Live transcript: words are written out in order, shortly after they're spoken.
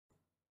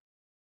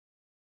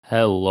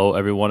Hello,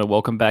 everyone, and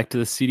welcome back to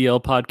the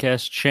CDL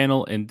podcast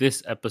channel. In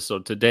this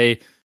episode today,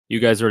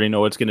 you guys already know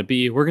what it's going to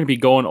be. We're going to be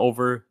going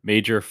over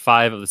Major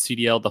 5 of the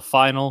CDL, the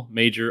final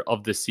major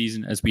of the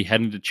season as we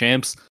head into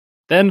champs.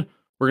 Then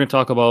we're going to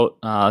talk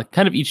about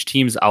kind of each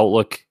team's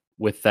outlook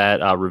with that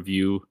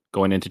review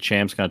going into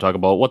champs, kind of talk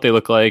about what they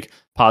look like,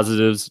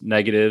 positives,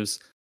 negatives.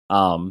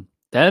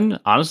 Then,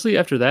 honestly,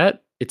 after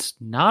that, it's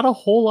not a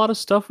whole lot of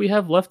stuff we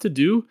have left to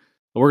do.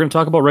 We're going to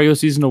talk about regular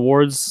season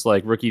awards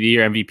like Rookie of the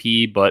Year,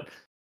 MVP, but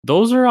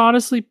those are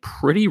honestly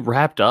pretty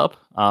wrapped up.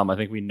 I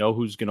think we know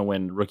who's going to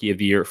win Rookie of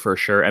the Year for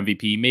sure.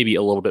 MVP, maybe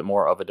a little bit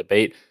more of a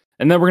debate.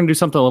 And then we're going to do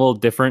something a little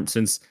different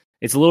since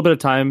it's a little bit of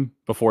time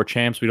before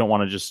champs. We don't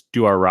want to just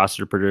do our our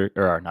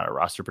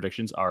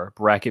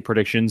bracket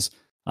predictions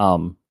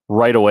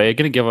right away.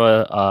 Going to give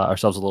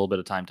ourselves a little bit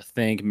of time to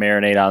think,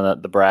 marinate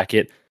on the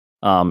bracket,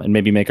 and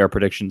maybe make our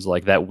predictions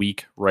like that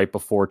week right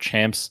before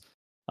champs.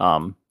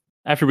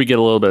 After we get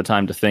a little bit of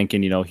time to think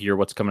and, hear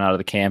what's coming out of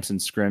the camps and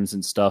scrims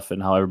and stuff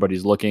and how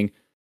everybody's looking.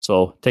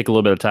 So take a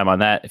little bit of time on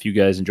that. If you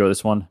guys enjoy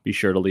this one, be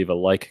sure to leave a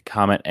like,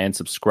 comment, and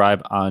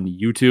subscribe on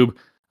YouTube.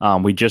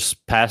 We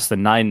just passed the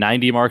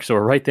 990 mark, so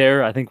we're right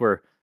there. I think we're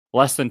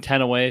less than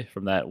 10 away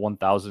from that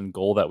 1,000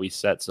 goal that we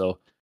set. So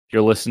if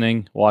you're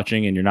listening,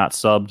 watching, and you're not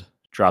subbed,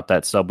 drop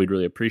that sub. We'd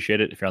really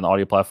appreciate it. If you're on the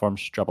audio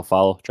platforms, drop a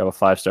follow, drop a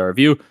 5-star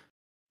review.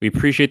 We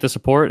appreciate the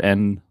support,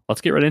 and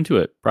let's get right into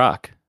it.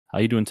 Brock, how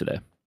you doing today?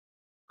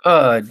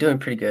 Doing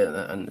pretty good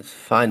on this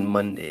fine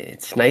Monday.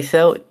 It's nice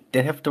out.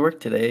 Didn't have to work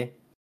today.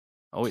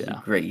 Oh yeah,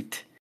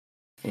 great.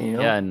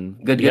 Yeah,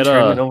 and good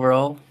tournament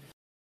overall.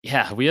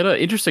 Yeah, we had an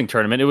interesting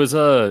tournament. It was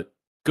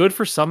good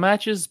for some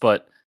matches,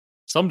 but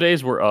some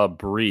days were a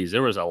breeze.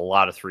 There was a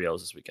lot of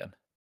 3-0s this weekend.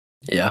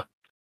 Yeah,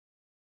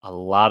 a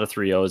lot of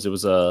 3-0s. It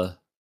was I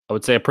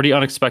would say a pretty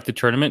unexpected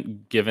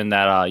tournament, given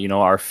that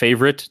our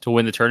favorite to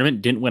win the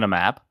tournament didn't win a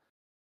map.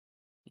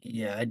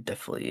 Yeah, I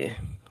definitely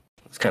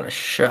was kind of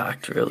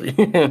shocked, really.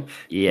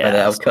 Yeah, by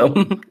the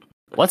outcome.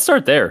 Let's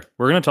start there.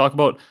 We're going to talk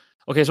about.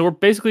 Okay, so we're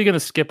basically going to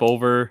skip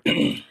over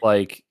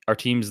like our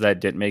teams that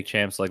didn't make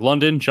champs, like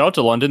London. Shout out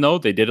to London though;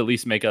 they did at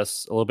least make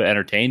us a little bit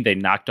entertained. They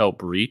knocked out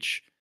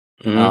Breach,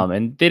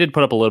 and they did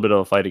put up a little bit of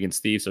a fight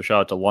against Thieves. So shout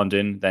out to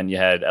London. Then you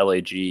had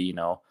LAG.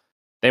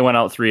 They went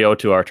out 3-0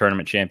 to our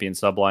tournament champion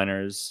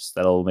Subliners.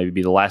 That'll maybe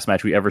be the last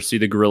match we ever see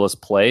the Gorillas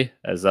play,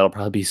 as that'll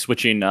probably be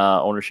switching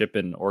ownership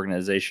and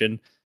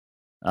organization.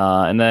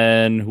 And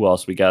then who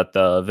else? We got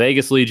the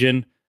Vegas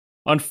Legion.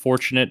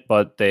 Unfortunate,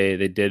 but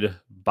they did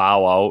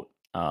bow out.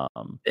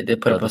 They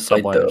did put up the a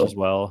fight though as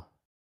well.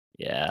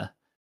 Yeah,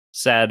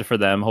 sad for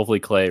them. Hopefully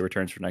Clay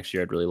returns for next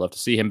year. I'd really love to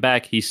see him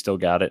back. He's still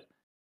got it.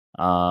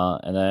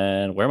 And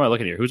then where am I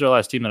looking here? Who's our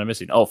last team that I'm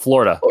missing? Oh,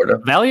 Florida.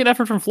 Valiant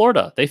effort from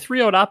Florida. They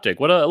 3-0'd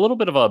OpTic. What a little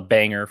bit of a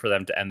banger for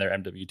them to end their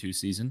MW2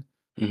 season.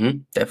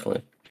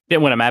 Definitely.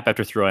 Didn't win a map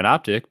after throwing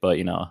OpTic, but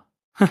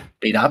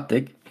beat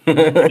OpTic.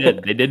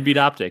 They did beat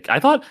OpTic. I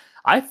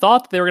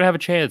thought they were gonna have a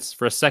chance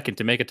for a second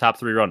to make a top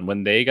 3 run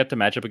when they got to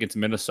match up against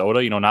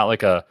Minnesota. Not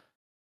like an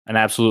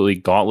absolutely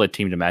gauntlet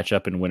team to match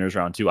up in winners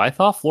round 2. I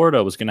thought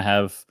Florida was gonna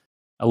have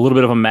a little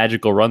bit of a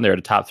magical run there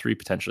to top 3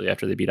 potentially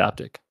after they beat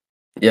OpTic.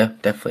 Yeah,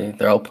 definitely.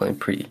 They're all playing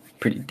pretty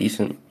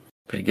decent,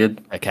 pretty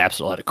good.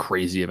 Capsule had a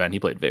crazy event. He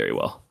played very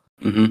well.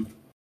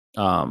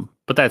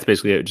 But that's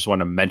basically it. Just want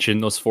to mention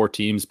those 4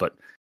 teams, but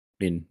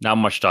I mean, not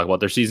much to talk about.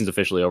 Their season's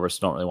officially over, so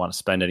don't really want to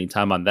spend any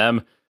time on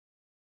them.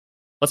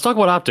 Let's talk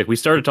about OpTic. We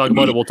started talking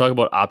about it. We'll talk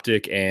about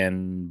OpTic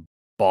and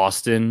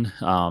Boston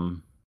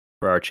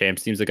for our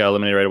champs teams that got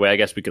eliminated right away. I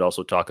guess we could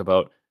also talk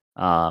about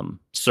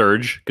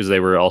Surge because they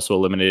were also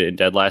eliminated in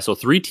dead last. So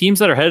 3 teams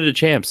that are headed to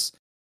champs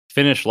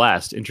finished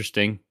last.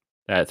 Interesting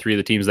that 3 of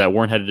the teams that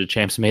weren't headed to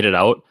champs made it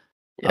out.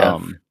 Yeah.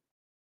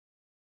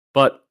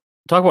 But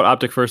talk about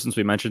OpTic first since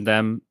we mentioned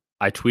them.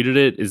 I tweeted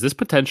it. Is this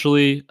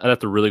potentially, I'd have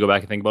to really go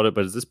back and think about it,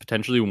 but is this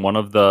potentially one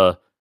of the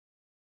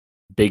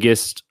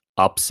biggest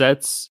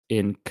upsets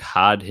in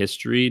COD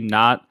history?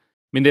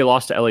 They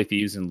lost to LA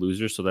Thieves and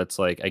losers, so that's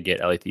like, I get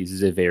LA Thieves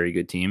is a very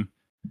good team.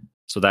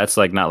 So that's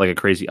like not like a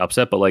crazy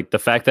upset, but like the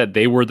fact that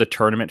they were the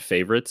tournament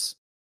favorites.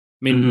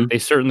 They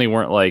certainly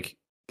weren't like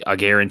a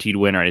guaranteed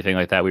win or anything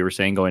like that we were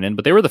saying going in,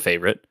 but they were the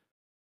favorite.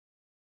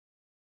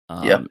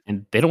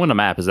 And they don't win a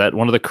map. Is that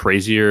one of the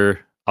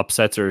crazier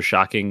upsets or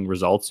shocking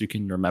results you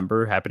can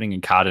remember happening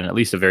in COD in at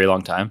least a very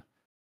long time?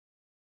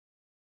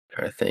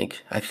 I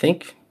think,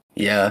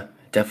 yeah,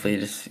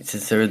 definitely. Just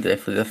since they were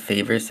definitely the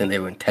favorites, and they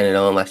went 10-0 in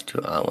the last 2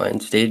 online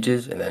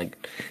stages, and then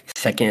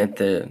second at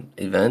the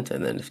event,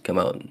 and then just come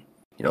out and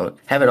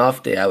have an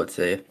off day, I would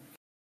say.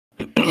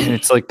 And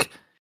it's like,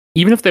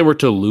 even if they were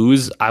to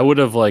lose, I would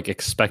have like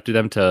expected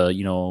them to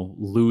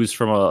lose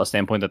from a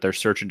standpoint that their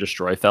search and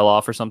destroy fell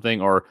off or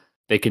something, or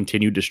they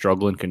continued to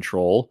struggle in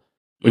control,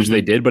 which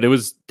they did, but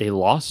they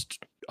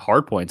lost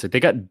hardpoints. Like they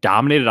got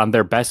dominated on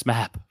their best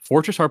map.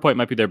 Fortress Hardpoint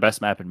might be their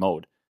best map in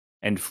mode,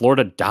 and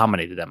Florida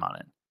dominated them on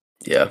it.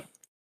 Yeah.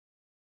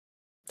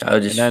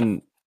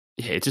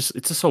 It's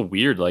just so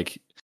weird. Like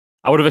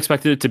I would have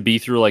expected it to be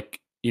through like,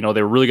 they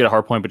were really good at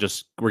hardpoint, but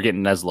just were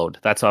getting Neslo'd.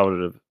 That's how I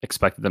would have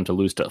expected them to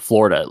lose to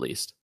Florida at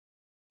least.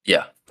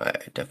 Yeah, I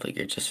definitely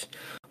get just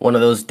one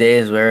of those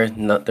days where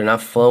they're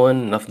not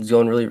flowing, nothing's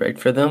going really right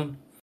for them.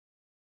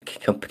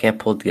 Can't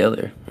pull it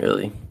together,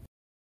 really.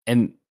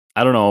 And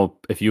I don't know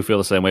if you feel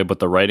the same way, but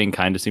the writing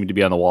kind of seemed to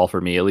be on the wall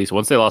for me. At least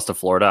once they lost to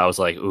Florida, I was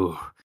like, ooh,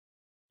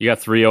 you got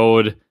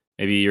 3-0'd.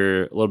 Maybe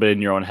you're a little bit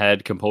in your own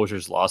head.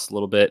 Composure's lost a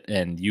little bit,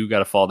 and you got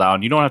to fall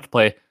down. You don't have to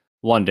play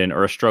London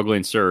or a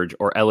struggling Surge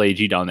or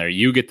LAG down there.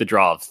 You get the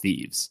draw of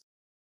Thieves,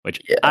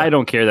 which Yeah, I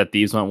don't care that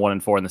Thieves went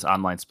 1-4 in this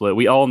online split.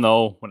 We all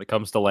know when it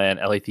comes to LAN,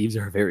 LA Thieves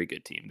are a very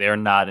good team. They are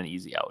not an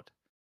easy out.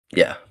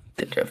 yeah,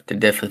 they're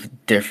definitely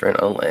different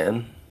on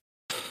land,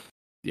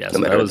 Yeah, no so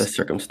that matter the was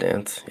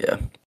circumstance. Yeah.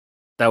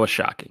 that was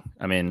shocking.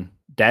 I mean,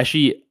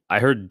 Dashy, I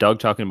heard Doug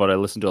talking about it. I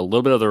listened to a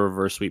little bit of the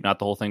reverse sweep, not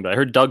the whole thing, but I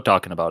heard Doug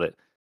talking about it.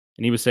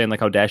 And he was saying like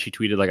how Dashy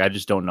tweeted, like, I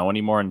just don't know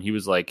anymore. And he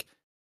was like,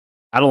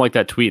 I don't like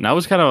that tweet. And I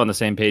was kind of on the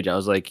same page. I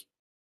was like,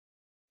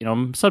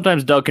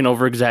 sometimes Doug can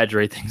over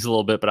exaggerate things a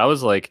little bit, but I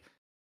was like,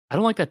 I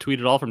don't like that tweet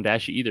at all from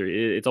Dashy either.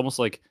 It's almost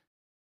like,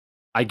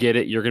 I get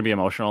it. You're going to be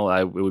emotional.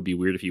 It would be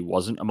weird if he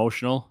wasn't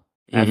emotional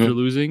after Mm-hmm.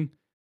 losing.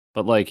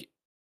 But like,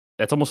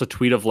 that's almost a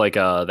tweet of like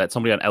that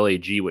somebody on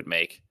LAG would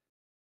make,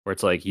 where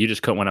it's like, you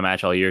just couldn't win a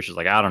match all year. She's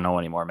like, I don't know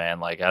anymore,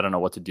 man. Like, I don't know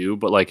what to do.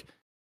 But like,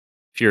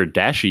 if you're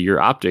Dashy, you're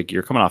OpTic,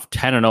 you're coming off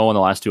 10-0 in the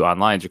last two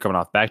onlines. You're coming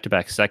off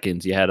back-to-back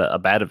seconds. You had a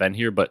bad event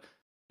here, but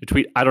the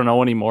tweet, I don't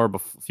know anymore,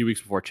 a few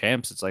weeks before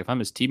champs, it's like, if I'm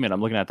his teammate,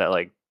 I'm looking at that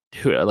like,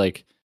 dude,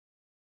 like,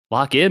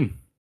 lock in.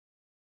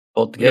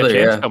 Pulled We got together,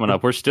 champs yeah. coming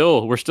up. We're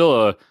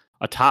still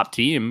a top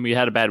team. We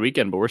had a bad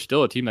weekend, but we're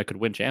still a team that could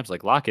win champs.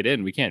 Like, lock it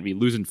in. We can't be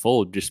losing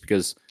full just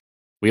because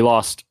we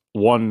lost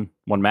one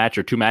match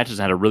or two matches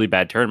and had a really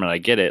bad tournament. I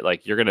get it.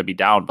 Like, you're gonna be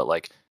down, but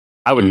like,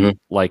 I would Mm-hmm.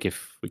 like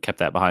if we kept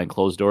that behind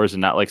closed doors and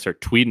not like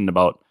start tweeting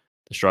about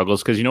the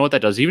struggles, because you know what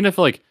that does. Even if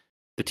like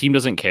the team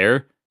doesn't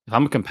care, if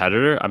I'm a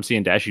competitor, I'm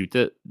seeing Dashy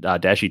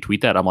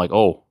tweet that. I'm like,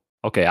 oh,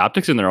 okay,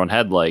 OpTic's in their own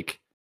head. Like,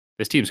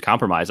 this team's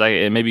compromised.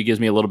 It maybe gives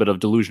me a little bit of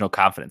delusional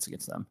confidence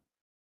against them.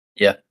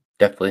 Yeah,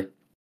 definitely.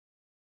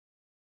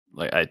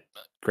 Like, I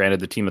granted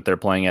the team that they're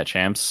playing at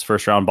champs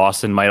first round,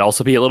 Boston might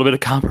also be a little bit of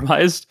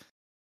compromised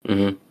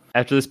Mm-hmm.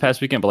 after this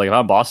past weekend. But like, if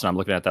I'm Boston, I'm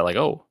looking at that like,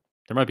 oh,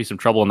 there might be some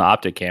trouble in the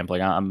OpTic camp.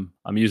 Like, I'm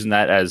using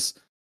that as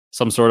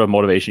some sort of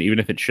motivation, even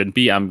if it shouldn't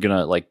be. I'm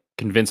gonna like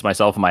convince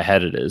myself in my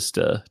head it is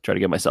to try to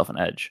get myself an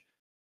edge.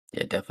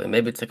 Yeah, definitely.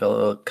 Maybe it's like a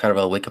little kind of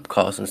a wake up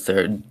call since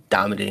they're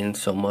dominating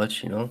so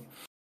much, you know?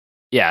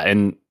 Yeah,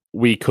 and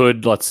we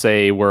could, let's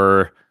say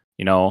we're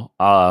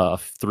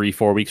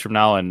 3-4 weeks from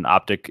now, and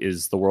OpTic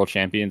is the world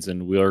champions,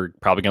 and we're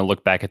probably gonna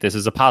look back at this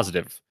as a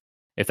positive.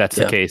 If that's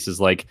the Yeah. case, is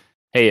like,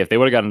 hey, if they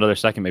would have got another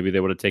second, maybe they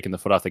would have taken the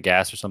foot off the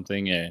gas or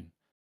something, and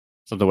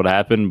something would have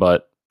happened.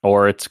 But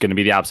or it's going to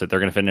be the opposite. They're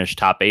going to finish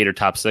top 8 or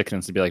top 6, and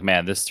it's to be like,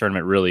 man, this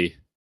tournament really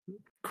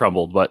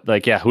crumbled. But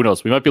like, yeah, who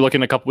knows? We might be looking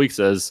in a couple weeks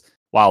as,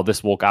 wow,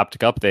 this woke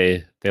OpTic up.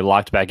 They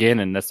locked back in,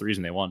 and that's the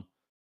reason they won.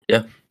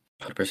 Yeah.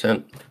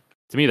 100%.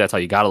 To me, that's how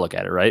you got to look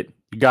at it, right?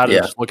 You got to Yeah.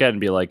 just look at it and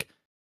be like,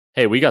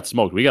 hey, we got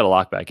smoked. We got to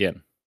lock back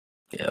in.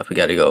 Yeah, if we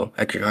got to go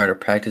extra harder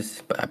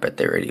practice, but I bet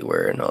they already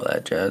were and all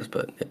that jazz.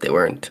 But if they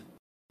weren't,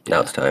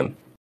 now it's time.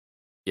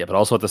 Yeah, but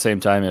also at the same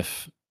time,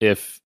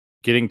 if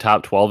getting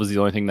top 12 is the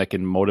only thing that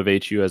can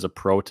motivate you as a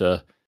pro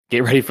to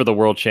get ready for the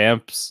world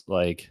champs,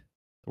 like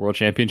the world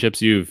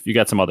championships, you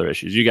got some other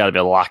issues. You got to be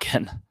able to lock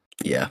in.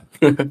 Yeah.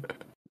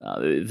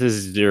 This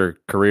is your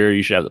career.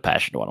 You should have the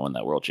passion to want to win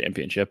that world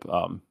championship.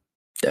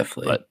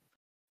 Definitely. But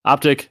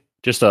OpTic,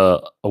 just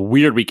a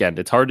weird weekend.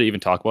 It's hard to even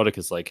talk about it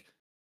because like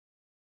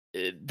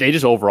they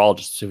just overall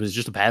it was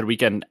just a bad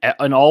weekend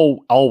in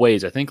all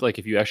ways. I think like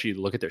if you actually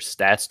look at their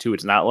stats too,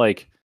 it's not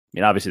like, I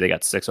mean, obviously they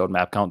got 6-0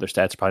 map count. Their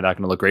stats are probably not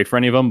going to look great for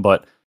any of them,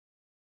 but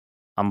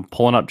I'm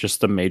pulling up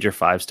just the major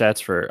 5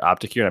 stats for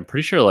OpTic here, and I'm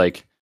pretty sure like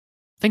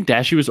I think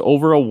Dashy was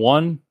over a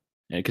 1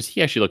 because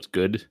he actually looked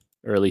good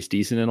or at least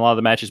decent in a lot of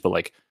the matches, but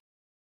like,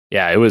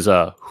 yeah, it was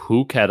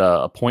Hook had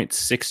a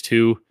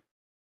 .62,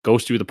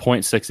 Ghosty with a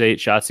 .68,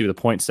 Shotzzy with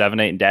a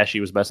 .78, and Dashy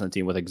was best on the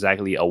team with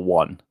exactly a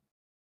 1.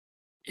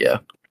 Yeah.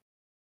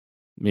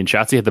 I mean,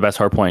 Shotzzy had the best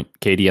hardpoint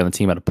KD on the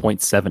team at a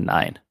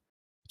 .79.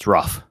 It's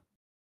rough.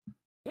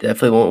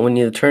 Definitely won't win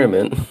you the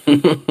tournament.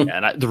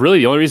 And really,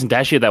 the only reason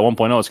Dashy had that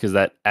 1.0 is because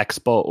that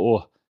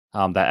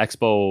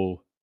Expo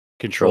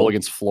control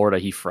against Florida,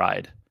 he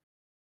fried.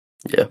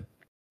 Yeah.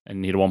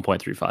 And he had a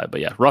 1.35.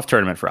 But yeah, rough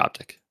tournament for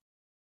OpTic.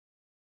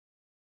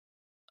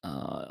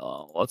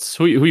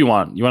 Who you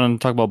want? You want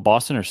to talk about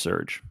Boston or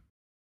Surge?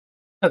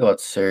 Talk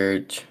about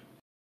Surge.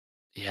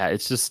 Yeah,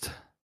 it's just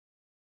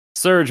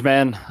Surge,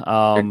 man.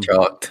 They're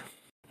chalked.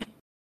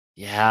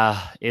 Yeah,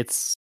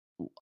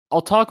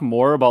 I'll talk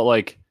more about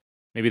like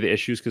maybe the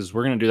issues because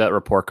we're gonna do that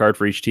report card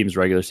for each team's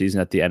regular season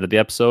at the end of the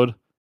episode.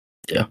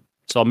 Yeah.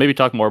 So I'll maybe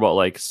talk more about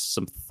like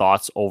some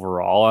thoughts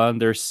overall on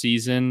their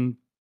season,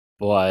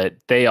 but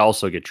they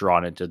also get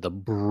drawn into the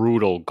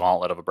brutal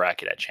gauntlet of a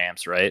bracket at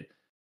champs, right?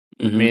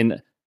 Mm-hmm. I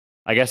mean,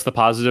 I guess the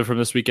positive from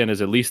this weekend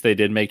is at least they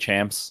did make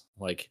champs.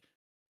 Like,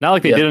 not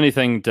like they Yeah. did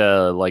anything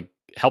to like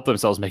help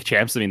themselves make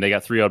champs. I mean, they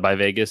got 3-0 by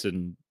Vegas,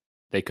 and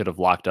they could have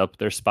locked up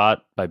their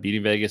spot by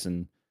beating Vegas,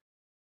 and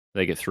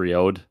They get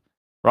 3-0'd.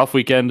 Rough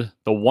weekend.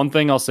 The one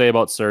thing I'll say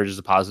about Surge is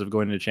a positive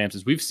going into champs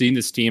is we've seen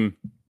this team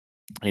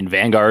in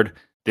Vanguard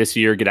this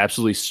year get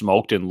absolutely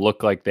smoked and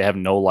look like they have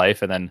no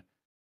life, and then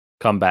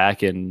come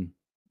back and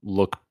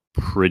look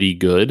pretty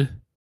good.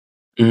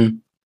 Mm-hmm.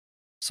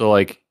 So,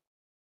 like,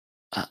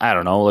 I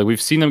don't know. Like,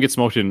 we've seen them get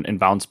smoked and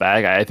bounce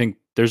back. I think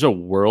there's a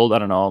world, I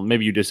don't know,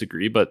 maybe you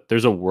disagree, but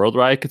there's a world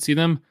where I could see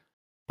them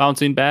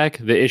bouncing back.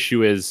 The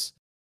issue is,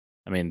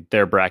 I mean,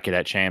 their bracket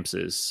at champs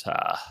is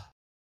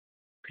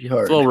Pretty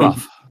hard. it's a little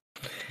rough.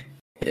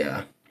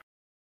 Yeah.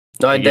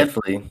 No, I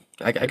definitely.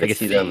 I could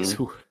see them.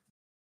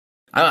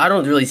 I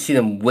don't really see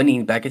them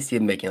winning, but I could see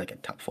them making like a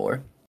top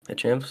 4 at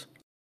champs.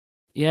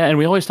 Yeah, and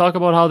we always talk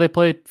about how they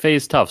play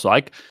FaZe tough. So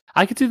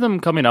I could see them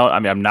coming out. I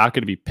mean, I'm not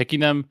going to be picking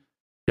them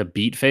to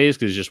beat FaZe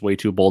because it's just way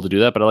too bold to do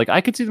that. But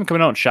I could see them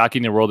coming out and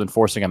shocking the world and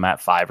forcing a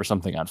map 5 or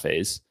something on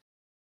FaZe.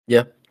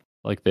 Yeah,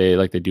 like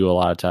they do a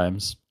lot of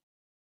times.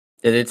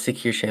 They did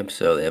secure champs,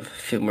 so they have a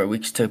few more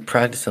weeks to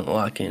practice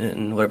unlocking it,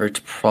 and whatever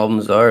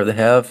problems are they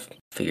have,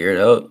 figure it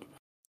out.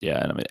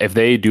 Yeah, and I mean, if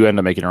they do end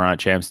up making a run at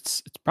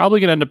champs, it's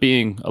probably going to end up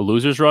being a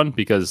loser's run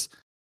because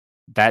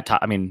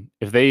I mean,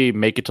 if they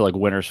make it to like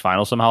winners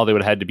final somehow, they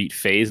would have had to beat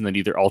FaZe and then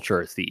either Ultra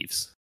or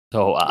Thieves.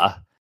 So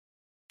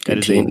that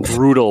is a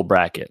brutal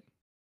bracket.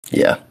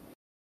 Yeah,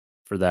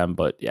 for them.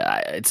 But yeah,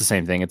 it's the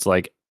same thing. It's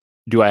like,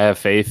 do I have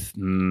faith?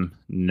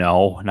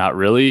 No, not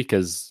really.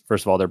 Because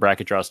first of all, their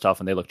bracket draw is tough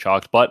and they look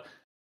chalked. But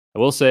I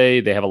will say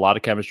they have a lot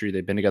of chemistry.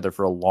 They've been together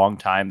for a long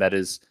time. That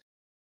is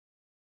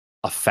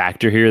a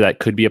factor here that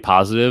could be a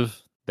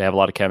positive. They have a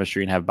lot of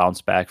chemistry and have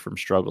bounced back from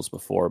struggles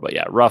before. But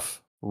yeah,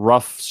 rough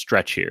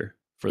stretch here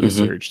for the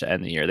Surge to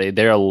end the year.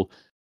 They're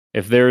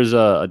if there's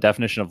a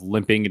definition of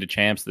limping into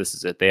champs, this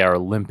is it. They are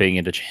limping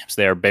into champs.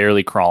 They are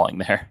barely crawling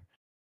there.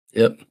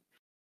 Yep.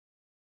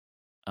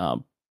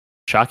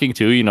 Shocking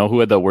too. You know who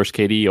had the worst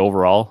KD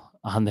overall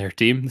on their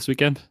team this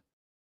weekend?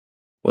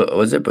 What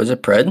was it? Was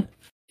it Pred?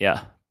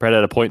 Yeah, Pred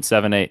had a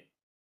 0.78.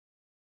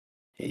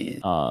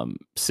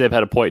 Sib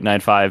had a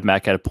 0.95.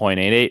 Mac had a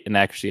 0.88, and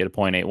Accuracy had a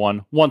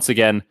 0.81. Once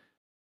again,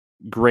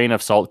 grain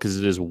of salt because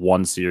it is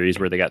one series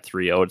where they got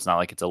 3-0. It's not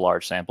like it's a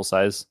large sample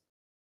size.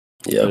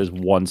 Yeah, it is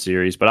one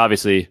series, but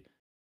obviously,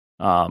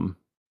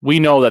 we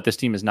know that this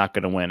team is not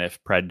going to win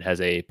if Pred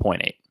has a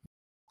 0.8.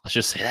 Let's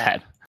just say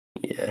that.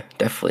 Yeah,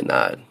 definitely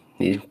not.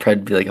 Need Pred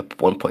to be like a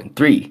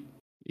 1.3.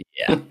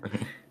 Yeah.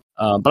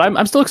 But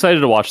I'm still excited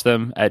to watch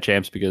them at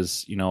champs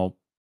because, you know,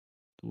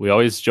 we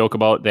always joke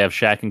about they have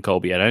Shaq and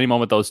Kobe. At any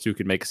moment, those two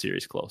could make a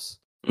series close.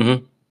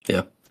 Mm-hmm.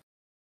 Yeah.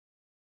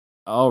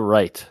 All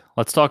right.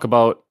 Let's talk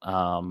about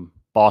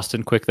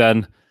Boston quick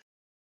then.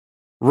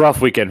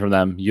 Rough weekend from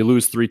them. You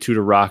lose 3-2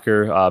 to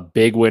Rocker.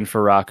 Big win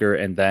for Rocker.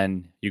 And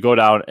then you go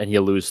down and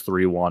you lose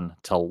 3-1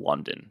 to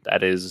London.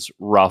 That is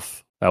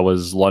rough. That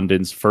was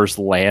London's first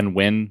LAN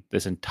win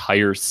this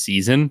entire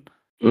season.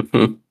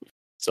 Mm-hmm.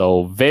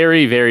 So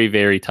very, very,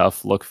 very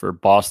tough look for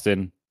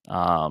Boston.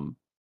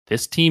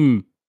 This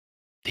team,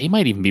 they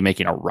might even be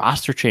making a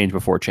roster change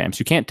before champs.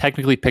 You can't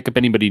technically pick up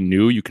anybody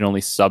new. You can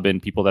only sub in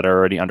people that are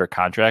already under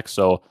contract.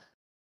 So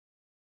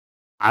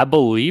I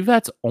believe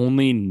that's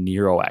only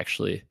Nero,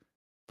 actually.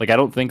 Like, I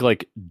don't think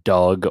like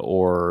Doug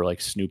or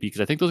like Snoopy,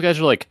 because I think those guys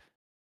are like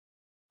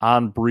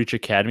on Breach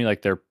Academy,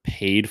 like they're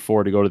paid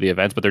for to go to the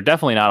events, but they're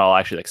definitely not all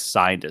actually like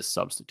signed as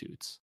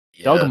substitutes.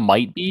 Yeah. Doug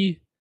might be.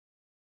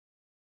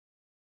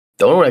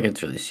 The only one I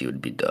could really see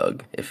would be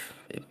Doug, if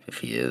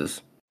he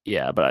is.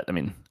 Yeah, but I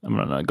mean, I'm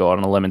gonna go out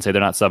on a limb and say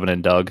they're not subbing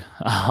in Doug.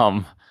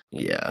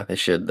 Yeah, they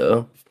should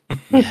though.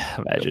 Yeah,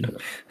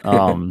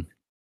 imagine.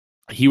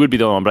 He would be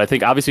the one, but I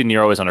think obviously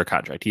Nero is under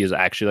contract. He is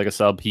actually like a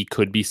sub. He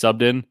could be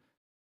subbed in.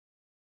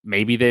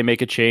 Maybe they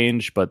make a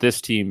change, but this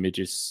team,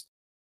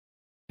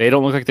 they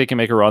don't look like they can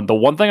make a run. The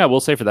one thing I will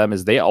say for them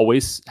is they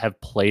always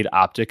have played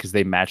OpTic because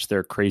they match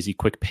their crazy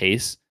quick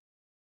pace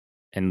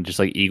and just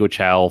like Ego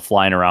Chow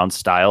flying around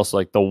style. So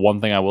like the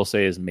one thing I will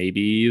say is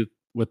maybe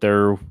with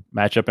their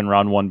matchup in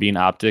round 1 being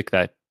OpTic,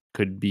 that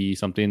could be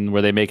something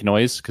where they make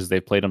noise because they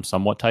played them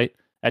somewhat tight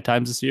at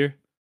times this year.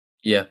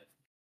 Yeah,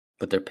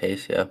 with their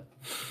pace, yeah.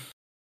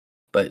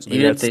 But so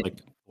even if they like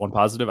one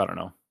positive, I don't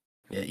know.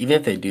 Yeah, even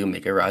if they do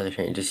make a roster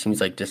change, it just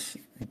seems like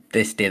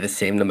they stay the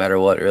same no matter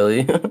what,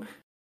 really.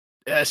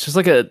 Yeah, it's just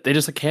like they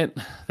just like can't.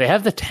 They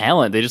have the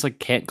talent, they just like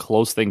can't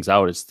close things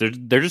out.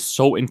 They're just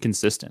so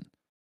inconsistent.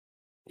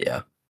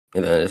 Yeah,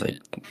 and then it's like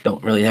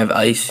don't really have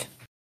ice.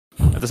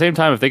 At the same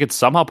time, if they could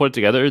somehow put it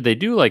together, they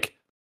do like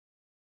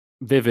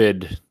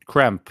Vivid,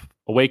 Kremp,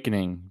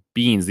 Awakening,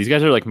 Beans. These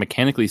guys are like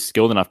mechanically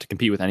skilled enough to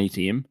compete with any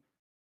team.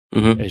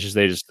 Mm-hmm. It's just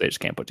they just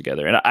can't put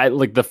together. And I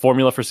like the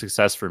formula for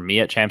success for me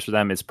at champs for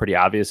them is pretty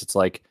obvious. It's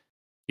like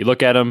you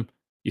look at them,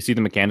 you see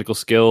the mechanical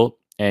skill,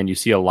 and you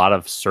see a lot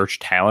of search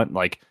talent.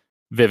 Like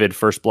Vivid,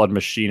 First Blood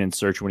Machine in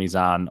search when he's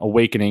on.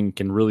 Awakening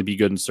can really be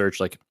good in search.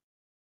 Like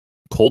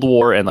Cold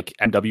War and like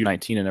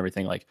MW19 and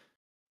everything. Like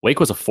Wake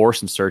was a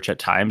force in search at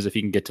times if he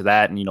can get to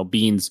that. And you know,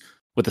 Beans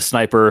with the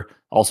sniper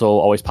also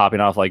always popping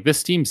off. Like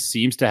this team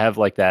seems to have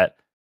like that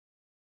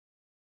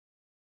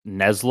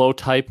Neslo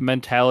type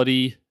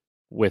mentality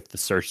with the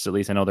searches. At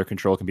least I know their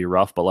control can be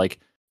rough, but like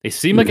they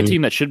seem like a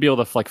team that should be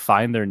able to like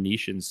find their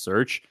niche in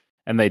search,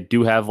 and they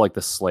do have like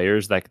the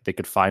slayers that they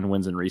could find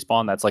wins and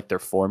respawn. That's like their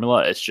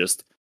formula. It's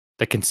just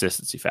the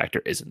consistency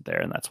factor isn't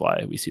there, and that's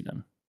why we see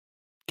them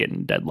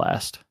getting dead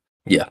last.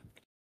 Yeah.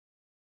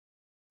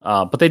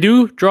 But they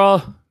do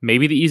draw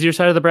maybe the easier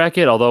side of the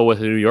bracket, although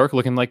with New York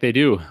looking like they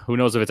do, who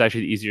knows if it's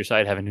actually the easier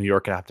side having New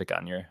York and OpTic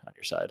on your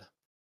side.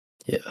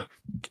 Yeah,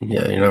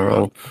 you're not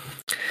wrong.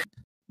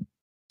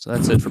 So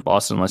that's it for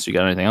Boston. Unless you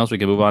got anything else, we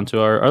can move on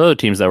to our other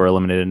teams that were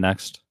eliminated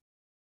next.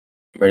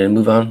 Ready to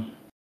move on?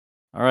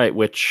 All right,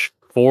 which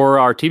for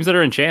our teams that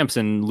are in champs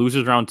and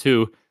losers round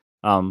 2,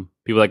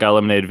 people that got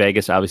eliminated,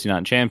 Vegas obviously not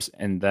in champs,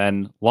 and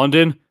then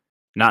London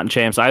not in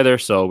champs either.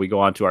 So we go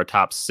on to our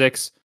top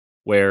 6,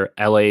 where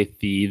LA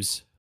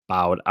Thieves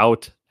bowed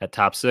out at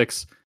top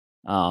 6.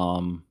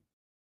 I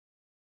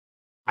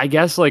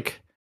guess like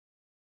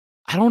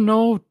I don't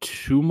know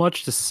too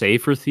much to say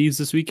for Thieves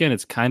this weekend.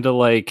 It's kind of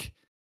like,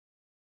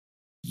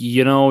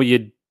 you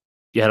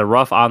had a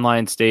rough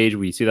online stage.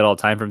 We see that all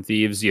the time from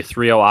Thieves. You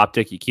 3-0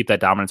 OpTic. You keep that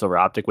dominance over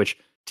OpTic, which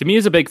to me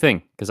is a big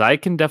thing because I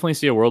can definitely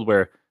see a world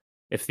where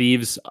if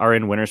Thieves are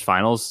in winners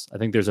finals, I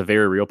think there's a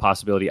very real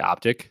possibility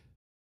OpTic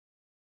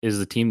is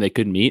the team they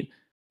could meet.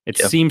 It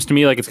seems to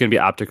me like it's going to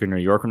be OpTic or New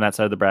York from that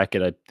side of the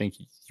bracket. I think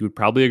you would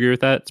probably agree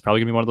with that. It's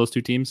probably going to be one of those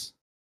two teams.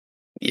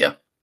 Yeah.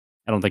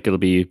 I don't think it'll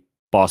be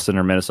Boston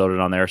or Minnesota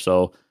on there.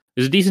 So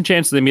there's a decent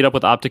chance they meet up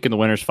with OpTic in the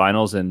winners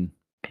finals, and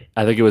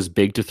I think it was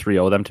big to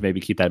 3-0 them to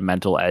maybe keep that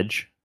mental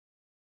edge.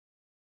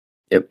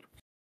 Yep.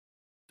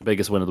 The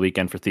biggest win of the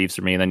weekend for Thieves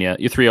for me. And then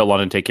you 3-0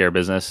 London, take care of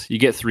business. You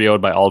get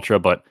 3-0'd by Ultra,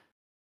 but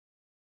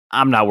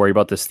I'm not worried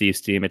about this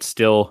Thieves team. It's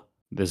still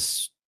the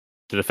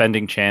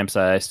defending champs.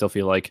 I still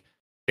feel like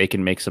they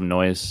can make some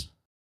noise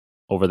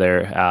over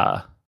there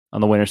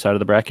on the winner side of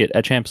the bracket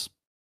at champs.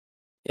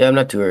 Yeah, I'm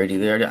not too worried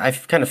either. I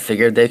kind of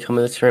figured they'd come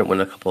in this tournament,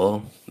 win a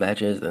couple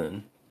matches,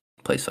 and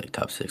place like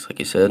top 6, like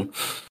you said.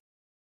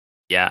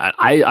 Yeah,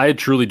 I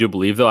truly do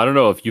believe, though. I don't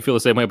know if you feel the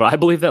same way, but I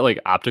believe that like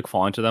OpTic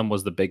falling to them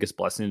was the biggest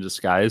blessing in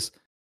disguise.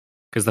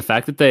 Because the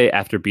fact that they,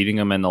 after beating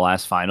them in the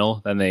last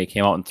final, then they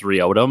came out and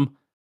 3-0'd them,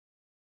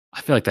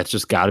 I feel like that's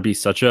just got to be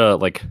such a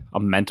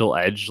mental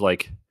edge.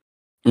 Like,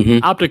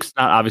 OpTic's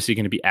not obviously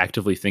going to be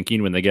actively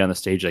thinking when they get on the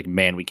stage, like,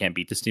 man, we can't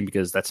beat this team,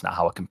 because that's not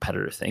how a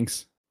competitor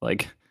thinks.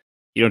 Like,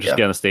 you don't just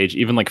get on the stage.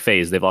 Even like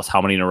FaZe, they've lost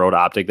how many in a row to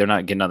OpTic? They're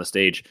not getting on the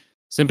stage.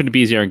 Simp and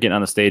Abezy aren't getting on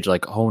the stage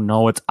like, oh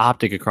no, it's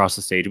OpTic across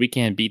the stage. We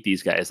can't beat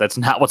these guys. That's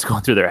not what's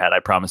going through their head. I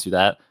promise you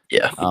that.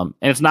 Yeah. And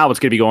it's not what's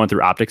going to be going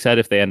through OpTic's head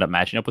if they end up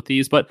matching up with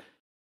these. But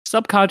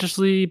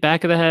subconsciously,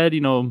 back of the head,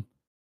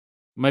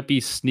 might be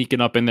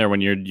sneaking up in there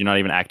when you're not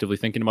even actively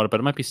thinking about it.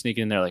 But it might be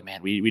sneaking in there like,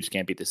 man, we just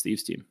can't beat this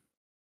Thieves team.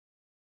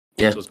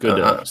 Yeah. So it's good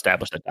to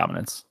establish that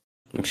dominance.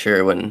 I'm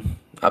sure when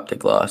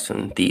OpTic lost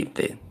and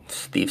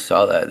Thieves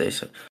saw that, they're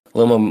a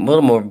little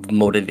more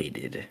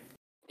motivated.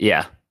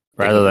 Yeah.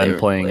 Rather than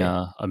playing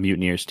a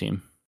Mutineers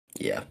team.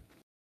 Yeah.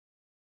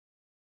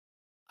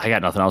 I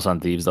got nothing else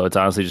on Thieves, though. It's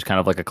honestly just kind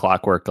of like a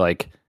clockwork.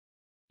 Like,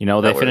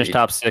 they finished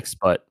top 6,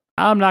 but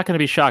I'm not going to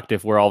be shocked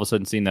if we're all of a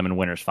sudden seeing them in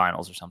winners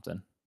finals or something.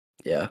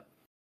 Yeah.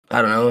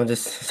 I don't know.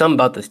 Just something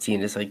about this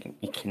team. It's like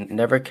you can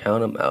never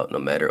count them out no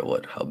matter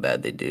how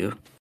bad they do.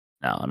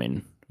 No, I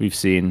mean, we've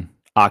seen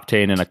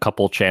Octane in a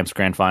couple champs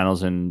grand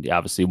finals and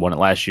obviously won it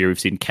last year. We've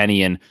seen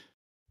Kenny in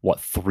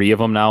 3 of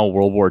them now,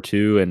 World War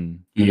II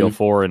and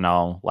BO4, and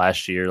now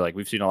last year. Like,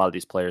 we've seen a lot of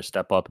these players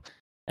step up,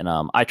 and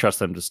I trust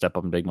them to step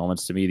up in big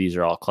moments. To me, these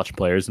are all clutch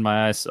players in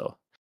my eyes, so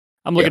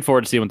I'm looking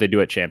forward to seeing what they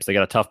do at champs. They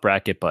got a tough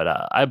bracket, but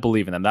I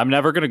believe in them. I'm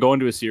never going to go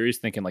into a series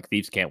thinking like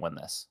Thieves can't win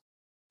this.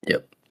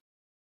 Yep.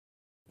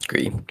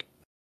 Agree.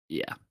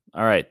 Yeah.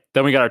 All right.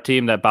 Then we got our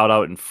team that bowed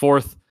out in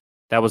 4th.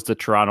 That was the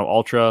Toronto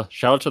Ultra.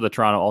 Shout out to the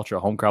Toronto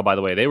Ultra home crowd, by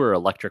the way. They were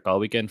electric all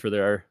weekend for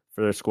their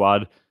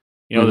squad.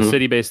 The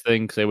city-based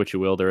thing, say what you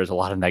will, there is a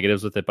lot of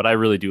negatives with it, but I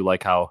really do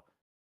like how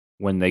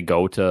when they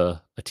go to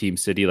a team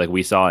city like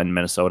we saw in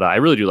Minnesota, I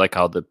really do like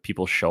how the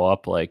people show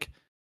up. Like,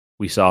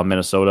 we saw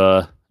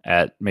Minnesota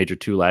at Major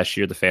 2 last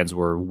year. The fans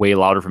were way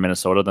louder for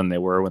Minnesota than they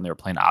were when they were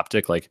playing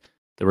OpTic. Like,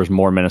 there was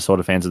more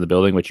Minnesota fans in the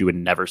building, which you would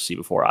never see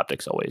before.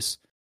 OpTic's always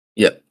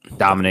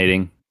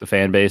dominating the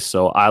fan base.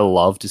 So I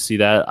love to see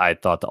that. I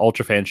thought the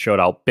Ultra fans showed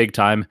out big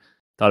time.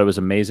 Thought it was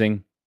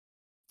amazing.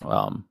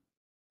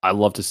 I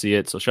love to see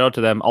it. So shout out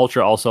to them.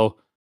 Ultra also,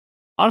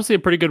 honestly, a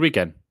pretty good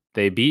weekend.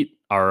 They beat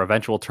our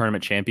eventual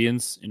tournament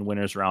champions in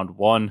winners round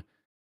 1.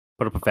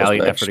 Put up a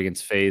valiant effort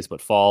against FaZe, but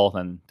fall.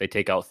 And they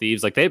take out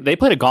Thieves. Like, they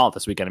played a gauntlet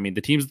this weekend. I mean,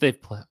 the teams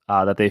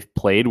that they've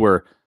played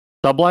were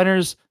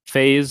Subliners,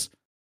 FaZe,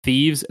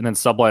 Thieves, and then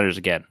Subliners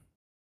again.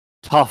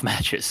 Tough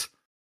matches.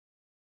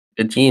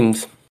 Good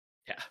teams.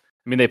 Yeah.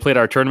 I mean, they played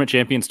our tournament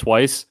champions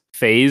twice,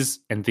 FaZe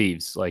and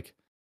Thieves. Like,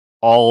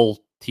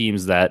 all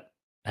teams that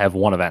have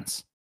won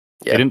events.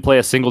 Yeah. They didn't play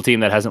a single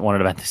team that hasn't won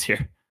an event this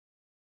year.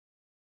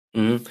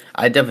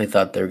 I definitely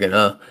thought they were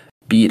gonna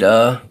beat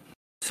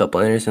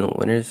Subliners and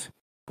winners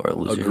or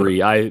losers.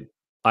 Agree.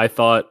 I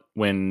thought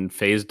when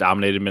FaZe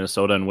dominated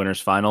Minnesota in winners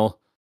final,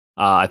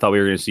 I thought we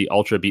were going to see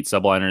Ultra beat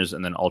Subliners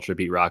and then Ultra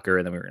beat Rocker,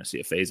 and then we were going to see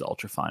a FaZe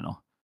Ultra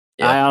final.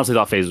 Yeah. I honestly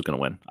thought FaZe was going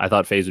to win. I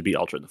thought FaZe would beat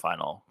Ultra in the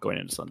final going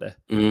into Sunday.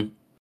 Mm-hmm.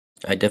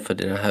 I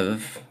definitely didn't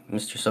have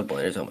Mr.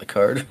 Subliners on my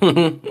card.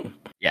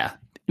 Yeah.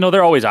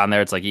 They're always on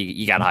there. It's like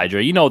you got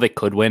Hydra. They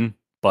could win,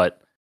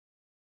 but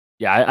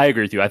yeah, I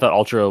agree with you. I thought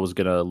Ultra was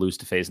going to lose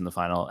to FaZe in the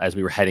final as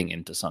we were heading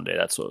into Sunday.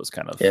 That's what was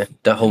kind of... Yeah,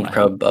 the home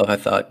crowd buff, I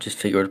thought, just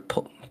figured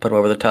put them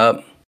over the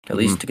top, at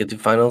least to get to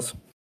finals.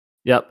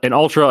 Yep, and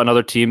Ultra,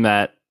 another team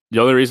that the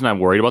only reason I'm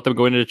worried about them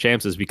going into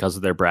champs is because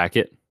of their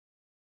bracket.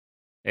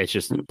 It's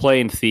just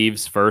playing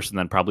Thieves first and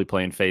then probably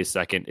playing FaZe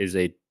second is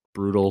a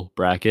brutal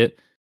bracket.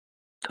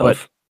 Tough.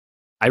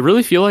 But I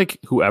really feel like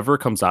whoever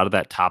comes out of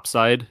that top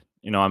side,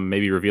 I'm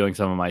maybe revealing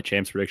some of my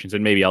champs predictions,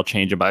 and maybe I'll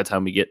change them by the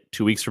time we get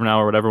 2 weeks from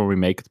now or whatever when we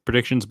make the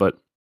predictions. But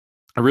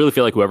I really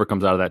feel like whoever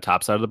comes out of that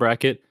top side of the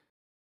bracket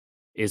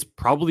is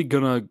probably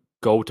going to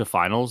go to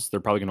finals. They're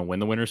probably going to win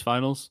the winners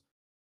finals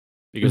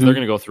because they're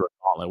going to go through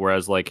a gauntlet.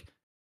 Whereas, like,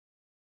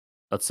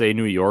 let's say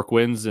New York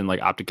wins and like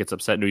OpTic gets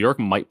upset. New York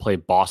might play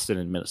Boston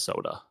and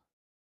Minnesota.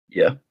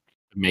 Yeah.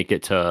 Make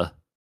it to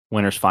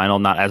winners final.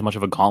 Not as much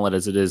of a gauntlet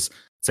as it is,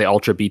 say,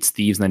 Ultra beats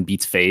Thieves and then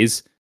beats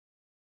FaZe.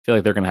 I feel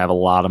like they're going to have a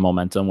lot of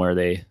momentum where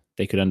they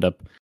could end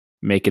up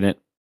making it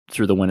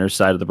through the winners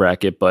side of the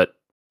bracket. But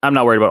I'm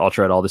not worried about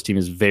Ultra at all. This team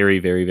is very,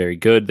 very, very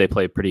good. They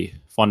play pretty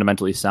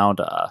fundamentally sound.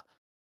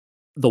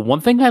 The one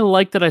thing I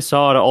liked that I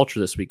saw out of Ultra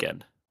this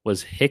weekend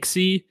was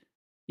Hixie,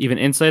 even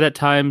Insight at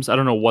times. I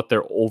don't know what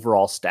their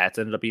overall stats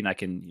ended up being. I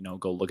can,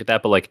 go look at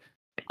that. But like,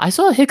 I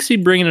saw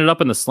Hixie bringing it up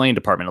in the slaying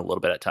department a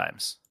little bit at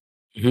times.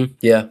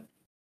 Yeah. I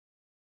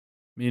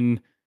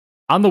mean,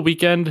 on the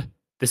weekend,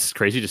 this is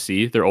crazy to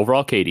see. Their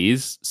overall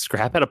KDs,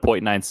 Scrap at a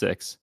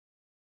 0.96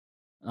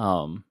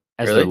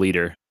 as their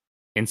leader.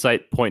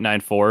 Insight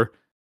 0.94,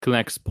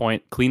 Kleenex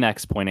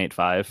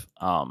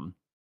 0.85,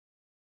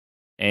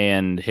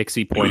 and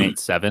Hixie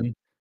 0.87.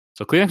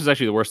 So Kleenex was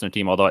actually the worst in their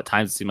team, although at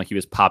times it seemed like he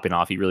was popping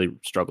off. He really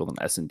struggled in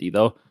S&D,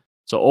 though.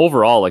 So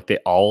overall, like, they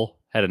all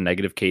had a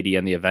negative KD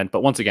in the event.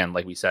 But once again,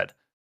 like we said,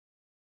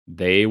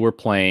 they were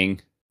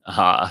playing...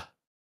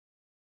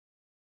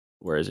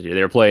 where is it here?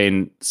 They were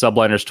playing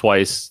Subliners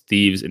twice,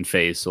 Thieves, and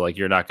FaZe. So, like,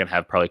 you're not going to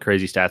have probably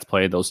crazy stats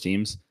playing those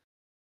teams.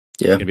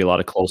 Yeah. There's going to be a lot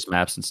of close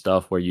maps and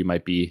stuff where you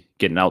might be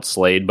getting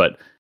outslayed. But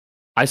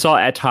I saw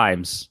at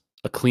times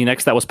a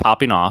Kleenex that was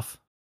popping off.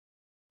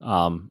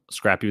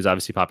 Scrappy was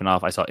obviously popping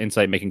off. I saw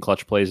Insight making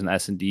clutch plays in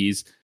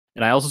S&Ds.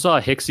 And I also saw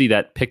a Hixie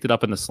that picked it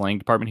up in the slaying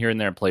department here and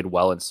there and played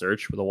well in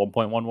Search with a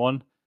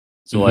 1.11.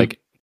 So, like,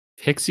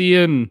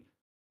 Hixie and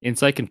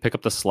Insight can pick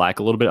up the slack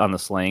a little bit on the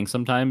slaying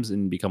sometimes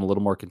and become a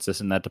little more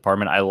consistent in that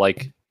department. I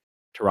like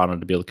Toronto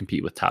to be able to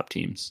compete with top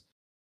teams.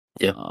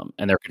 Yeah.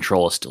 And their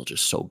control is still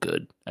just so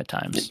good at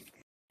times.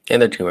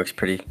 And their teamwork's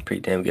pretty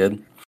damn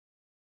good.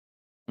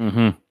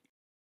 And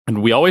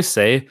we always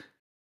say,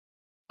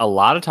 a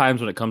lot of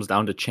times when it comes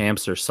down to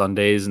champs or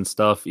Sundays and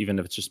stuff, even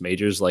if it's just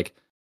majors, like,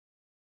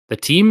 the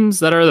teams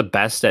that are the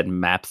best at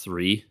map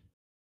 3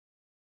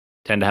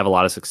 tend to have a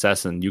lot of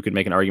success, and you can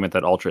make an argument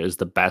that Ultra is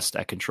the best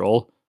at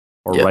control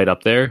or right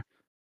up there.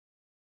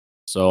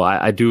 So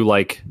I do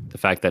like the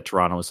fact that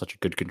Toronto is such a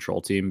good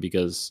control team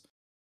because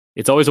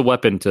it's always a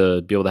weapon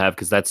to be able to have,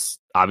 because that's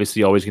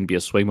obviously always going to be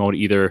a swing mode.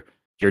 Either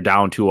you're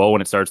down 2-0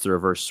 and it starts the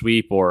reverse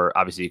sweep, or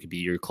obviously it could be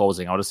you're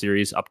closing out a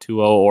series up 2-0,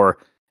 or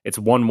it's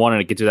 1-1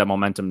 and it gets you that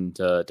momentum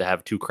to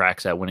have 2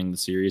 cracks at winning the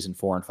series in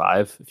 4 and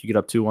 5 if you get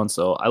up 2-1.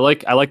 So I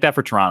like that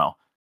for Toronto.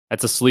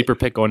 That's a sleeper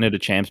pick going into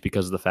champs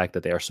because of the fact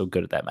that they are so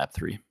good at that map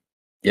 3.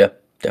 Yeah,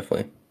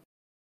 definitely.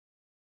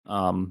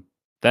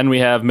 Then we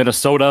have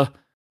Minnesota,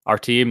 our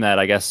team that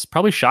I guess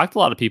probably shocked a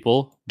lot of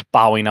people,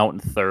 bowing out in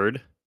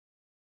third.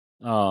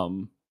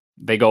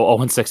 They go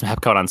 0-6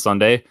 map count on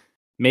Sunday.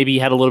 Maybe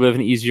had a little bit of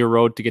an easier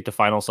road to get to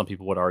finals, some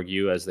people would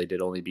argue, as they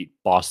did only beat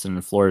Boston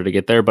and Florida to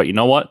get there. But you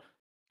know what?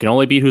 You can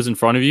only beat who's in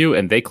front of you,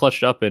 and they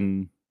clutched up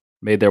and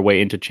made their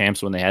way into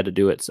champs when they had to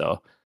do it.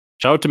 So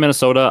shout out to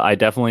Minnesota. I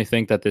definitely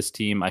think that this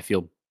team, I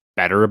feel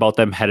better about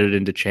them headed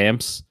into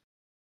champs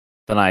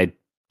than I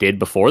did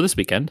before this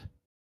weekend.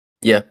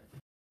 Yeah.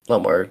 A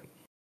lot more,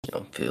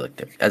 feel like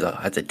they're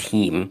as a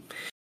team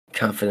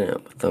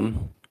confident with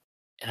them.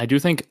 And I do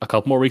think a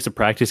couple more weeks of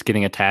practice,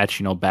 getting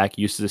attached, back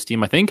used to this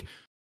team. I think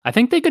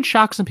they could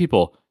shock some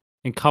people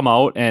and come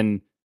out and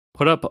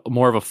put up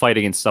more of a fight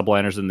against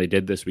Subliners than they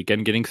did this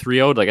weekend, getting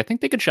 3-0'd. Like, I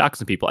think they could shock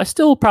some people. I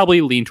still probably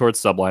lean towards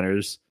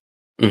Subliners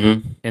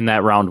in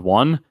that round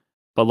 1,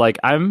 but like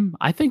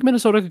I think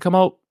Minnesota could come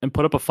out and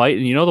put up a fight.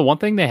 And the one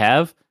thing they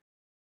have,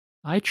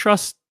 I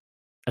trust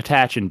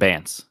Attach and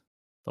Bance.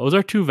 Those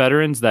are 2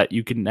 veterans that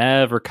you can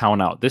never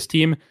count out. This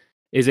team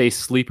is a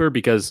sleeper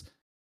because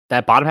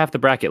that bottom half of the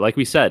bracket, like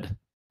we said,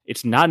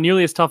 it's not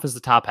nearly as tough as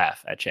the top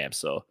half at champs.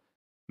 So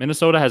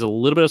Minnesota has a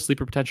little bit of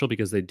sleeper potential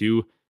because they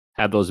do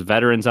have those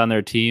veterans on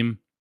their team.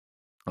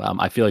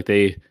 I feel like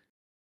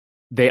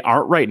they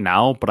aren't right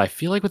now, but I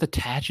feel like with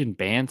Attach and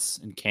Bance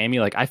and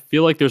Cammy, like, I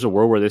feel like there's a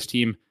world where this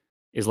team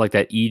is like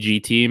that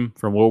EG team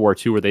from World War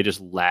II where they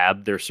just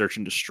lab their search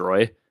and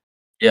destroy.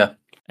 Yeah.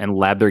 and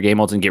lab their game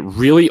modes and get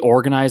really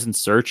organized and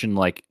search and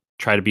like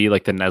try to be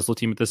like the NYSL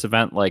team at this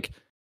event. Like,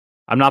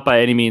 I'm not by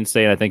any means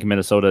saying I think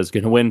Minnesota is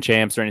going to win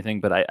champs or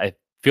anything, but I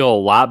feel a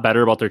lot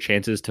better about their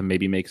chances to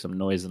maybe make some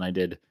noise than I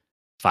did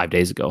 5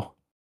 days ago.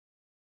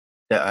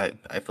 Yeah,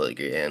 I fully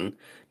agree. And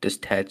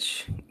just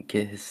Tetch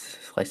get his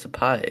slice of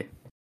pie.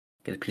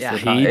 Get a piece of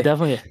the pie. He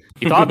definitely.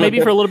 He thought maybe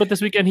for a little bit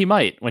this weekend he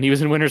might when he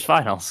was in winners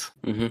finals.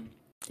 Mm-hmm.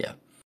 Yeah,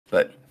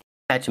 but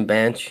Tetch and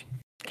Bench,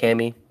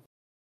 Cammy,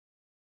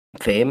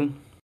 Fame,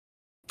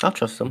 I'll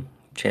trust them.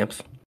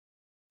 Champs.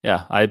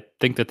 Yeah, I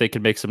think that they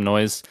could make some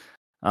noise.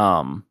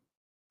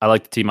 I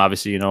like the team.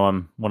 Obviously,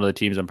 I'm one of the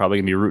teams I'm probably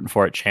going to be rooting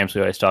for at champs.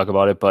 We always talk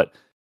about it, but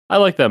I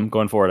like them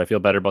going forward. I feel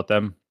better about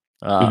them.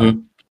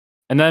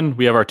 And then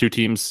we have our two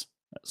teams,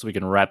 so we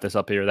can wrap this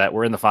up here, that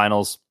we're in the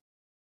finals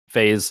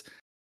phase.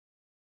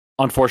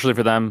 Unfortunately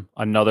for them,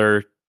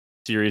 another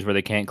series where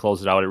they can't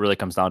close it out. It really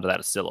comes down to that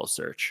Asilo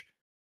search.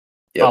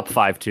 Yep. Up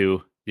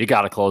 5-2. You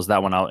got to close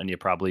that one out, and you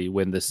probably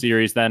win this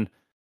series then.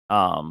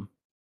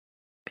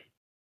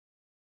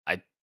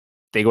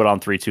 They go down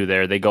 3-2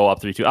 there. They go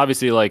up 3-2.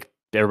 Obviously, like,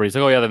 everybody's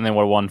like, oh, yeah, then they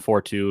won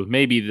 4-2.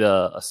 Maybe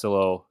the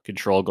Asilo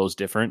control goes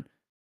different.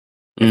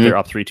 If they're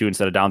up 3-2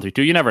 instead of down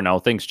 3-2, you never know.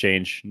 Things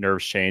change.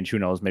 Nerves change. Who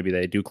knows? Maybe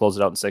they do close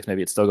it out in 6.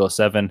 Maybe it still goes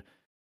 7.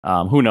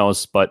 Who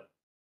knows? But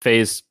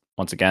FaZe,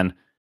 once again,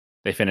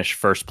 they finished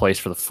first place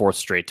for the 4th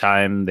straight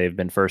time. They've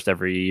been first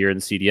every year in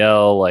the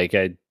CDL. Like,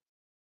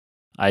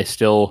 I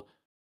still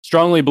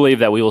strongly believe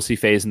that we will see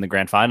FaZe in the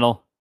grand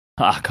final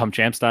come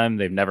champs time.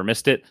 They've never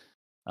missed it.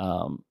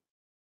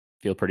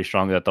 Feel pretty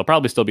strongly that they'll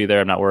probably still be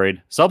there. I'm not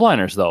worried.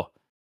 Subliners, though.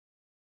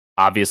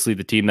 Obviously,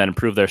 the team that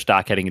improved their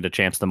stock heading into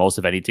champs the most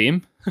of any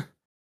team.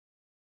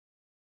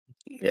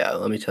 Yeah,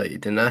 let me tell you,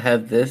 did not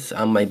have this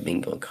on my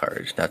bingo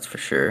card. That's for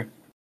sure.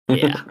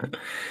 Yeah,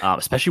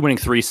 especially winning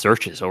 3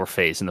 searches over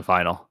FaZe in the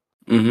final.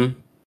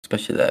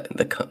 Especially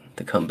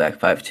the comeback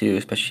 5-2,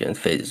 especially on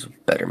FaZe's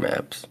better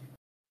maps.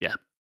 Yeah,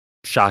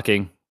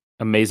 shocking,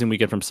 amazing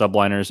weekend from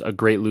Subliners. A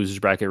great losers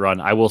bracket run.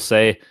 I will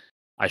say,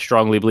 I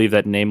strongly believe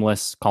that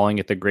Nameless calling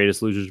it the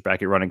greatest losers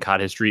bracket run in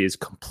COD history is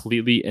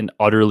completely and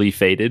utterly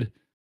faded.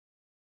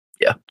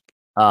 Yeah.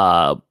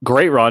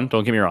 Great run.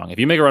 Don't get me wrong. If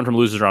you make a run from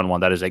losers round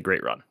 1, that is a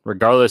great run.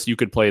 Regardless, you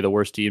could play the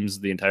worst teams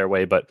the entire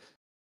way, but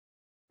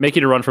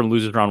making a run from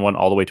losers round 1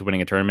 all the way to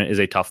winning a tournament is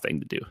a tough thing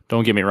to do.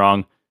 Don't get me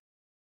wrong.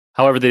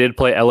 However, they did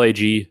play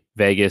LAG,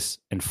 Vegas,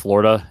 and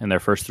Florida in their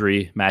first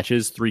 3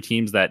 matches. 3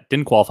 teams that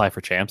didn't qualify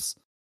for champs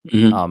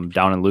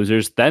down in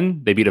losers.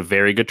 Then they beat a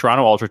very good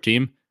Toronto Ultra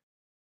team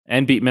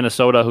and beat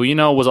Minnesota, who,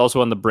 was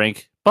also on the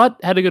brink, but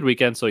had a good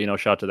weekend. So,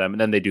 shout out to them.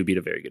 And then they do beat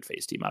a very good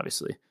FaZe team,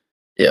 obviously.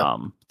 Yeah.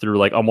 Through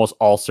like almost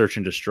all search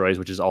and destroys,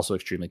 which is also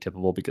extremely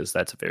tippable because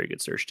that's a very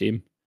good search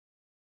team.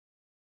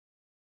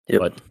 Yep.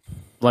 But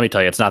let me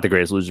tell you, it's not the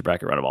greatest loser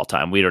bracket run of all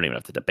time. We don't even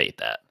have to debate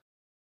that.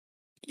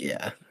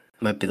 Yeah.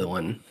 Might be the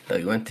one that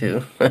we went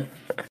to.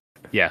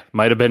 Yeah.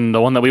 Might have been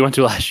the one that we went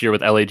to last year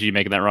with LAG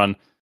making that run.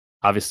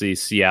 Obviously,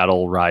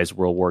 Seattle, Rise,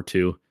 World War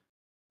II,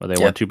 where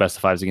they won 2 best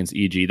of 5s against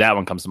EG. That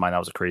one comes to mind. That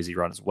was a crazy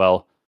run as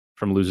well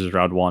from losers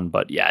round 1.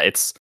 But yeah,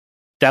 it's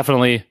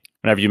definitely,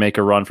 whenever you make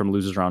a run from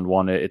losers round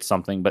 1, it's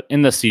something. But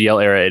in the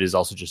CDL era, it is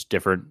also just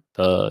different.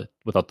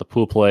 Without the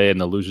pool play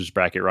and the losers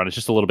bracket run, it's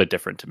just a little bit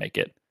different to make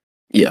it.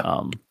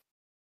 Yeah.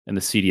 In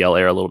the CDL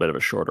era, a little bit of a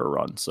shorter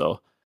run.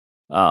 So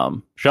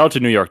shout out to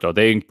New York, though.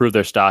 They improved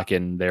their stock,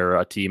 and they're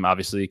a team,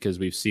 obviously, because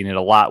we've seen it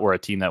a lot where a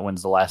team that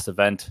wins the last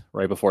event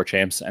right before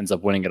champs ends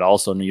up winning it all.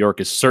 So New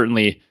York is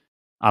certainly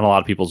on a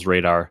lot of people's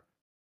radar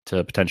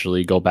to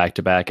potentially go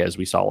back-to-back, as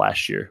we saw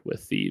last year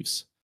with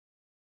Thieves.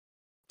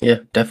 Yeah,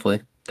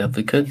 definitely.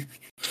 Definitely could.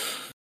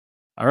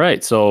 All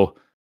right, so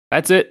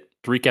that's it.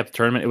 To recap the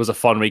tournament, it was a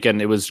fun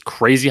weekend. It was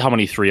crazy how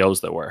many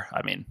 3-0s there were.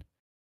 I mean,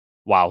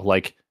 wow.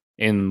 Like,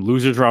 in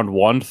losers round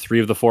 1, 3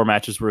 of the 4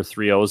 matches were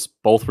 3-0s.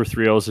 Both were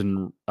 3-0s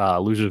in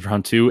losers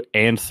round 2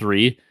 and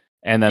 3.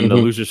 And then the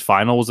losers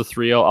final was a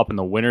 3-0 up in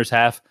the winners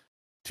half.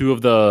 2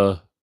 of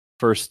the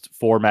first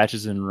 4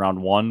 matches in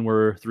round 1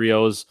 were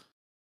 3-0s.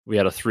 We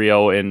had a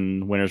 3-0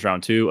 in winners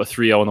round 2, a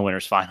 3-0 in the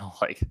winners final.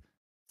 Like,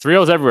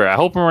 3-0s everywhere. I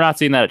hope we're not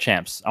seeing that at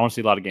champs. I want to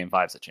see a lot of game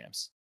 5s at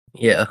champs.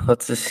 Yeah,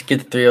 let's just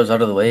get the 3-0s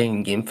out of the way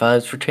and game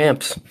 5s for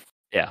champs.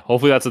 Yeah,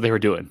 hopefully that's what they were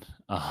doing.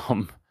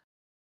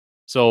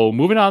 So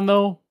moving on,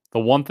 though, the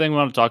one thing we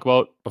want to talk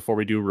about before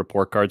we do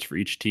report cards for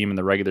each team in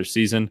the regular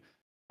season,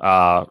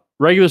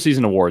 regular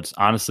season awards.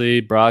 Honestly,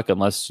 Brock,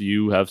 unless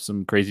you have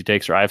some crazy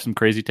takes or I have some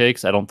crazy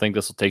takes, I don't think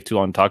this will take too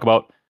long to talk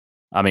about.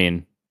 I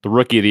mean, the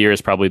rookie of the year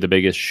is probably the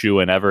biggest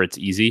shoe-in ever. It's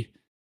easy.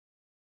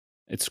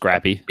 It's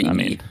scrappy. I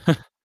mean,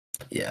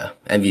 yeah,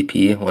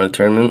 MVP won a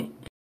tournament.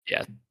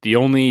 Yeah, the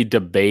only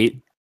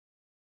debate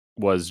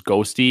was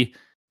Ghosty,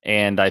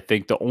 and I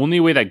think the only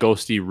way that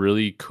Ghosty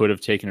really could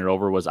have taken it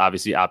over was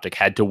obviously OpTic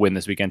had to win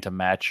this weekend to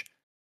match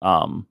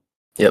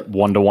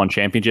 1-to-1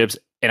 championships.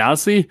 And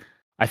honestly,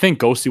 I think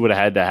Ghosty would have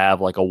had to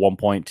have like a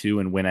 1.2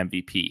 and win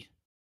MVP.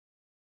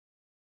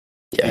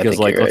 Yeah, because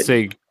like let's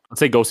say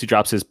Ghosty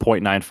drops his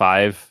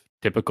 0.95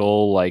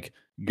 typical like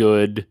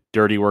good,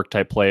 dirty work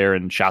type player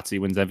and Shotzi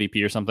wins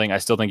MVP or something, I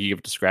still think you give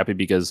it to Scrappy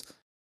because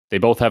they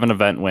both have an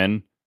event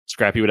win.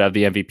 Scrappy would have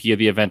the MVP of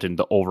the event, and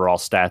the overall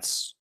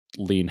stats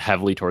lean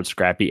heavily towards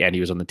Scrappy, and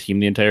he was on the team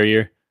the entire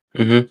year.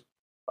 Mm-hmm.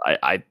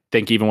 I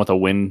think even with a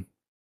win,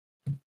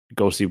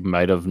 Ghosty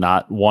might have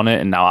not won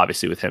it, and now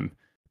obviously with him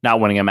not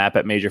winning a map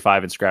at Major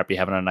 5 and Scrappy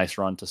having a nice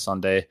run to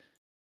Sunday,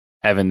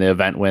 having the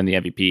event win, the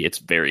MVP, it's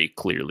very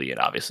clearly and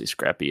obviously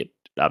Scrappy. It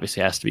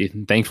obviously has to be.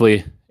 And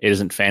thankfully, it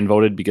isn't fan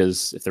voted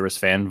because if there was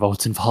fan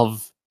votes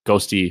involved,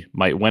 Ghosty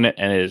might win it,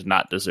 and it is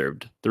not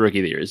deserved. The Rookie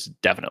of the Year is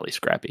definitely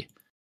Scrappy.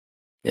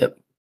 Yep.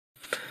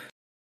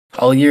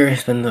 All year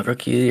has been the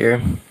Rookie of the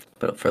Year,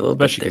 but for a little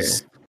bit there.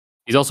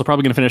 He's also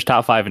probably going to finish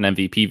top 5 in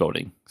MVP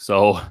voting.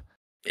 So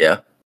yeah,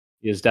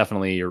 he is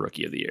definitely your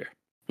Rookie of the Year.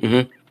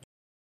 Mm-hmm.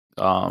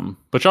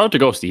 But shout out to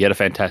Ghosty. He had a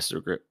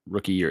fantastic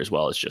rookie year as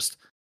well. It's just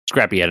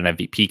Scrappy had an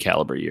MVP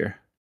caliber year.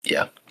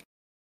 Yeah.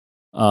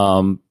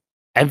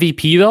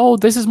 MVP, though,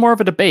 this is more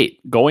of a debate.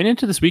 Going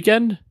into this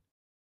weekend,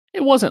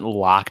 it wasn't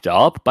locked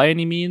up by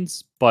any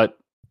means, but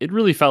it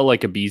really felt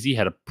like Abezy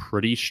had a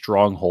pretty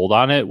strong hold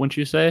on it, wouldn't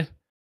you say?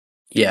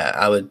 Yeah,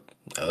 I would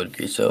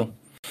agree so.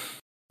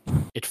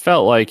 It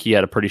felt like he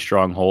had a pretty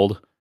strong hold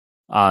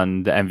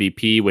on the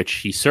MVP, which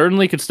he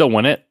certainly could still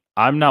win it.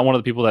 I'm not one of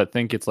the people that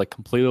think it's like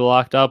completely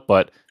locked up,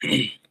 but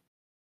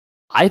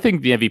I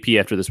think the MVP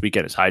after this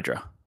weekend is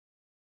Hydra.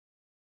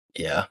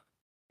 Yeah,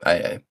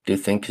 I do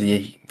think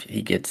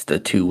he gets the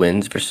 2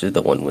 wins versus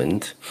the 1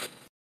 wins.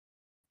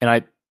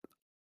 And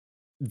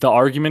the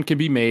argument can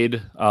be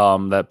made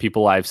that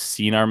people I've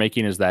seen are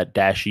making is that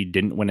Dashy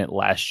didn't win it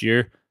last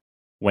year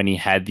when he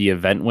had the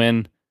event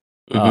win,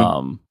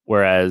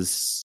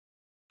 whereas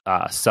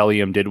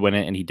Celium did win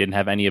it and he didn't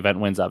have any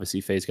event wins.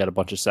 Obviously, FaZe got a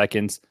bunch of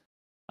seconds.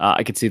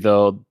 I could see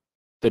the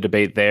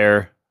debate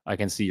there. I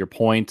can see your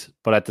point,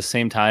 but at the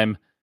same time,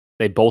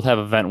 they both have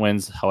event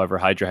wins. However,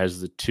 Hydra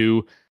has the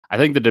 2. I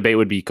think the debate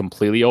would be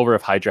completely over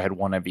if Hydra had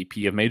won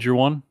MVP of Major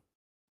 1.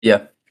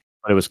 Yeah.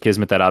 But it was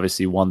Kismet that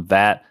obviously won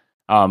that.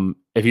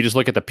 If you just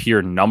look at the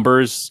pure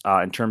numbers,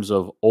 in terms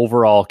of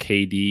overall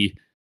KD,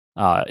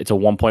 it's a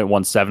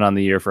 1.17 on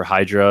the year for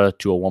Hydra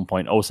to a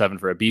 1.07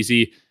 for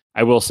Abezy.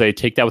 I will say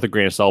take that with a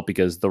grain of salt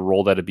because the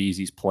role that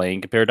Abezy's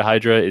playing compared to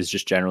Hydra is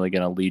just generally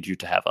going to lead you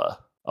to have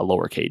a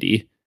lower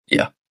KD.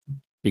 Yeah.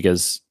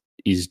 Because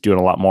he's doing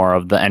a lot more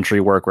of the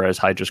entry work, whereas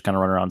Hydra's kind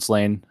of running around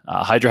Slane.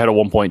 Hydra had a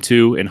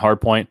 1.2 in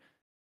hardpoint,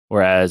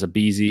 whereas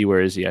Abezy,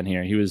 where is he on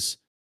here? He was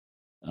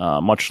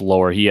much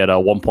lower. He had a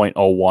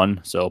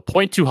 1.01, so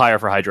 0.2 higher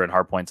for Hydra and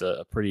hardpoint's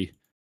a pretty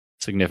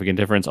significant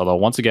difference. Although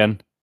once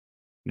again,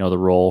 the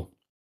role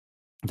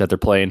that they're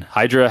playing.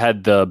 Hydra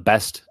had the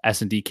best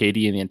S&D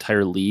KD in the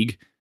entire league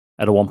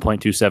at a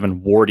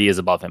 1.27. Wardy is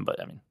above him, but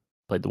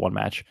played the one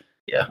match.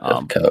 Yeah.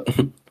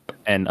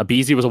 And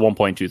Abezy was a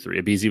 1.23.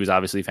 Abezy was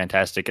obviously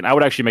fantastic. And I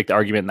would actually make the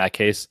argument in that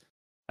case.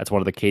 That's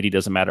one of the KD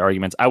doesn't matter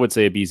arguments. I would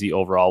say Abezy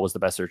overall was the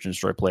best search and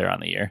destroy player on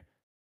the year.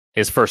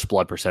 His first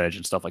blood percentage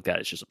and stuff like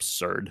that is just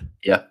absurd.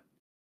 Yeah.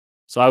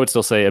 So I would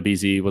still say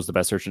Abezy was the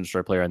best search and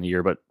destroy player on the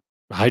year, but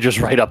Hydra's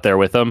right up there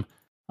with him.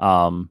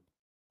 And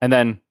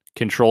then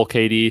control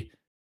KD,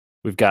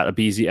 we've got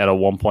Abezy at a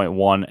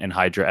 1.1 and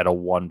Hydra at a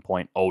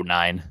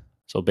 1.09.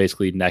 So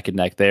basically neck and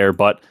neck there.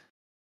 But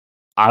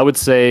I would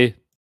say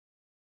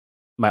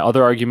my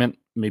other argument,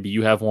 maybe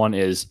you have one,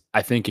 is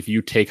I think if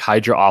you take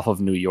Hydra off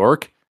of New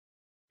York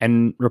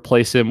and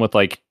replace him with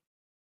like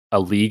a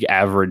league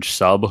average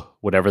sub,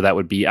 whatever that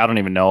would be. I don't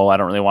even know. I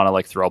don't really want to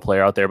like throw a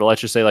player out there, but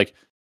let's just say like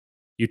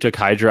you took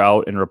Hydra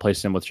out and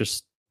replaced him with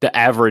just the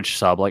average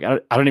sub. Like I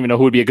don't even know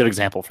who would be a good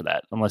example for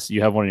that, unless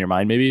you have one in your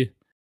mind, maybe.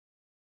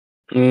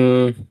 I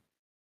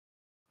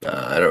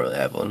don't really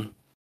have one.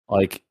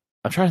 Like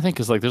I'm trying to think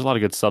because like there's a lot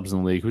of good subs in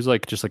the league. Who's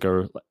like just like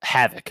a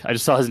Havoc? I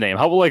just saw his name.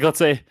 How about like let's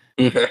say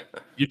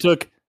you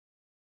took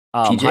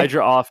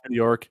Hydra off New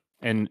York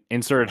and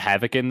inserted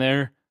Havoc in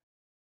there.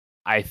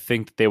 I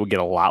think that they would get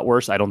a lot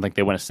worse. I don't think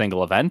they win a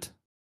single event.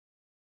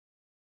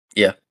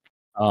 Yeah.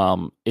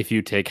 If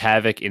you take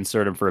Havoc,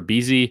 insert him for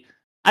Abezy,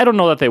 I don't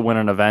know that they win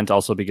an event.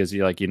 Also because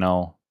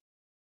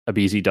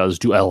Abezy does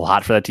do a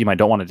lot for that team. I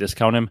don't want to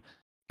discount him,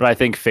 but I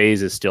think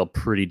FaZe is still a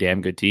pretty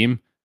damn good team.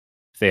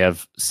 They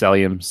have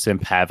Celium,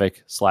 Simp,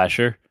 Havoc,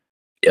 Slasher.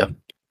 Yeah.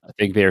 I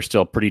think they are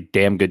still a pretty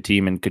damn good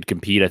team and could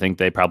compete. I think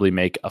they probably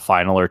make a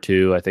final or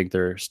two. I think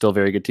they're still a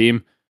very good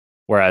team.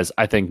 Whereas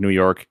I think New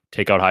York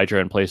take out Hydra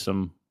and replace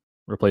them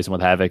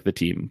with Havoc. The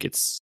team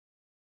gets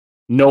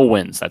no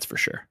wins, that's for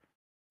sure.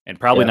 And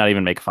probably not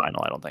even make a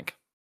final, I don't think.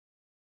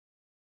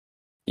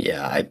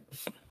 Yeah,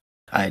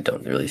 I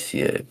don't really see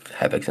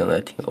Havoc's on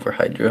that team over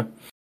Hydra.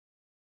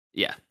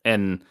 Yeah,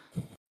 and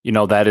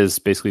that is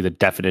basically the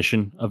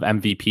definition of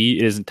MVP.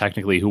 It isn't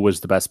technically who was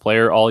the best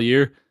player all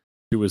year,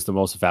 who was the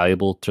most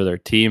valuable to their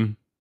team.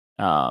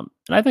 And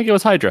I think it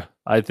was Hydra.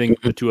 I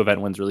think the 2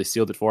 event wins really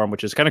sealed it for him,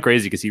 which is kind of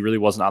crazy because he really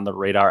wasn't on the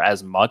radar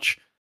as much.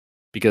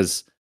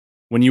 Because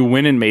when you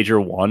win in Major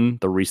 1,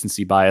 the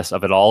recency bias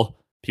of it all,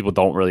 people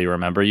don't really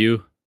remember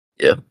you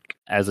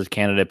as a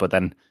candidate. But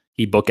then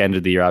he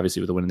bookended the year,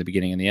 obviously, with a win in the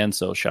beginning and the end.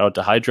 So shout out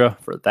to Hydra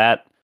for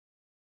that.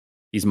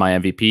 he's my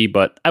MVP,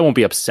 but I won't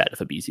be upset if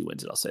Abezy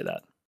wins it. I'll say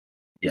that.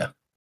 Yeah,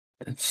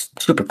 it's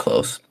super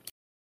close.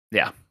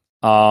 Yeah.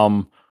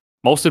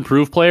 Most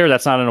improved player,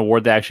 that's not an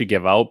award they actually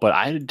give out, but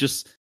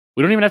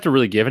we don't even have to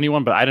really give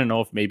anyone, but I don't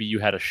know if maybe you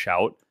had a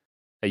shout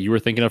that you were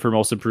thinking of for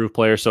most improved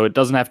player. So it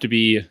doesn't have to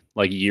be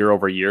like year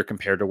over year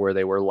compared to where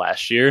they were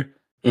last year.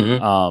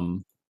 Mm-hmm.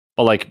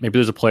 But like maybe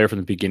there's a player from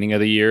the beginning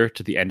of the year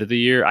to the end of the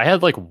year. I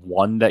had like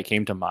one that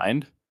came to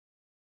mind.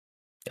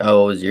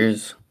 Oh, what was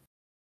yours?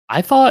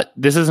 I thought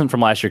this isn't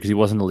from last year because he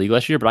wasn't in the league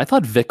last year, but I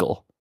thought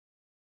Vickle.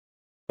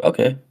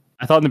 Okay.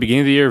 I thought in the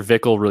beginning of the year,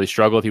 Vickle really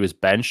struggled. He was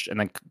benched. And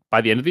then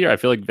by the end of the year, I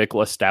feel like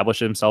Vickle established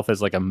himself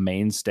as like a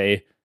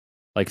mainstay,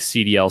 like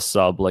CDL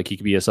sub. Like he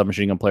could be a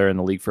submachine gun player in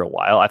the league for a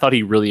while. I thought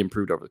he really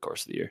improved over the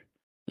course of the year.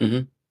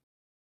 Mm-hmm.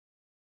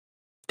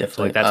 Definitely.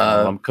 So like that's one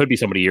of them. Could be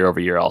somebody year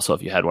over year also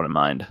if you had one in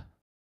mind.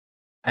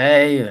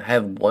 I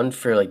have one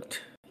for like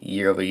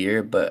year over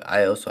year, but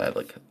I also have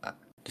like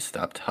just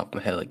off the top of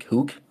my head like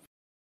Hook.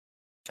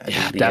 At the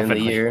beginning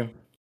Definitely. of the year.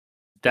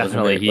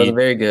 Definitely. Wasn't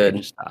very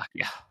good.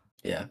 Yeah.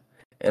 Yeah.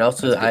 And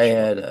also I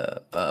had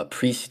a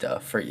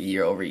Priesta for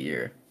year over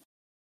year.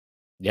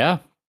 Yeah.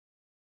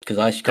 Because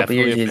last couple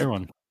years he's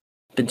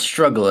been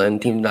struggling,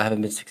 teams not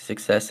having been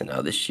success, and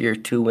now this year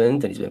 2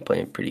 wins, and he's been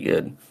playing pretty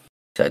good.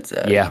 Besides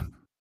that, yeah,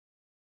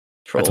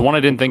 that's one I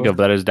didn't think of.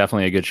 That is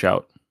definitely a good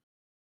shout.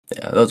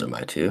 Yeah, those are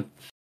my 2.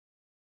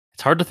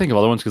 It's hard to think of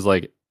other ones because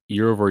like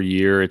year over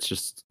year, it's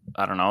just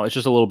I don't know. It's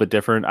just a little bit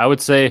different. I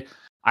would say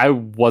I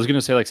was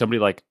gonna say like somebody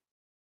like,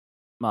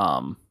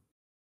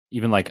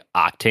 even like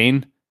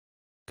Octane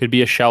could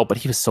be a shout, but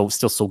he was still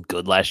so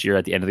good last year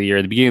at the end of the year.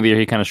 At the beginning of the year,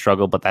 he kind of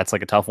struggled, but that's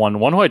like a tough one.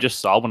 One who I just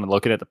saw when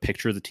looking at the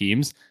picture of the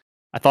teams,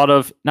 I thought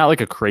of not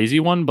like a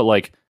crazy one, but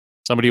like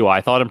somebody who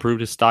I thought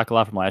improved his stock a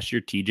lot from last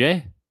year,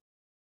 TJ.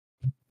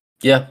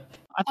 Yeah.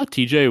 I thought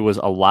TJ was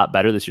a lot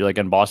better this year. Like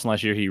in Boston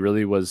last year, he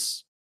really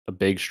was a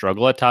big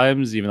struggle at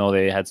times, even though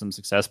they had some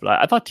success.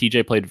 But I thought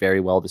TJ played very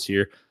well this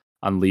year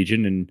on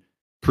Legion and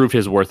proved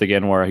his worth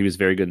again, where he was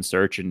very good in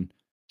search and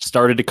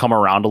started to come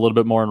around a little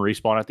bit more in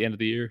respawn at the end of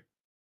the year.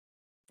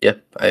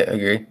 Yep, I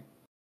agree.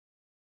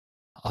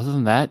 Other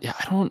than that, yeah,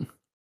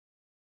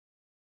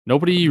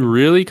 nobody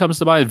really comes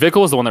to mind.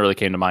 Vickle was the one that really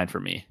came to mind for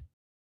me.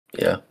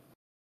 Yeah.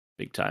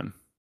 Big time.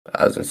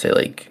 I was going to say,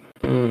 like,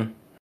 I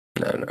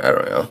don't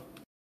know.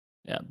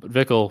 Yeah, but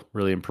Vickle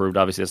really improved.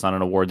 Obviously, that's not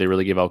an award they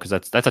really give out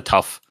because that's a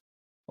tough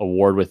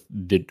award with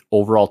the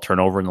overall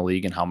turnover in the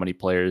league and how many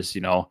players,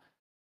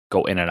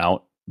 go in and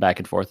out, back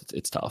and forth.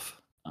 It's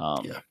tough.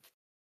 Yeah.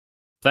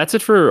 That's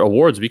it for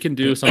awards. We can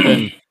do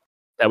something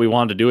that we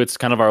wanted to do. It's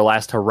kind of our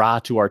last hurrah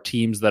to our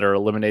teams that are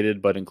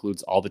eliminated, but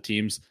includes all the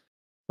teams.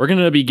 We're going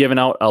to be giving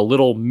out a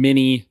little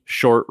mini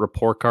short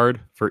report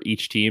card for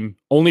each team,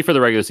 only for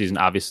the regular season.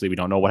 Obviously, we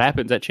don't know what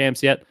happens at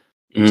champs yet.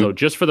 Mm-hmm. So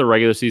just for the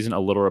regular season, a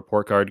little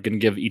report card. Going to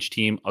give each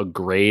team a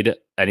grade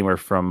anywhere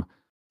from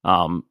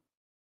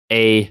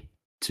A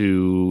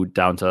to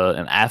down to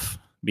an F,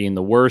 being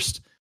the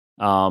worst.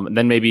 And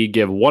then maybe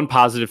give one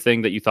positive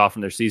thing that you thought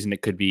from their season.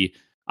 It could be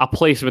a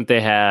placement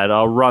they had,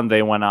 a run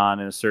they went on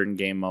in a certain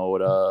game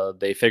mode.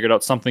 They figured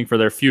out something for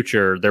their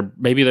future.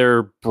 Maybe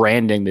their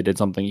branding, they did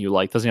something you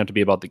like. Doesn't have to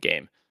be about the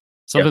game.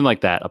 Something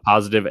like that, a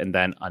positive and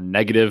then a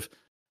negative.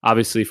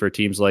 Obviously, for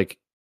teams like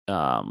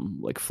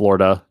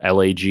Florida,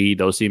 LAG,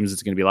 those teams,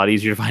 it's going to be a lot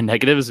easier to find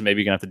negatives, and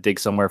maybe you're going to have to dig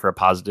somewhere for a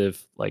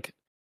positive, like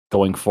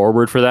going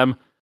forward for them.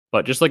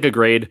 But just like a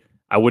grade,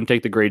 I wouldn't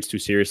take the grades too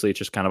seriously. It's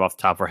just kind of off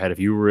the top of our head. If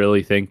you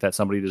really think that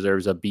somebody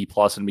deserves a B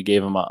plus and we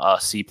gave them a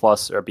C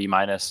plus or a B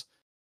minus,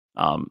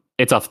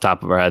 it's off the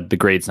top of our head. The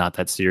grade's not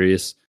that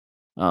serious.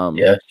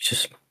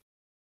 Just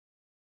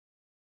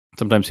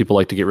sometimes people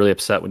like to get really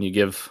upset when you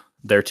give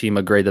their team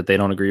a grade that they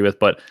don't agree with.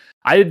 But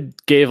I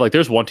gave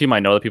there's one team I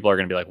know that people are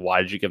going to be like,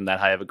 why did you give them that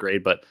high of a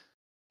grade? But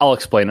I'll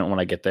explain it when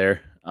I get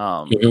there.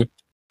 But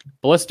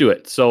let's do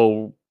it.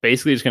 So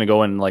basically, just going to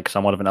go in like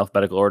somewhat of an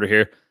alphabetical order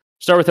here.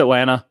 Start with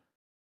Atlanta.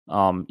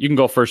 You can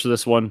go first for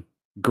this one.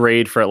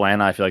 Grade for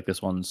Atlanta. I feel like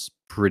this one's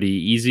pretty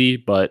easy,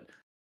 but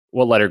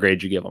what letter grade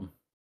did you give them?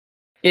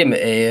 Give him an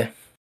A.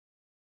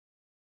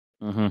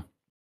 Mm-hmm.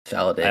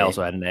 Solid A. I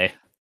also had an A.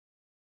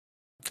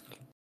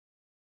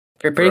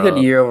 Pretty good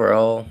year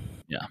overall.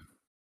 Yeah.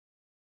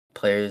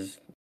 Players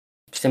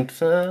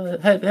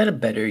had a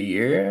better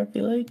year, I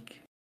feel like.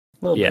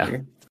 A little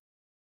better.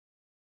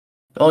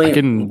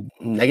 Only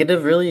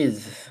negative really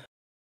is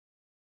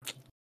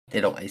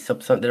they don't ice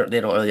up they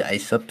don't really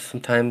ice up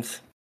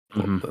sometimes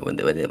when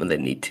they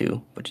need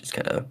to, which is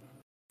kind of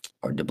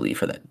hard to believe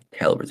for that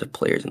calibers of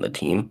players in the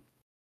team.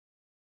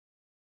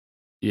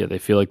 Yeah, they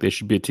feel like they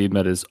should be a team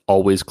that is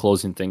always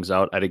closing things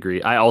out. I'd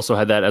agree. I also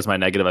had that as my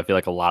negative. I feel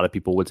like a lot of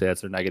people would say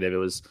that's their negative. It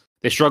was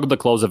they struggled to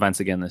close events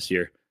again this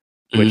year,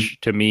 which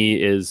to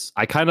me is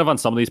I kind of on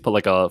some of these put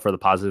like for the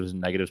positives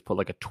and negatives put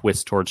like a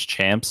twist towards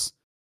champs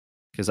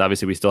because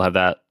obviously we still have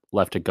that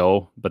left to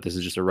go, but this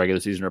is just a regular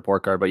season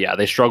report card. But yeah,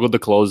 they struggled to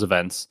close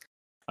events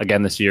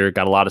again this year.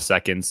 Got a lot of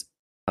seconds.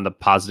 On the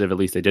positive, at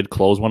least they did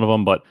close one of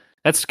them, but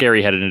that's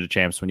scary headed into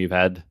champs when you've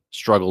had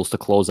struggles to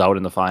close out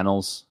in the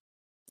finals.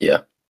 Yeah.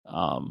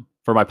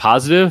 For my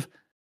positive,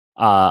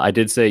 I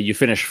did say you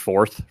finished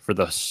fourth for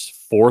the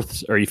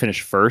fourth, or you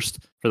finished first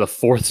for the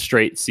fourth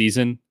straight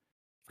season.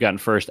 You've gotten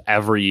first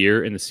every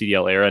year in the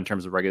CDL era in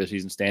terms of regular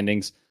season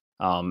standings.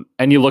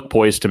 And you look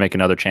poised to make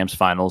another champs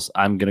finals.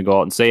 I'm going to go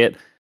out and say it.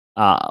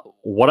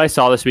 What I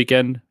saw this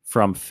weekend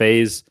from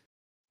FaZe,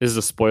 this is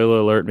a spoiler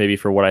alert maybe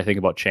for what I think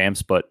about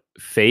champs, but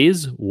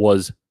FaZe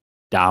was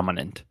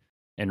dominant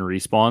in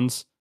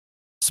respawns,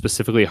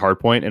 specifically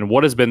hardpoint. And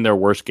what has been their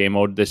worst game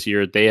mode this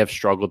year, they have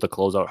struggled to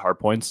close out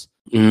hardpoints,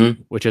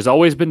 which has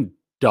always been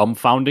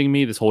dumbfounding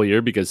me this whole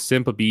year because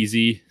Simp,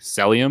 Abezy,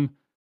 Celium,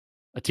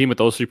 a team with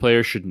those three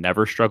players should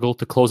never struggle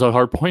to close out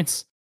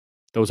hardpoints.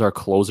 Those are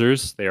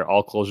closers. They are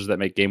all closers that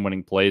make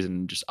game-winning plays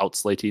and just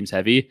outslay teams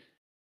heavy.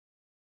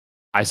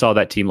 I saw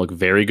that team look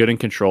very good in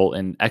control.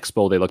 In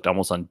Expo, they looked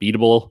almost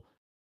unbeatable.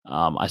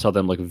 I saw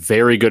them look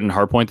very good in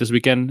hardpoint this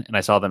weekend, and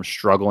I saw them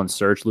struggle in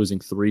search, losing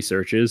 3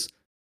 searches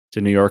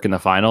to New York in the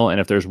final.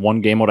 And if there's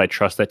one game mode I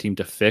trust that team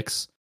to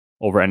fix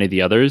over any of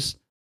the others,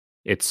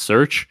 it's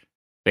search.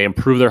 They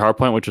improved their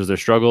hardpoint, which was their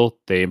struggle.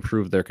 They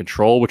improved their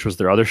control, which was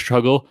their other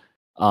struggle.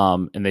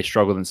 And they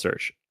struggled in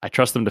search. I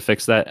trust them to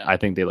fix that. I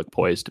think they look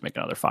poised to make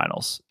another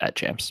finals at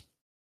champs.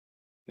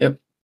 Yep.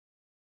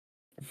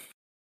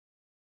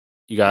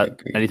 You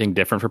got anything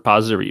different for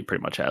positive, or you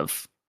pretty much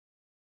have?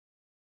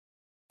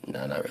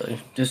 No, not really.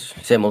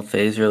 Just same old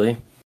FaZe, really.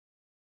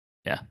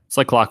 Yeah, it's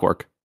like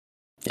clockwork.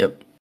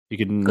 Yep. You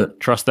can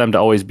trust them to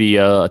always be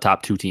a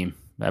top 2 team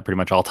at pretty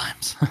much all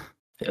times.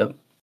 Yep.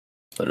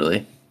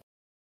 Literally.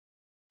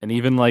 And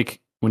even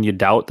like when you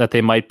doubt that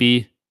they might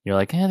be, you're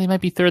like, they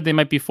might be third, they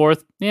might be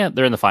fourth. Yeah,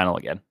 they're in the final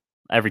again.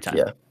 Every time.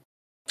 Yeah.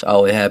 It's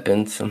always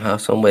happens somehow,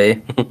 some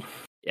way.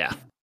 Yeah.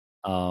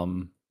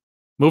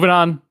 Moving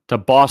on to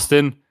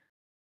Boston.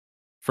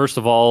 First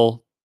of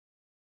all,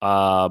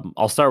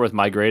 I'll start with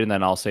my grade and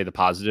then I'll say the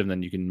positive, and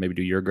then you can maybe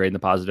do your grade and the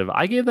positive.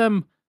 I gave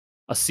them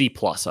a C+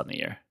 on the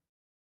year.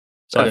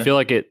 So okay. I feel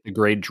like the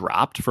grade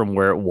dropped from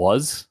where it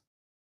was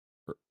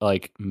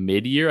like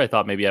mid-year. I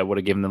thought maybe I would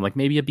have given them like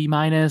maybe a B-,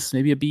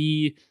 maybe a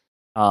B.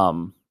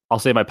 I'll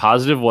say my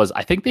positive was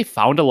I think they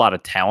found a lot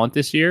of talent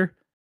this year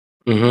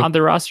on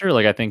their roster.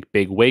 Like I think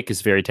Big Wake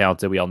is very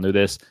talented. We all knew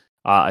this.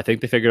 I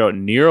think they figured out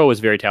Nero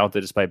is very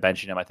talented despite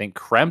benching him. I think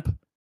Kremp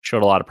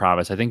showed a lot of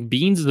promise. I think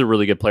Beans is a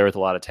really good player with a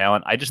lot of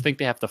talent. I just think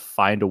they have to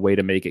find a way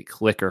to make it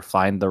click or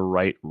find the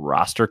right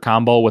roster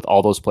combo with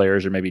all those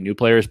players or maybe new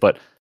players. But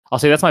I'll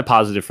say that's my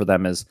positive for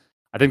them is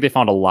I think they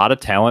found a lot of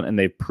talent and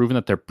they've proven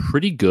that they're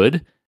pretty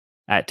good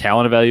at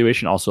talent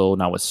evaluation. Also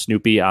now with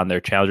Snoopy on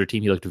their challenger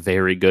team, he looked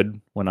very good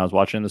when I was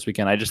watching this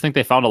weekend. I just think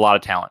they found a lot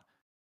of talent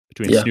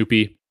between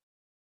Snoopy,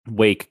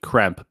 Wake,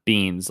 Kremp,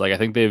 Beans. Like I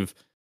think they've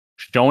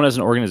shown as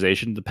an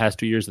organization the past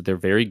 2 years that they're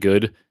very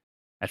good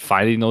at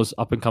finding those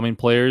up and coming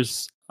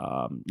players.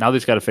 Now they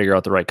just got to figure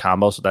out the right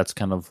combo. So that's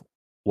kind of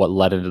what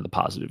led into the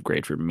positive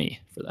grade for me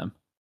for them.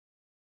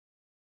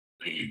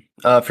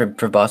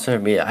 For Boston,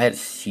 for me, I had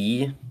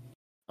C.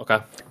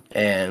 Okay.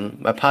 And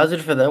my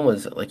positive for them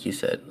was, like you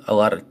said, a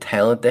lot of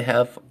talent they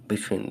have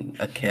between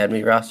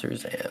academy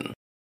rosters and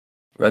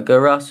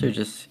regular rosters.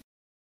 Just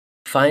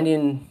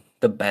finding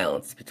the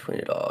balance between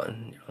it all.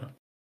 And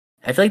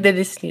I feel like they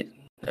just need.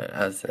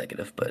 I was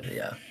negative, but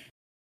yeah,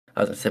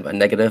 I was gonna say my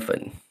negative,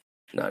 but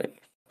not.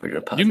 We're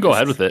gonna positive. You can go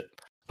ahead with it,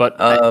 but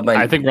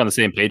I think we're on the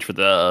same page for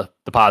the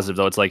positive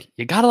though. It's like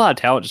you got a lot of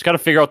talent, just got to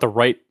figure out the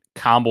right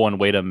combo and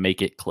way to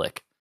make it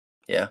click.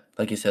 Yeah,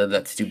 like you said,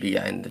 that Stu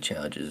behind the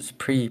challenges is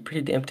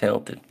pretty damn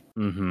talented.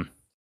 For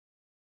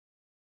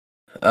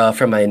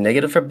my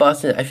negative for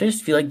Boston, I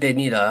just feel like they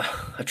need a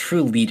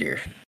true leader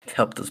to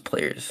help those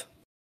players.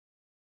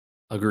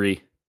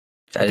 Agree.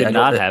 I did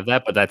not have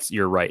that, but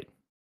you're right.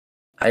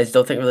 I just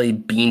don't think really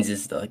Beans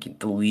is the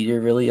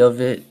leader really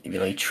of it, even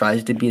though he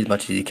tries to be as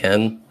much as he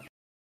can.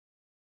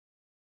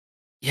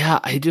 Yeah,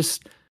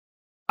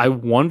 I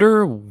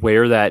wonder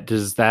where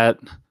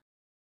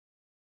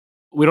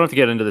we don't have to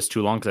get into this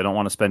too long because I don't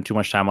want to spend too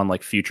much time on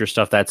like future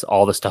stuff. That's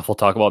all the stuff we'll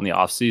talk about in the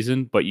off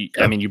season. But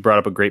you brought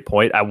up a great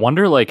point. I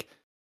wonder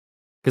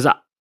because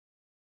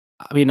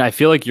I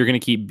feel like you're going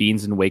to keep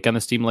Beans and Wake on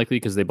this team likely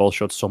because they both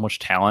showed so much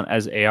talent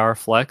as AR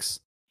flex.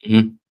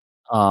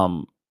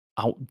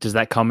 Does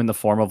that come in the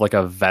form of like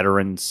a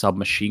veteran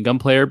submachine gun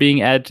player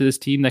being added to this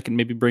team that can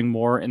maybe bring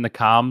more in the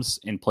comms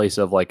in place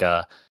of like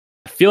I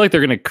feel like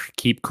they're going to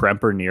keep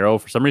Kremp or Nero.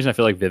 For some reason, I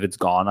feel like Vivid's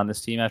gone on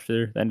this team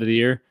after the end of the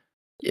year.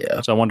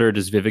 Yeah. So I wonder,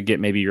 does Vivid get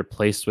maybe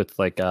replaced with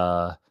like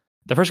the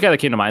first guy that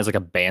came to mind is like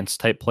a Bance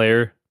type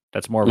player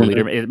that's more of a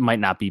leader. It might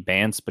not be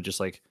Bance, but just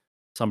like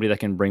somebody that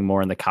can bring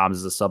more in the comms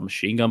as a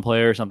submachine gun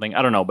player or something.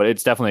 I don't know, but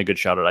it's definitely a good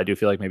shout out. I do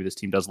feel like maybe this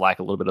team does lack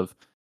a little bit of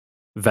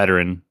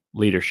veteran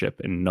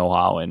leadership and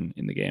know-how in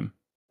the game.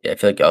 Yeah, I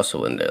feel like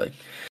also when they're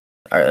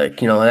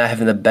not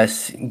having the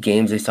best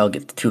games, they still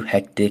get too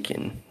hectic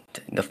and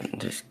nothing,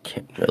 just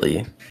can't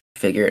really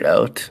figure it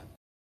out.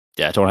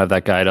 Yeah, don't have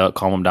that guy to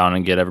calm them down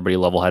and get everybody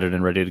level-headed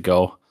and ready to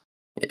go.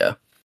 Yeah.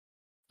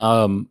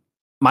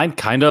 Mine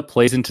kind of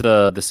plays into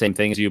the same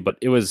thing as you, but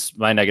it was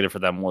my negative for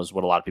them was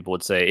what a lot of people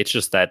would say. It's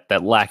just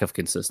that lack of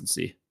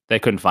consistency they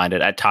couldn't find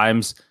it at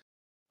times.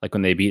 Like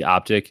when they beat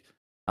OpTic,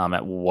 at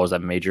what was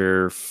that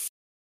Major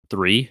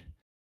 3?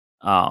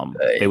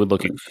 They would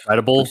look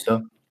incredible,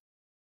 so.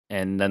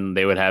 and then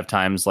they would have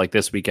times like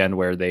this weekend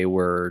where they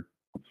were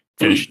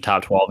finishing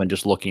top 12 and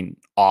just looking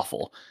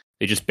awful.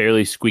 They just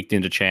barely squeaked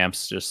into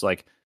champs. Just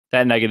like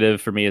that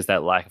negative for me is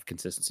that lack of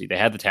consistency. They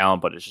had the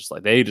talent, but it's just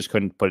like they just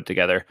couldn't put it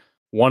together.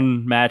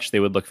 One match they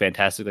would look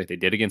fantastic like they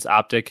did against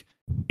OpTic,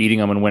 beating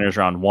them in winners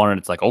round 1, and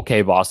it's like,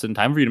 okay, Boston,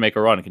 time for you to make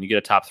a run. Can you get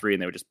a top 3?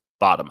 And they would just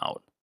bottom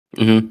out.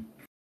 Mm-hmm.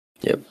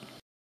 Yep.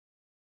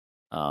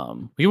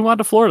 We move on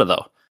to Florida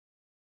though.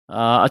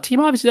 A team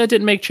obviously that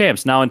didn't make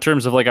champs. Now, in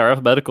terms of like our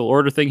alphabetical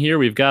order thing here,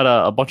 we've got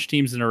a bunch of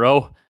teams in a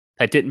row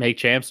that didn't make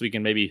champs. We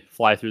can maybe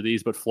fly through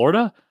these, but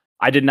Florida,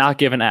 I did not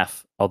give an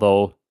F.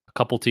 Although a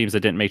couple teams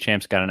that didn't make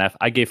champs got an F.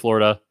 I gave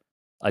Florida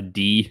a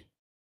D.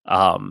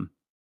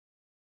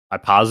 My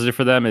positive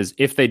for them is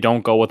if they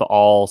don't go with the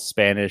all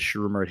Spanish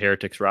rumored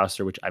Heretics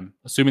roster, which I'm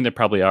assuming they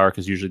probably are,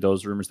 because usually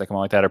those rumors that come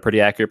out like that are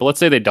pretty accurate. But let's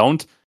say they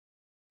don't.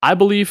 I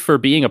believe for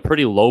being a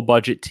pretty low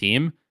budget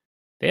team,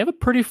 they have a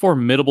pretty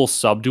formidable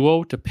sub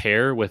duo to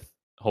pair with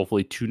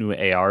hopefully 2 new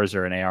ARs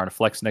or an AR and a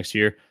flex next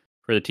year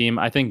for the team.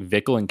 I think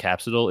Vickle and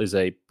Capsidal is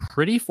a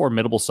pretty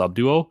formidable sub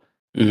duo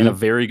and a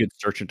very good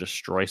search and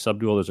destroy sub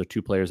duo. Those are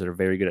 2 players that are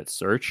very good at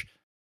search.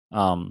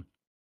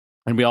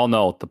 And we all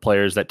know the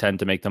players that tend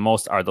to make the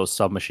most are those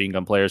submachine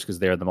gun players because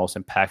they are the most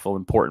impactful,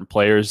 important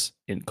players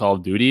in Call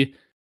of Duty.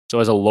 So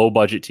as a low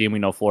budget team, we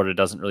know Florida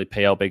doesn't really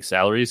pay out big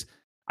salaries.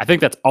 I think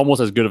that's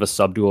almost as good of a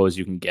sub duo as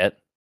you can get.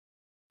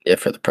 Yeah,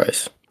 for the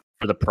price.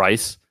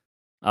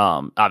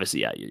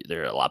 Obviously, yeah,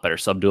 there are a lot better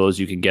sub duos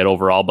you can get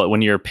overall, but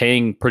when you're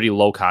paying pretty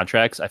low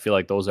contracts, I feel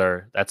like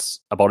that's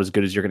about as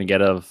good as you're going to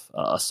get of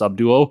a sub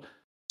duo.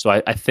 So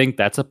I think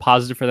that's a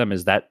positive for them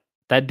is that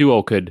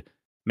duo could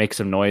make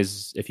some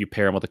noise if you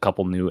pair them with a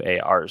couple new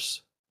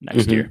ARs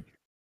next year.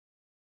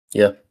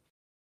 Yeah.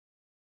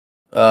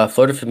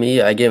 Florida for me,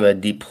 I gave them a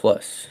D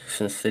plus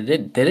since they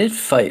did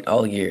fight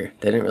all year.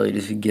 They didn't really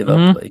just give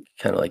up like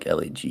kind of like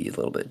LAG a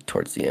little bit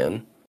towards the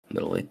end,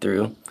 middle way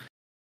through.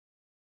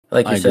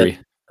 Like you said,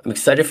 I'm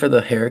excited for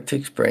the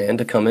Heretics brand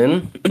to come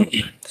in,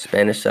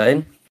 Spanish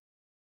side.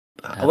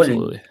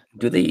 Absolutely.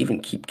 Do they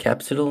even keep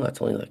Capsidal?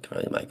 That's only like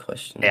really my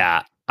question.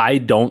 Yeah, I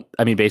don't.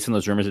 I mean, based on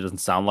those rumors, it doesn't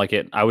sound like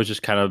it. I was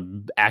just kind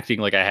of acting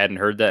like I hadn't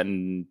heard that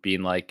and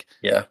being like,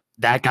 yeah,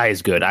 that guy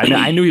is good. I mean,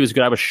 I knew he was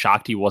good. I was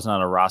shocked he wasn't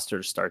on a roster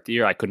to start the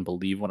year. I couldn't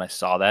believe when I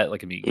saw that,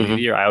 like, in the beginning of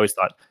the year. I always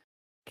thought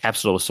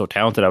Capsidal was so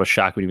talented. I was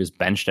shocked when he was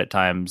benched at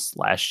times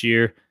last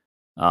year.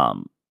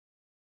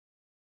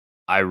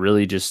 I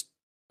really just...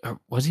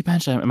 Was he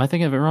benched? Am I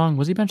thinking of it wrong?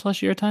 Was he benched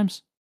last year at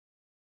times?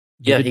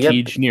 Yeah,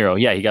 Nero.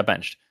 Yeah, he got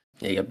benched.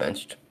 Yeah, he got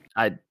benched.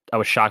 I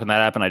was shocked when that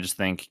happened. I just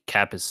think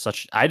Cap is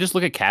I just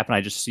look at Cap and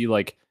I just see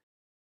like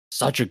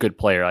such a good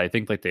player. I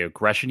think like the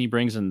aggression he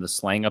brings and the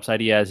slang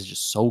upside he has is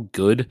just so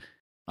good.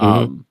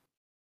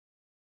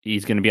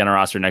 He's going to be on a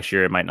roster next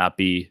year. It might not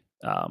be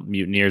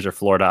Mutineers or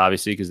Florida,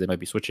 obviously, because they might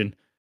be switching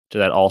to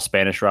that all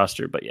Spanish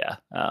roster. But yeah,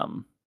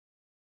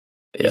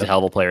 he's a hell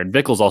of a player. And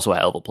Vickle's also a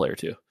hell of a player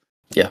too.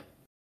 Yeah,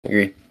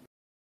 agree.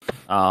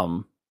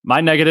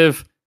 My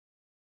negative,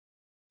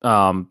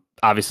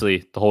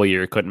 obviously, the whole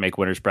year couldn't make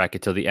winners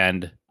bracket till the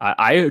end.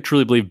 I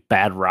truly believe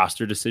bad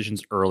roster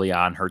decisions early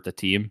on hurt the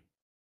team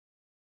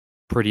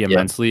pretty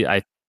immensely.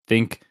 I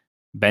think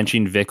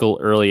benching Vickle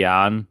early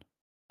on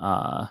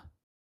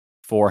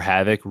for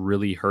Havoc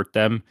really hurt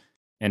them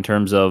in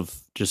terms of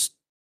just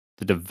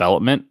the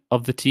development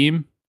of the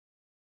team.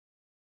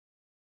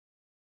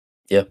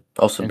 Yeah,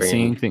 also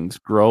seeing things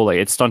grow. Like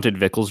it stunted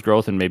Vickle's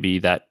growth, and maybe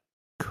that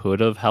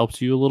could have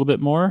helped you a little bit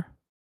more.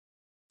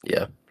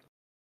 Yeah.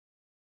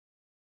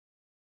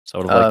 So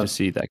I would like to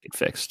see that get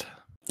fixed.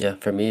 Yeah,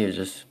 for me, it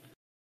just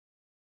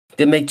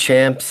didn't make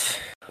champs,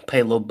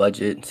 pay low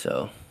budget,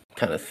 so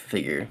kind of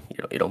figure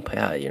you don't pay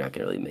high, you're not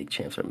gonna really make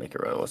champs or make a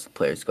run unless the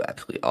players go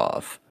absolutely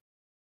off.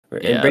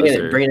 And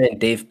bringing in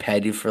Dave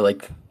Paddy for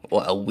like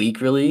a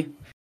week, really.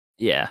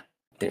 Yeah,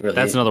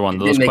 that's another one.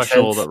 Those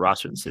questionable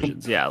roster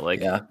decisions.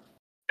 Yeah,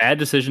 bad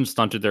decisions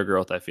stunted their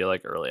growth. I feel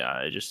like early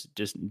on, it just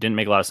didn't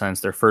make a lot of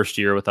sense. Their first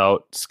year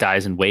without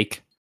Skies and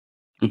Wake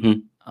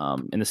in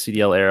the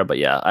CDL era, but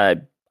yeah,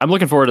 I'm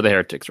looking forward to the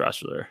Heretics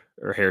roster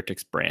or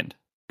Heretics brand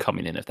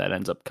coming in if that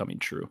ends up coming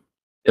true.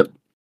 Yep,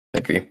 I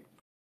agree.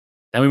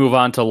 Then we move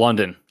on to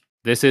London.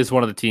 This is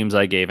one of the teams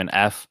I gave an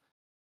F.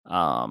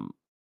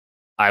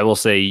 I will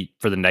say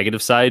for the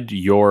negative side,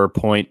 your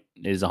point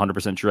is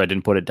 100% true. I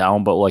didn't put it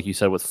down, but like you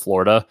said with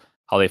Florida,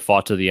 how they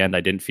fought to the end,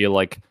 I didn't feel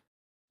like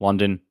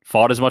London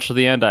fought as much to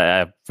the end.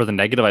 For the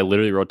negative, I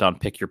literally wrote down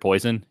pick your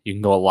poison. You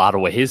can go a lot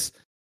of ways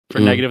for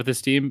negative with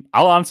this team.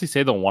 I'll honestly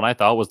say the one I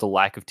thought was the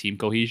lack of team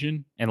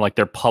cohesion and like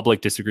their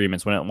public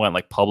disagreements when it went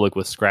like public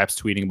with Scraps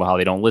tweeting about how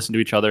they don't listen to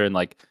each other and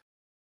like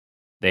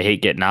they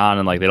hate getting on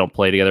and like they don't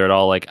play together at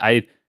all. Like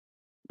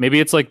maybe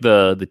it's like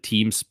the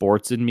team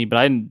sports in me, but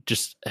I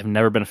just have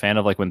never been a fan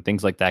of like when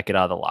things like that get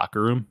out of the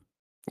locker room.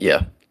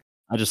 Yeah.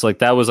 I just like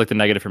that was like the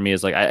negative for me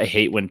is like I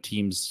hate when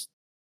teams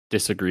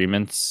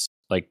disagreements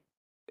like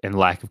and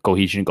lack of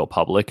cohesion go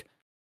public.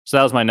 So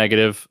that was my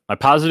negative. My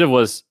positive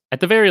was, at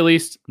the very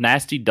least,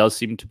 Nasty does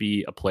seem to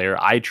be a player.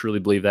 I truly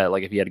believe that.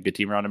 Like, if he had a good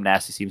team around him,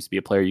 Nasty seems to be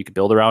a player you could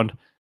build around.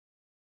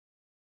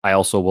 I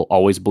also will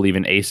always believe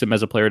in Asim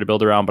as a player to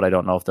build around, but I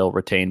don't know if they'll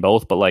retain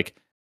both. But like,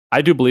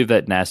 I do believe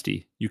that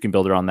Nasty, you can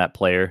build around that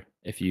player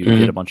if you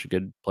get a bunch of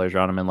good players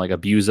around him. And like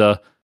Abezy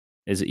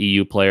is an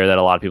EU player that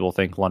a lot of people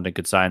think London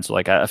could sign. So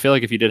like, I feel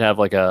like if you did have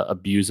like a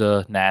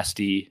Abezy,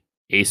 Nasty,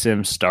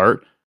 Asim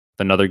start with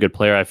another good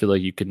player, I feel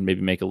like you could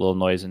maybe make a little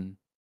noise and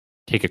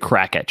take a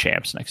crack at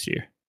champs next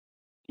year.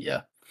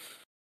 Yeah.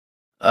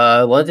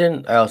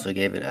 London, I also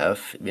gave an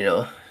F. You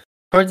know,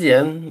 towards the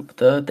end,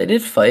 they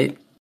did fight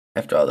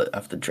after all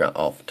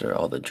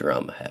the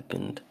drama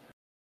happened.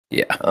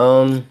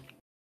 Yeah.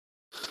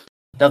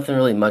 Nothing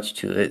really much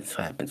to it. It's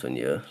what happens when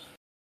you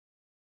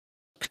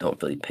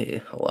don't really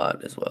pay a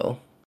lot as well.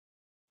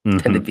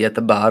 Tend to be at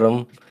the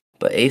bottom.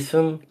 But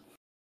Asim,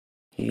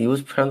 he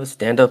was kind of the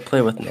stand-up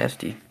player with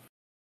Nasty.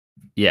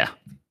 Yeah.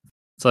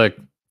 It's like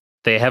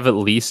they have at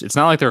least, it's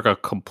not like they're a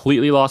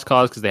completely lost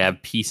cause because they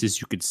have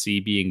pieces you could see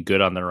being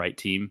good on the right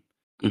team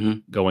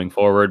going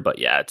forward. But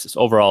yeah, it's just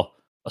overall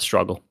a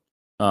struggle.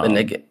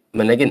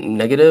 My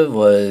negative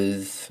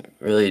was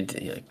really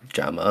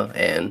drama,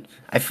 and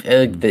I feel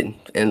like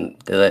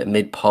they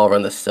made Paul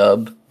run the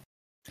sub.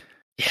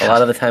 Yeah. A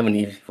lot of the time when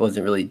he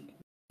wasn't really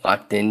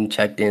locked in,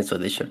 checked in, so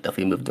they should have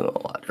definitely moved him a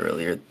lot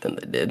earlier than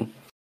they did.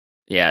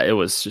 Yeah, it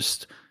was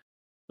just,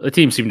 the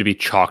team seemed to be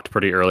chalked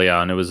pretty early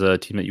on. It was a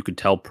team that you could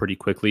tell pretty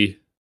quickly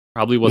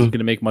probably wasn't going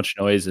to make much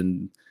noise,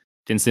 and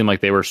didn't seem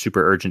like they were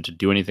super urgent to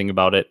do anything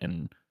about it,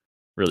 and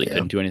really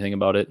couldn't do anything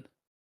about it.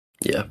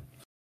 Yeah.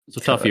 It's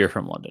a tough year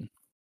from London.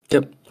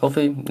 Yep.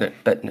 Hopefully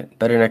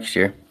better next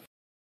year.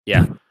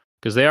 Yeah,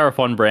 because they are a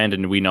fun brand,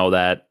 and we know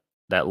that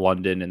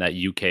London and that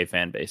UK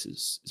fan base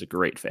is a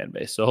great fan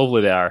base. So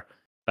hopefully they are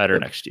better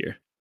next year.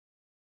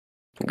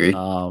 Agreed.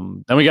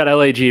 Then we got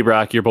LAG,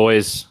 Brock, your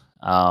boys.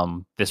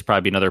 This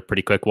probably be another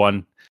pretty quick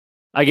one.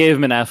 I gave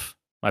him an F.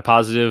 My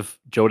positive,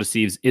 Joe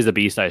Deceives is a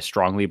beast. I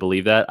strongly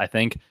believe that.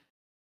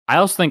 I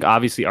also think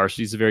obviously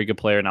RC is a very good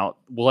player. Now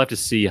we'll have to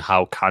see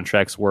how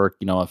contracts work.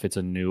 You know, if it's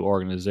a new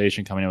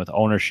organization coming in with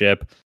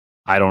ownership,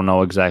 I don't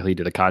know exactly.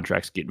 Do the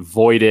contracts get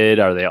voided?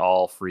 Are they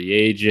all free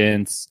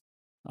agents?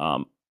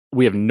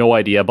 We have no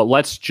idea, but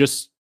let's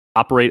just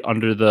operate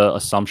under the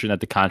assumption that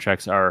the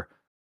contracts are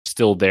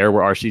still there,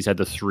 where RC's had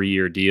the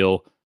 3-year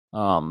deal.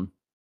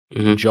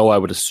 Joe, I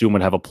would assume,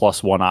 would have a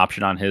 +1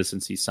 option on his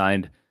since he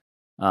signed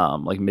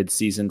like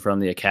mid-season from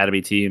the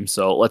academy team.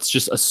 So let's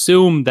just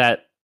assume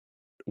that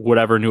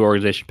whatever new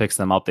organization picks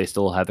them up, they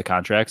still have the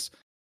contracts.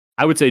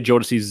 I would say Joe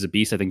Deceives is a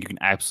beast. I think you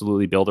can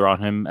absolutely build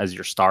around him as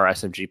your star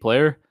SMG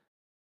player.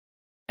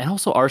 And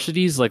also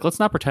Arcides, like, let's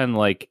not pretend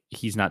like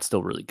he's not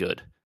still really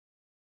good.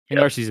 I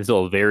think Arcides is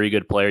still a very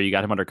good player. You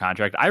got him under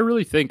contract. I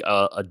really think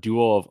a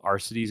duo of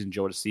Arcides and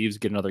Joe Deceives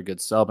get another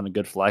good sub and a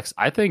good flex.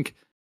 I think,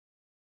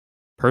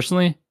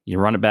 personally, you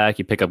run it back,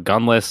 you pick up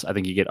Gunless. I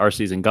think you get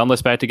Arcides and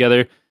Gunless back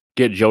together,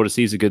 get Joe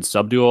Deceives a good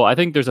sub duo. I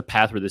think there's a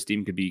path where this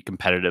team could be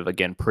competitive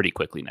again pretty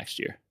quickly next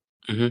year.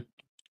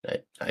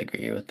 I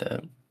agree with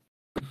that.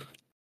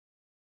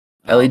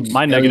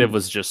 My negative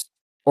was just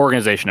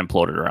organization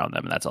imploded around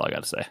them, and that's all I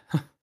got to say.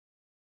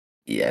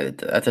 Yeah,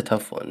 that's a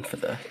tough one for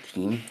the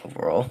team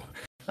overall.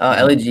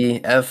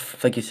 LAG,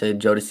 F, like you said,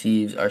 Joe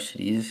Deceives,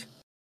 Arcides.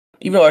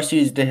 Even though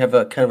Arcides did have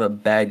a kind of a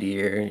bad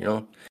year, you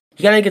know,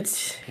 he kind of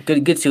gets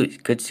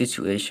good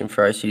situation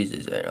for Arcides.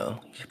 Is, you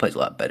know, he plays a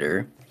lot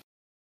better.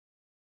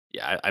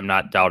 Yeah, I'm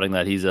not doubting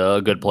that he's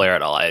a good player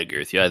at all. I agree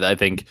with you. I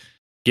think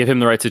give him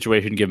the right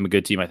situation, give him a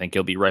good team. I think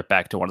he'll be right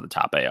back to one of the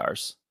top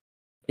ARs.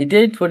 He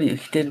did what he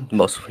did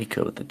most of what he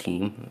could with the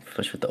team,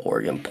 especially with the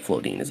Oregon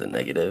floating as a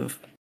negative.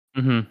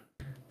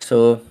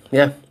 So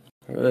yeah,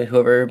 really,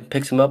 whoever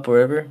picks him up,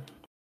 wherever,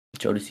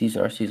 Joe Deceives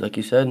and Arcides, like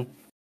you said,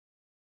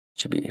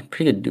 should be a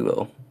pretty good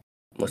duo.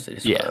 Unless they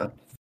just want to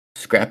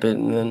scrap it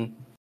and then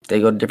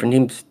they go to different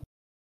teams.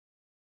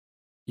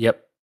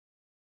 Yep,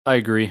 I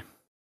agree.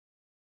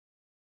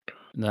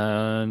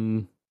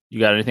 Then you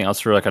got anything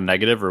else for like a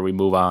negative, or we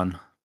move on?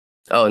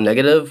 Oh,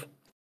 negative?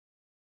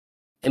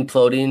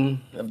 Imploding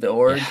of the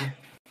org. Yeah.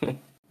 Really,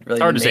 it's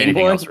hard to say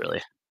anything else,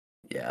 really.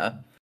 Yeah.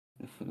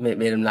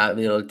 Made him not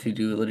be able to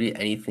do literally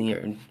anything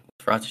or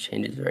roster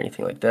changes or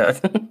anything like that.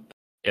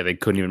 Yeah, they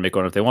couldn't even make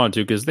one if they wanted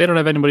to because they don't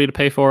have anybody to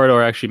pay for it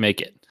or actually make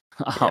it.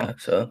 Yeah,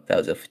 so that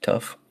was definitely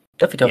tough.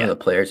 Definitely tough for the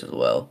players as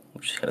well,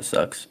 which kind of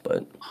sucks,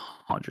 but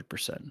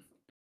 100%.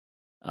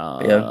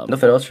 Yeah,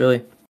 nothing else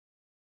really.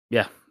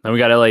 Yeah, then we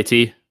got LAT,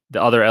 the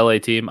other LA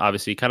team,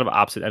 obviously kind of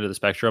opposite end of the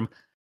spectrum.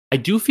 I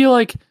do feel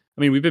like,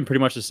 I mean, we've been pretty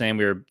much the same.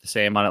 We were the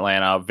same on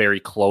Atlanta, very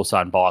close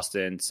on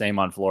Boston, same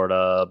on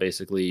Florida,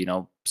 basically, you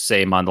know,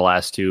 same on the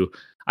last two.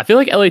 I feel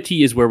like LAT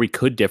is where we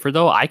could differ,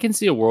 though. I can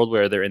see a world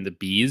where they're in the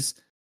Bs.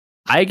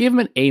 I gave them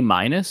an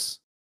A-,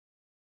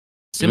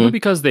 simply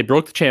because they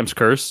broke the Champs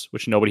Curse,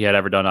 which nobody had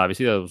ever done,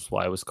 obviously. That was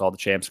why it was called the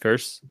Champs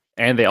Curse.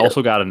 And they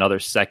also got another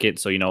second.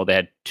 So, you know, they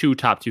had 2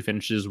 top 2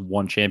 finishes,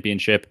 1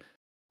 championship.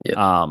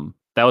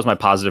 That was my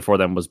positive for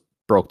them, was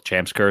broke the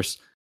Champs Curse.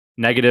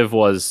 Negative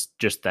was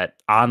just that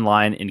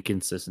online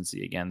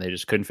inconsistency. Again, they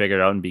just couldn't figure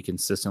it out and be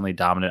consistently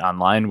dominant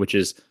online, which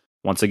is,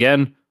 once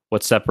again,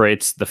 what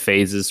separates the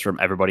phases from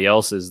everybody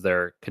else is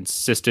their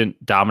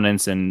consistent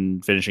dominance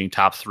and finishing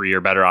top 3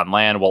 or better on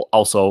LAN, while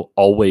also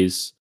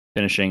always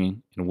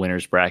finishing in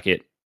winner's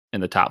bracket in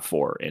the top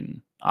 4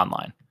 in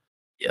online.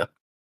 Yeah.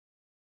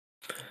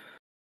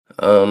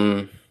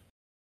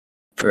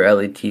 For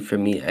LET, for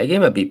me, I gave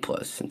him a B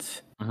plus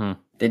since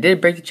they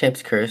did break the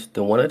champs curse.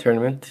 They won a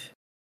tournament,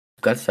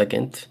 got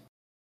second.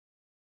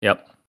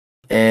 Yep.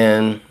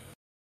 And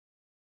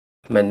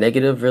my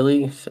negative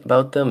really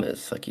about them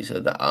is, like you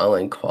said, the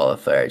online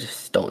qualifier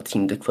just don't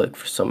seem to click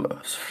for some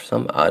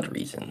odd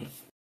reason.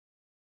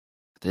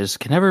 They just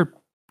can never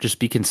just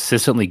be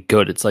consistently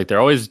good. It's like they're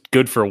always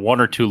good for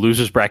 1 or 2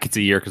 losers brackets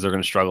a year because they're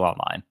going to struggle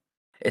online.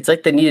 It's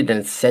like they needed an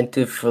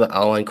incentive for the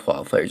online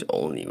qualifiers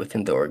only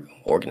within the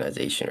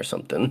organization or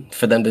something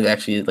for them to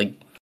actually like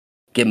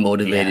get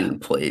motivated and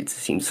play. It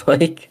seems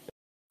like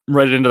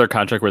write it into their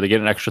contract where they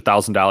get an extra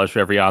 $1,000 for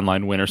every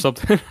online win or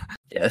something.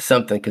 Yeah,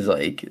 something, because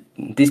like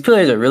these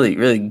players are really,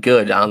 really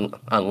good on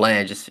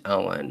land, just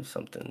online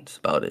something. It's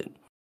about it.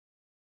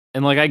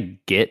 And like I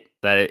get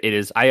that it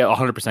is, I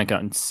 100%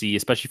 can see,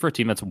 especially for a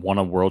team that's won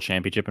a world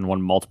championship and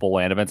won multiple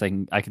LAN events,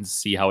 I can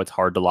see how it's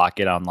hard to lock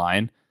it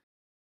online.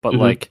 But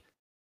like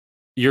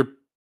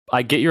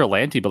I get you're a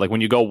LAN team, but like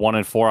when you go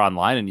 1-4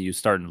 online and you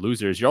start in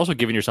losers, you're also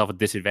giving yourself a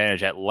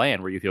disadvantage at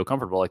LAN where you feel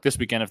comfortable. Like this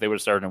weekend, if they would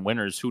have started in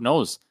winners, who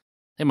knows?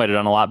 They might have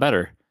done a lot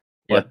better.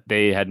 But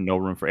they had no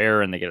room for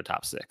error and they get a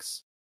top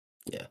 6.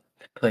 Yeah.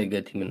 Play a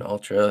good team in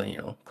Ultra,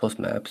 close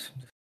maps.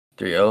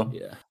 3-0.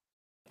 Yeah.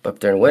 But if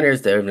they're in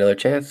winners, they have another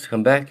chance to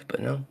come back,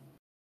 but no.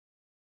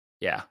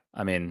 Yeah.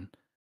 I mean,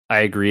 I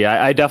agree.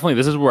 I definitely,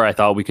 this is where I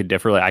thought we could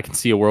differ. Like I can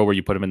see a world where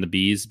you put them in the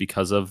Bs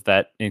because of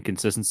that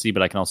inconsistency,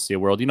 but I can also see a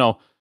world,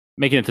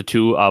 making it to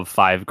 2 of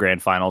 5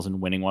 grand finals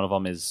and winning one of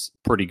them is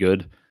pretty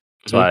good.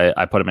 So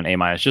I put them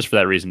in A- just for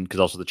that reason,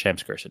 because also the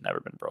champs curse had never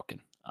been broken.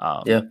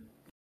 Yeah.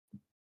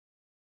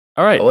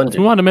 All right, let's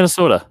move on to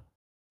Minnesota.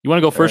 You want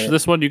to go first for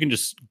this one? You can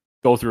just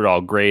go through it all: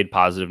 grade,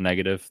 positive,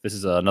 negative. This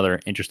is another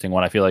interesting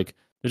one. I feel like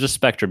there's a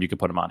spectrum you could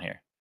put them on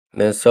here.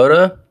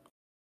 Minnesota,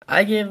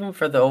 I gave them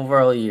for the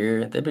overall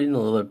year. They've been a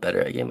little bit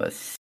better. I gave them a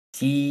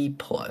C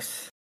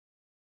plus.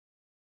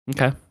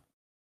 Okay.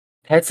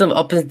 Had some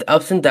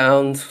ups and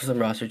downs, some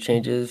roster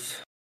changes,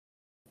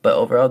 but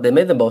overall they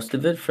made the most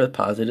of it for the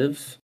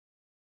positives.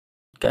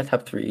 Got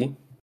top 3.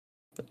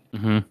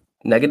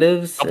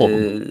 Negatives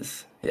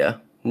is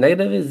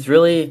negative is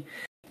really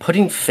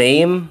putting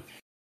Fame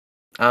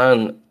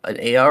on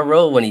an AR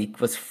role when he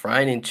was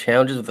frying in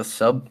challenges with a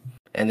sub,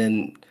 and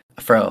then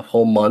for a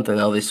whole month, and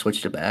now they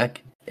switched it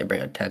back and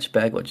bring attach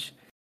back, which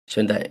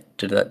shouldn't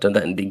have done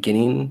that in the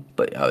beginning.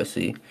 But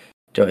obviously,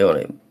 don't really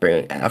want to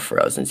bring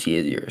Afro since he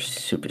is your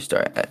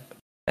superstar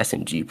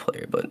SMG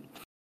player. But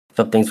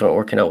some things weren't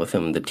working out with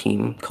him, the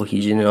team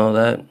cohesion and all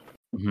that.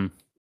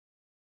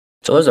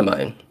 So those are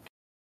mine.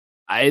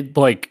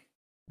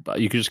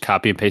 You could just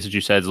copy and paste what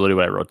you said. It's literally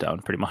what I wrote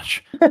down, pretty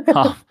much.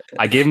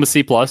 I gave him a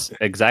C plus,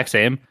 exact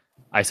same.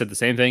 I said the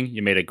same thing.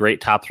 You made a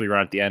great top 3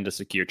 run at the end to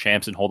secure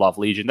champs and hold off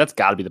Legion. That's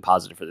got to be the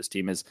positive for this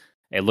team. Is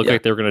it looked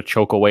like they were going to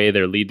choke away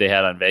their lead they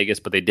had on Vegas,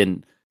 but they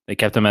didn't. They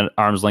kept them at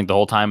arm's length the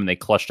whole time, and they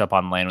clutched up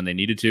on LAN when they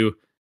needed to.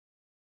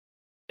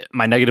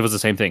 My negative was the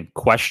same thing.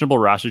 Questionable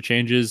roster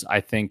changes, I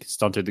think,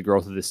 stunted the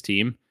growth of this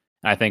team.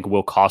 I think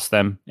will cost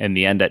them in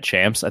the end at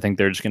champs. I think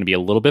they're just going to be a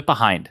little bit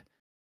behind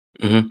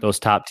those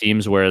top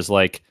teams. Whereas,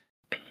 like,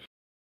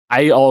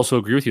 I also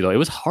agree with you, though. It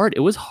was hard.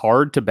 It was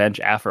hard to bench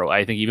Afro.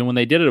 I think even when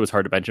they did it, it was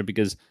hard to bench him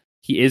because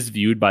he is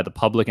viewed by the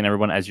public and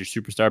everyone as your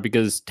superstar,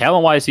 because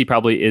talent-wise, he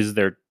probably is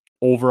their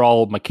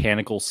overall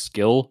mechanical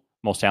skill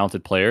most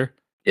talented player.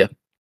 Yeah.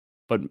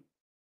 But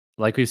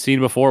like we've seen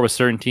before with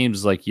certain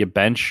teams, like you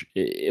bench,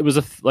 it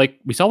was like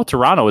we saw with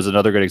Toronto is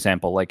another good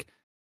example. Like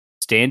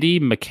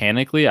Standy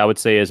mechanically, I would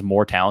say, is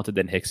more talented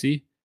than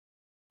Hixie.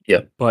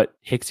 Yeah. But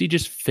Hixie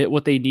just fit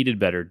what they needed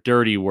better.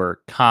 Dirty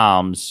work,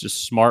 comms,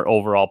 just smart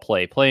overall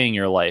play, playing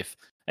your life.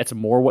 That's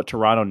more what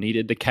Toronto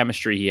needed. The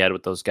chemistry he had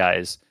with those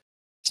guys.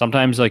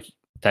 Sometimes like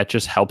that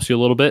just helps you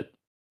a little bit.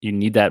 You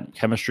need that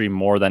chemistry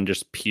more than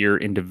just pure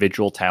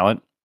individual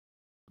talent.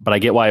 But I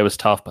get why it was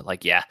tough. But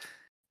like, yeah,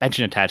 bench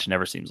and attach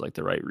never seems like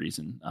the right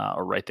reason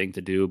or right thing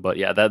to do. But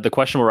yeah, the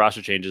questionable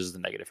roster changes is the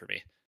negative for me.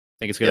 I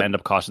think it's going to end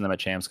up costing them at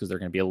champs because they're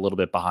going to be a little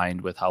bit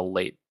behind with how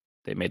late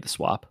they made the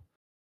swap.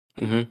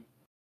 But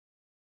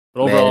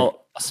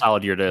overall, a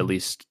solid year to at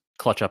least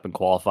clutch up and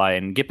qualify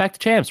and get back to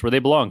champs where they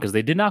belong, because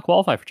they did not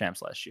qualify for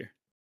champs last year.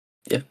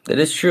 Yeah, that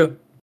is true.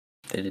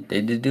 They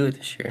did do it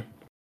this year.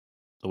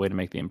 The way to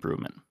make the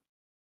improvement.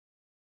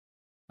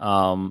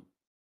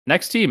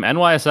 Next team,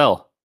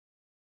 NYSL.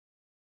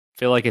 I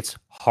feel like it's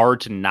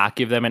hard to not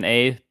give them an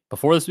A.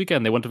 Before this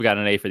weekend, they wouldn't have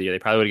gotten an A for the year. They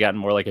probably would have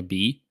gotten more like a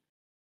B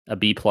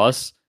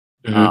plus.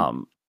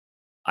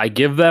 I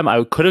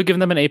could have given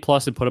them an A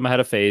plus and put them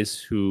ahead of FaZe,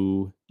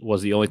 who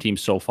was the only team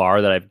so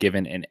far that I've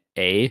given an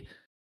A.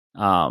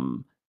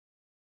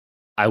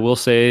 I I will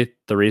say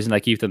the reason I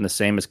keep them the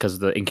same is because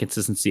of the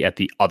inconsistency at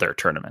the other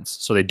tournaments.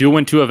 So they do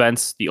win 2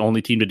 events, the only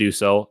team to do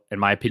so. In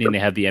my opinion, they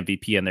have the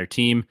MVP on their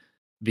team.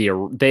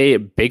 The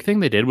big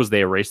thing they did was they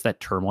erased that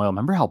turmoil.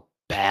 Remember how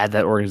bad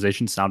that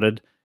organization sounded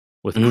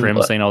with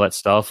Krim saying all that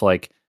stuff,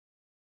 like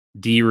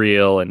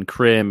D-Real and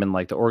Krim and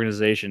like the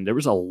organization. There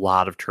was a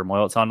lot of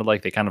turmoil. It sounded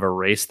like they kind of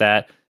erased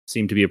that.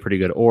 Seemed to be a pretty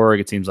good org.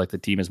 It seems like the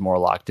team is more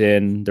locked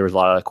in. There was a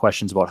lot of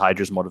questions about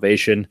Hydra's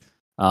motivation.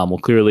 Well,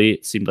 clearly,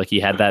 it seemed like he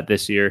had that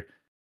this year.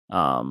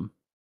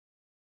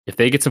 If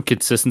they get some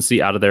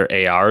consistency out of their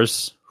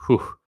ARs,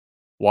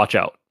 watch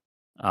out.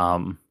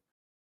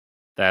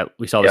 That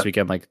we saw this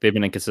weekend, like they've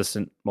been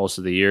inconsistent most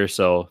of the year.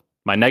 So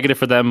my negative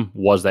for them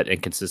was that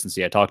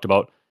inconsistency I talked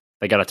about.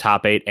 They got a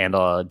top 8 and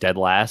a dead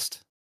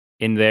last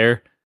in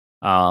there,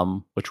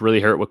 which really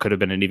hurt what could have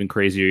been an even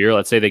crazier year.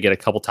 Let's say they get a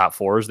couple top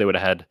 4s. They would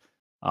have had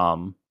a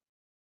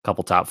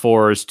couple top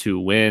 4s, 2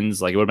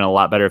 wins. Like it would have been a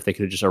lot better if they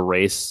could have just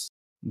erased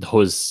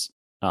those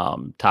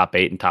top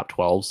 8 and top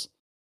 12s.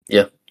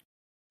 Yeah.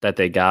 That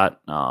they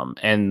got.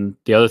 And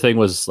the other thing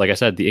was, like I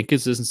said, the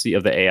inconsistency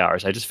of the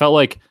ARs. I just felt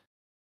like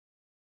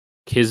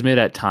Kismet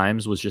at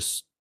times was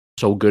just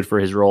so good for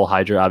his role.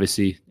 Hydra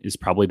obviously is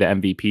probably the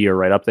MVP or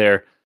right up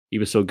there. He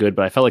was so good,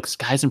 but I felt like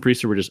Skies and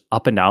Priester were just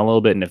up and down a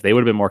little bit. And if they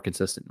would have been more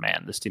consistent,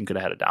 man, this team could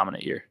have had a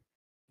dominant year.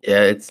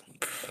 Yeah, it's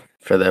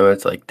for them.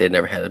 It's like they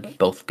never had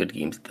both good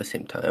games at the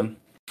same time.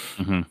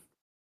 Mm-hmm.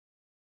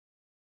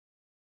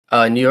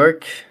 New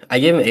York, I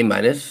gave them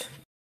A-.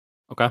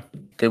 Okay.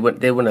 They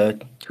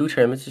won 2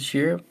 tournaments this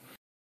year,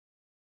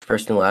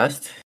 first and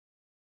last.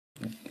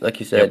 Like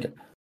you said,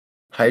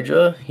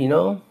 Hydra,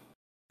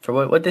 for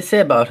what they say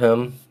about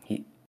him,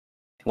 he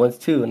wins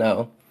 2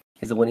 now.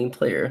 He's a winning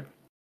player.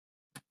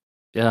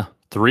 Yeah,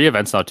 3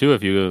 events now too.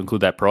 If you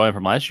include that pro-am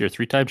from last year,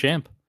 3-time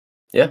champ.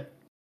 Yeah,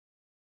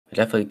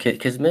 definitely.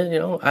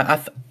 Kismet,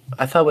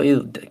 I thought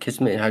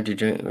Kismet and Hydra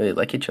didn't really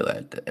like each other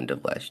at the end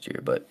of last year,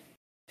 but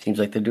seems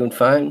like they're doing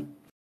fine.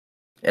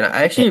 And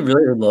I actually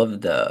really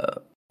loved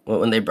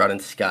when they brought in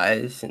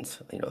Skies, since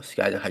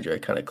Skies and Hydra are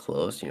kind of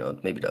close.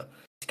 Maybe the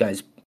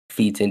Skies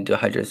feeds into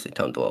Hydra, so they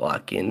tell him to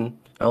lock in,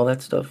 all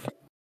that stuff.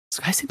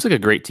 Sky seems like a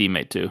great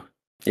teammate too.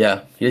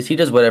 Yeah, he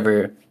does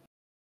whatever.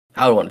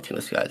 I would want to team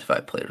with Skies if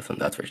I played with him.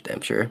 That's for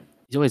damn sure.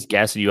 He's always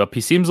gassing you up.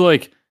 He seems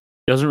like he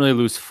doesn't really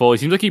lose full. He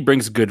seems like he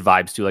brings good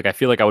vibes too. Like I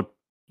feel like I would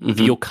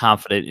feel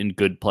confident in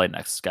good play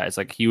next to Skies.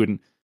 Like he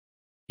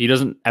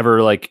doesn't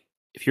ever like.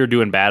 If you're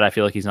doing bad, I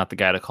feel like he's not the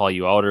guy to call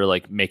you out or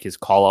like make his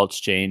call outs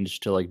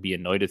change to like be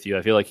annoyed with you.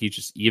 I feel like he's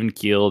just even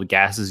keeled,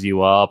 gasses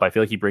you up. I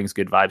feel like he brings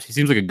good vibes. He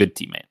seems like a good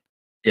teammate.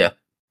 Yeah,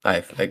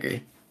 I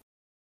agree.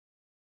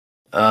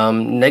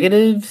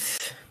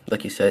 Negatives,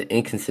 like you said,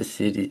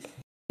 inconsistency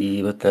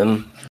with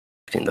them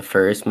in the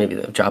first. Maybe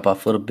they'll drop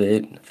off a little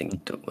bit. I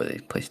think they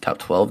placed top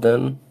 12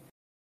 then.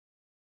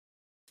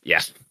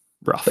 Yeah,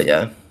 rough. But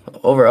yeah,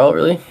 overall,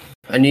 really,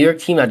 a New York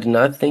team I did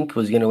not think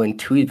was going to win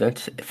 2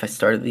 events if I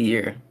started the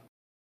year.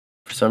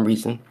 For some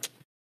reason.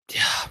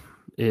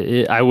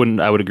 Yeah, I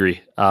would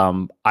agree.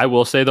 I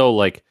will say though,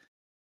 like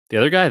the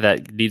other guy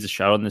that needs a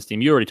shout on this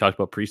team, you already talked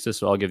about Priestess,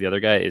 so I'll give the other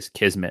guy is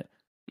Kismet.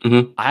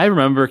 Mm-hmm. I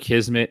remember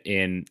Kismet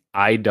in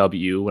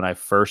IW when I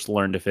first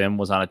learned of him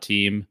was on a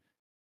team.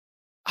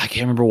 I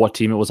can't remember what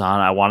team it was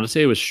on. I wanted to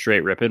say it was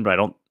Straight Rippin', but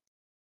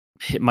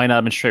it might not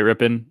have been Straight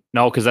Rippin'.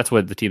 No, because that's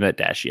what the team that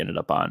Dashy ended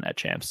up on at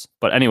Champs.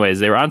 But anyways,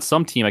 they were on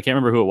some team. I can't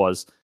remember who it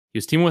was. He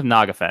was teaming with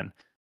Nagafen.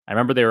 I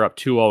remember they were up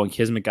 2-0 and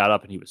Kismet got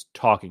up and he was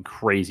talking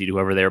crazy to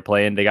whoever they were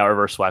playing. They got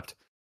reverse swept.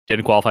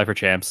 Didn't qualify for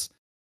Champs.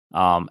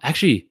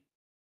 Actually,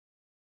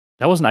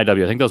 that wasn't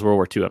IW. I think that was World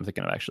War II I'm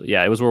thinking of, actually.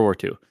 Yeah, it was World War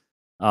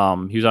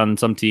II. He was on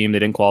some team. They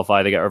didn't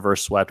qualify. They got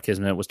reverse swept.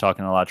 Kismet was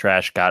talking a lot of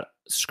trash. Got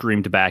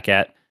screamed back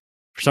at.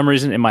 For some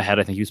reason, in my head,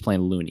 I think he was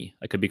playing Looney.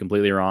 I could be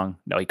completely wrong.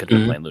 No, he could have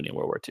been playing Looney in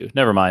World War II.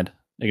 Never mind.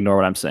 Ignore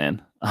what I'm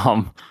saying.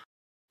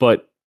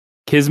 But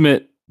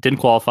Kismet didn't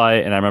qualify,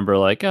 and I remember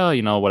like,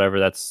 oh, whatever.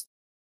 That's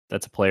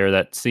a player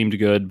that seemed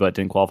good, but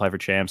didn't qualify for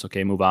Champs.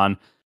 Okay, move on.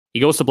 He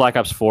goes to Black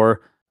Ops 4,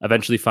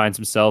 eventually finds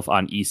himself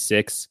on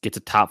E6, gets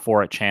a top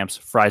 4 at Champs,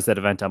 fries that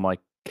event. I'm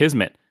like,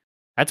 Kismet,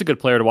 that's a good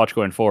player to watch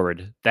going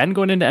forward. Then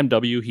going into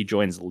MW, he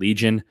joins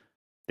Legion.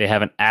 They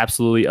have an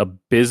absolutely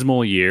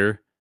abysmal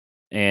year,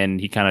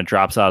 and he kind of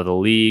drops out of the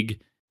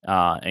league.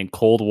 And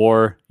Cold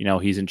War,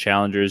 he's in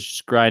Challengers,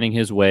 just grinding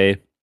his way.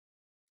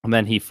 And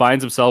then he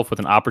finds himself with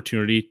an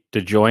opportunity to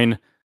join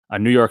a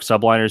New York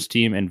Subliners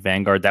team in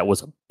Vanguard that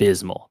was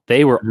abysmal.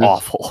 They were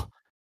awful.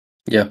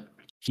 Yeah.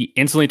 He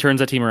instantly turns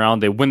that team around.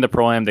 They win the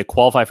Pro-Am. They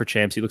qualify for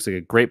Champs. He looks like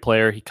a great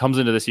player. He comes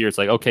into this year. It's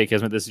like, okay,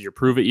 Kismet, this is your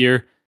prove it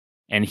year.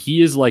 And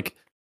he is like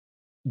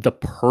the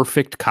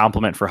perfect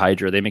complement for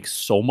Hydra. They make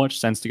so much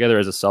sense together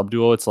as a sub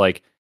duo. It's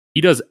like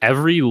he does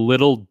every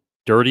little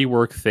dirty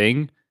work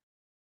thing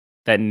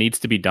that needs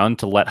to be done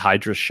to let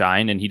Hydra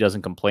shine, and he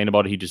doesn't complain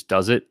about it. He just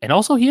does it. And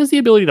also, he has the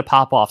ability to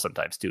pop off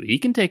sometimes, too. He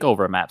can take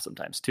over a map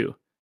sometimes, too.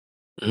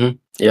 Mm-hmm.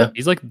 Yeah.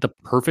 He's like the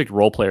perfect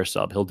role player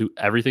sub. He'll do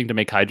everything to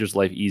make Hydra's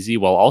life easy,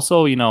 while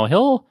also,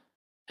 he'll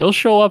He'll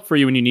show up for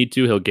you when you need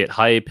to. He'll get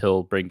hype.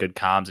 He'll bring good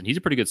comms, and he's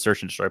a pretty good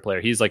search and destroy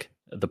player. He's like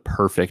the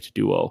perfect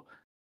duo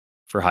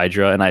for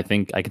Hydra, and I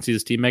think I can see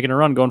this team making a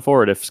run going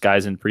forward if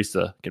Skies and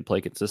Priesta can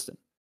play consistent.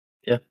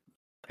 Yeah.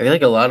 I feel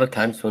like a lot of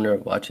times when we're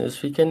watching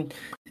this weekend,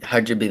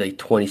 Hydra be like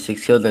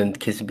 26 kills and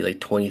Kiss would be like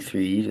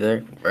 23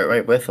 there,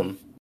 right with them.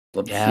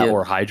 Love to see Yeah, it.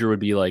 or Hydra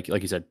would be like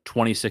you said,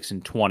 26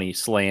 and 20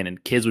 slaying,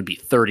 and Kids would be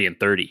 30 and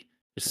 30,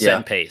 just setting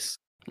Yeah. pace.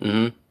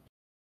 Mm-hmm.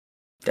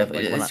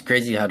 Definitely. Like when It's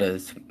crazy how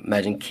to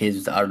imagine Kids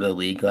was out of the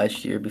league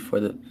last year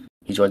before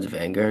he joins the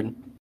Vanguard.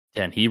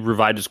 and he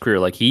revived his career.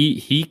 Like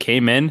he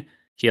came in,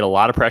 he had a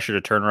lot of pressure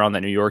to turn around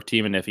that New York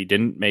team, and if he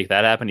didn't make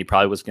that happen, he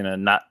probably was gonna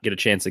not get a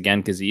chance again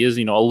because he is,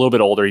 a little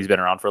bit older. He's been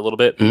around for a little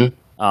bit.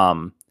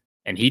 Mm-hmm.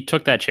 And he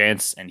took that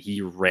chance and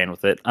he ran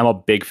with it. I'm a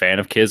big fan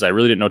of Kiz. I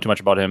really didn't know too much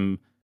about him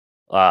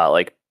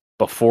like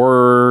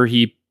before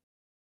he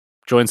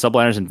joined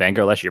Subliners in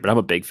Vanguard last year, but I'm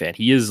a big fan.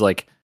 He is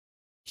like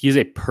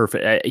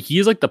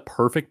the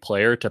perfect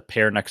player to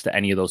pair next to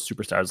any of those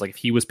superstars. Like if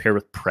he was paired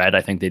with Pred,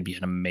 I think they'd be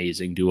an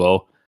amazing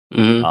duo.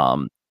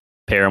 Mm-hmm.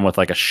 Pair him with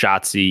like a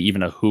Shotzi,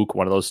 even a Hook,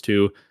 one of those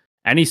two.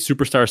 Any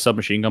superstar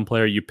submachine gun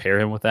player, you pair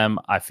him with them,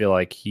 I feel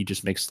like he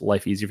just makes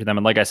life easier for them.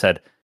 And like I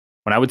said,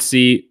 when I would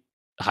see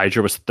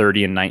Hydra was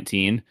 30 and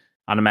 19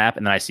 on a map,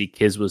 and then I see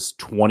Kiz was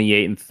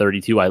 28 and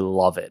 32, I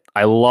love it.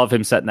 I love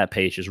him setting that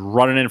pace, just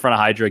running in front of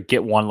Hydra,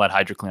 get one, let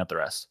Hydra clean up the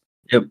rest.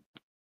 Yep.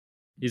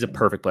 He's a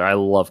perfect player. I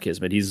love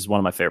Kismet. He's one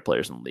of my favorite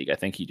players in the league. I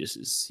think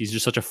he's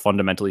just such a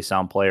fundamentally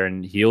sound player,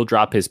 and he'll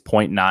drop his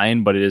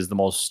 0.9, but it is the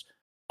most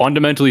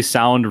fundamentally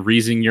sound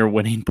reason you're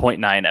winning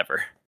 0.9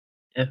 ever.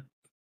 Yeah.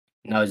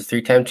 Now he's a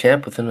 3-time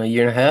champ within a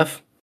year and a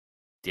half.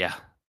 Yeah.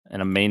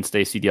 And a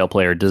mainstay CDL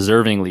player,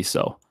 deservingly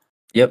so.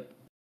 Yep.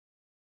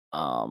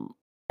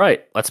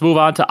 Right. Let's move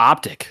on to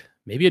OpTic.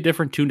 Maybe a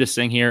different tune to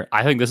sing here.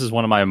 I think this is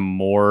one of my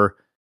more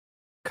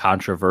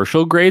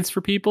controversial grades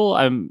for people.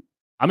 I'm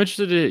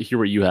interested to hear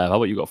what you have. How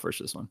about you go first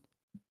this one?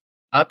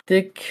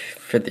 OpTic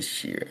for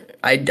this year.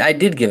 I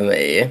did give him an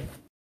A.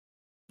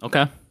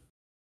 Okay.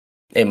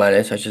 A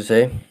minus, I should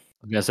say.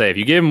 I'm gonna say if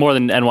you gave him more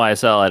than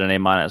NYSL at an A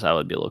minus, I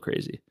would be a little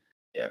crazy.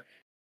 Yeah.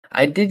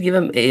 I did give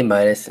him A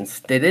minus since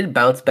they did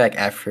bounce back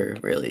after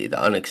really the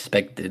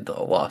unexpected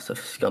loss of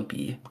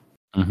Scumpy.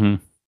 Mm-hmm.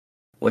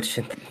 Which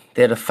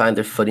they had to find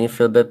their footing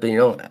for a bit,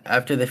 but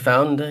after they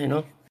found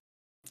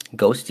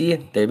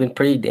Ghosty, they've been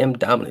pretty damn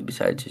dominant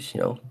besides just,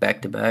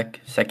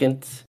 back-to-back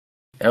seconds.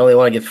 I only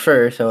want to get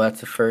first, so that's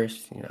the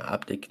first.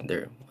 OpTic,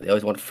 they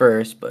always want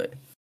first, but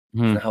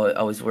that's not how it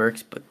always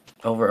works. But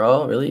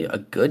overall, really a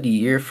good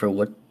year for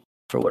what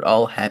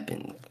all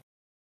happened.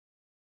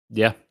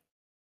 Yeah.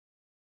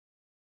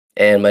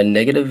 And my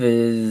negative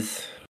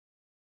is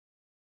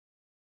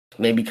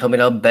maybe coming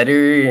out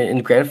better in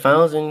grand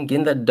finals and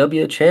getting that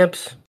W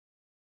champs.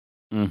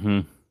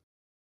 Mm-hmm.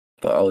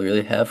 But all we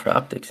really have for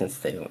OpTic since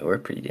they were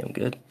pretty damn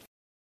good.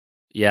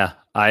 Yeah,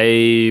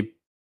 I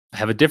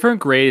have a different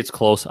grade. It's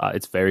close.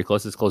 It's very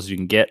close. As close as you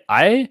can get.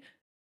 I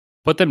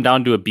put them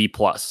down to a B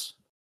plus.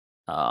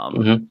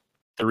 The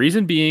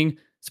reason being,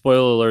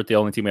 spoiler alert, the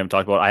only team we haven't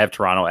talked about, I have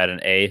Toronto at an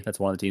A. That's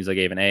one of the teams I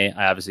gave an A.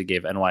 I obviously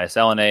gave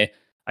NYSL an A.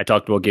 I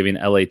talked about giving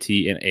LAT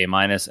an A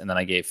minus, and then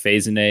I gave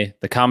FaZe an A.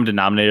 The common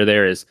denominator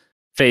there is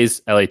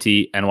FaZe, LAT,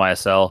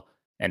 NYSL,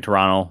 and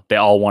Toronto. They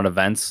all won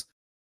events.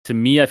 To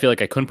me, I feel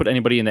like I couldn't put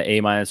anybody in the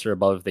A minus or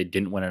above if they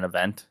didn't win an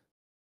event.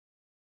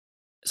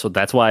 So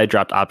that's why I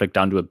dropped OpTic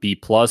down to a B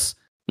plus.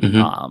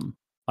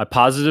 My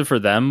positive for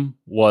them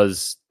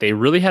was they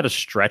really had a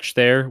stretch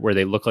there where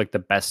they looked like the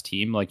best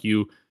team. Like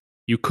you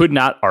could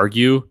not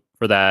argue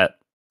for that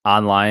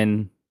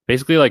online,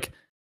 basically like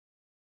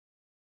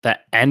the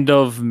end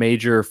of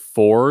Major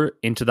 4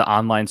 into the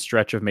online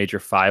stretch of Major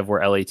 5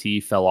 where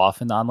LAT fell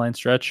off in the online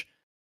stretch.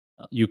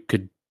 You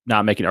could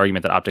not make an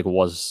argument that OpTic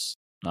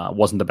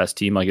wasn't the best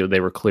team. Like they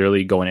were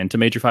clearly going into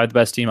Major 5 the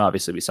best team.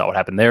 Obviously, we saw what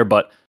happened there,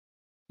 but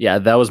yeah,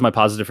 that was my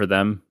positive for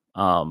them.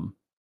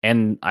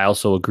 And I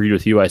also agreed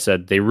with you. I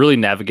said they really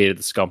navigated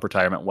the Scump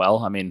retirement well.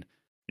 I mean,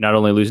 you're not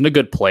only losing a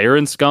good player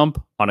in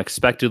Scump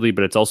unexpectedly,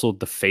 but it's also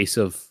the face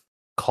of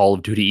Call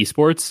of Duty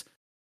esports.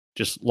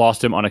 Just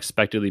lost him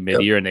unexpectedly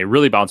mid-year, and they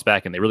really bounced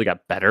back and they really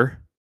got better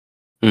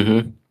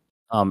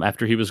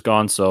after he was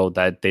gone. So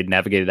that they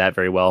navigated that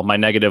very well. My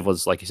negative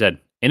was, like you said,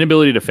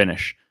 inability to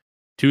finish.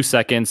 2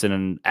 seconds in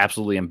an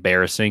absolutely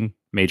embarrassing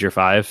Major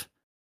 5.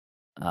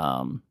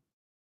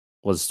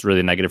 Was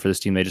really negative for this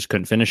team. They just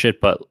couldn't finish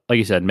it. But like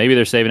you said, maybe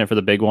they're saving it for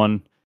the big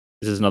one.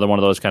 This is another one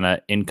of those kind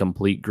of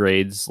incomplete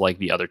grades like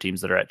the other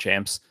teams that are at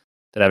champs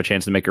that have a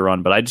chance to make a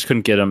run. But I just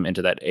couldn't get them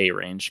into that A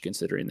range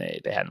considering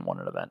they hadn't won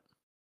an event.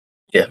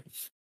 Yeah.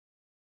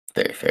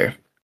 Very fair.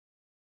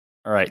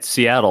 All right,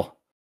 Seattle.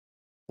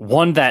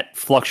 One that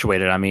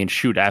fluctuated. I mean,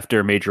 shoot,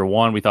 after Major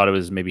 1, we thought it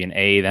was maybe an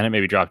A. Then it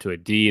maybe dropped to a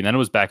D. And then it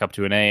was back up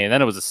to an A. And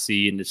then it was a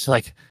C. And it's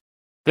like,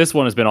 this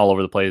one has been all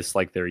over the place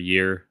like their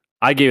year.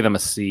 I gave them a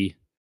C.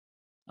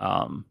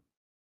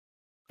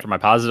 For my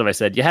positive, I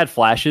said you had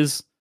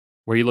flashes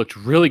where you looked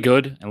really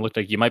good and looked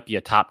like you might be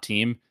a top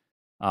team.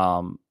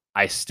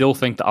 I still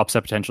think the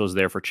upset potential is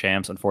there for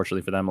champs.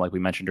 Unfortunately for them, like we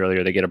mentioned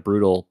earlier, they get a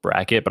brutal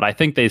bracket, but I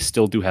think they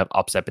still do have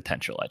upset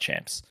potential at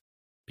champs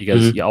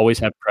because you always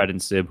have Pred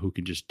and Sib who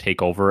can just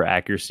take over.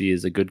 Accuracy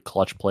is a good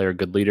clutch player,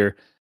 good leader.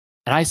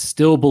 And I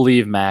still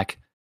believe Mac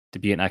to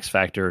be an X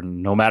factor,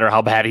 no matter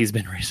how bad he's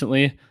been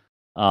recently.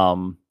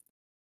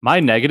 My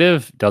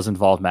negative does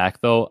involve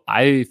Mac, though.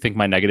 I think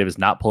my negative is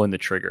not pulling the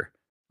trigger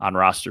on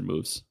roster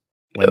moves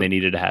when they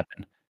needed to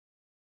happen.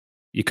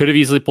 You could have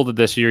easily pulled it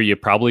this year. You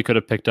probably could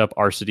have picked up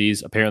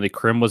Arcides. Apparently,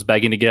 Krim was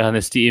begging to get on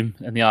this team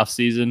in the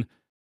offseason.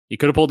 You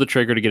could have pulled the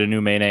trigger to get a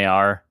new main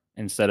AR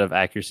instead of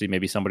accuracy,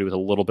 maybe somebody with a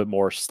little bit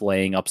more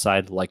slaying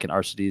upside, like an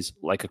Arcides,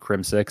 like a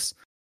Krim 6.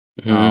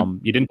 You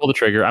didn't pull the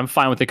trigger. I'm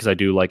fine with it because I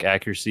do like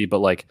accuracy, but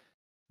like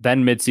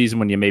then midseason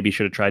when you maybe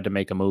should have tried to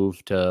make a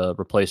move to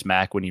replace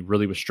Mac when he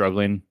really was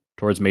struggling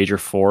towards Major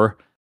 4,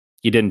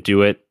 you didn't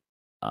do it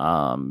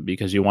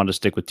because you wanted to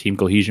stick with team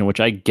cohesion, which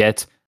I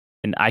get.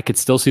 And I could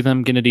still see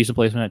them getting a decent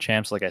placement at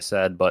champs, like I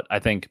said, but I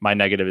think my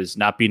negative is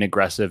not being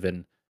aggressive.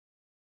 And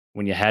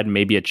when you had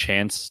maybe a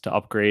chance to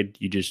upgrade,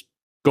 you just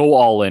go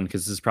all in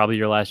because this is probably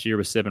your last year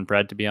with Sib and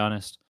Pred, to be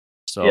honest.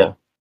 So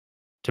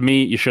to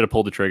me, you should have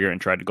pulled the trigger and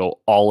tried to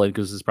go all in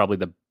because this is probably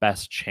the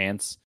best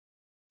chance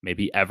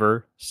maybe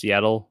ever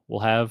Seattle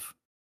will have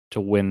to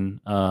win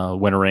a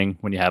ring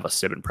when you have a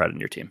Sib and Pred in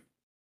your team.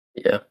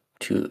 Yeah,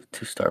 two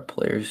star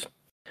players,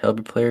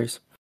 caliber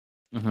players.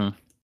 Mm-hmm.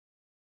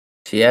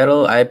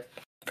 Seattle, I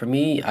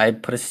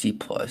put a C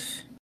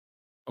plus.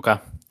 Okay.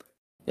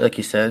 Like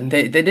you said,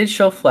 they did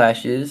show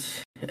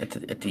flashes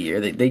at the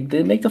year. They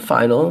did make the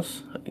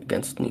finals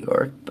against New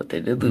York, but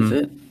they did lose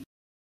it.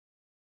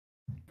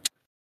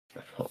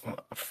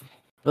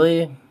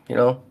 Really,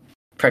 Pred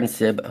and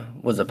Sib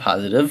was a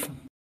positive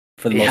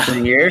for the most of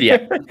the year.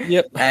 Yeah.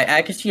 Yep.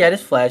 Accuracy had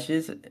his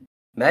flashes.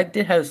 Mac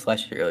did have his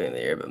flashes early in the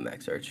year, but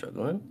Mac started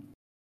struggling.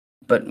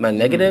 But my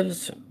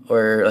negatives,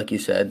 or like you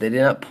said, they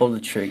did not pull the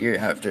trigger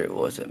after it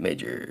was at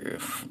Major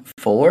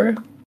 4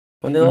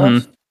 when they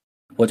lost.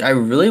 Which I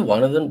really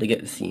wanted them to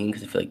get Asim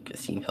because I feel like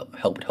Asim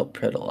would help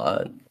Pred a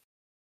lot.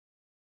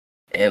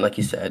 And like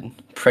you said,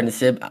 Pred and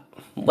Sib,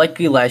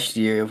 likely last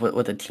year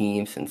with the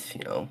team since,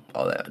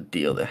 all that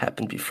deal that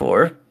happened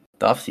before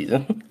the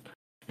offseason.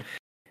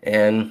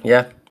 And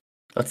yeah,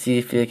 let's see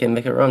if they can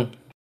make a run.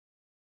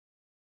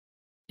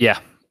 Yeah.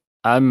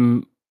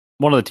 I'm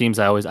one of the teams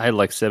I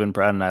like Sib and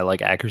Pred and I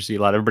like accuracy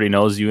a lot. Everybody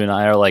knows you and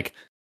I are like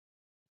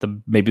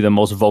maybe the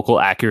most vocal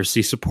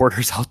accuracy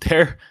supporters out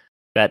there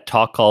that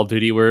talk Call of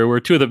Duty. We're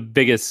two of the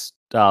biggest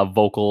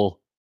vocal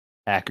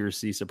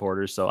accuracy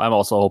supporters. So I'm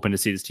also hoping to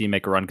see this team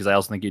make a run because I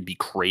also think it'd be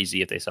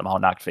crazy if they somehow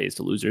knocked FaZe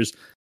to losers.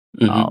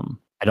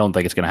 I don't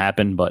think it's going to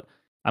happen, but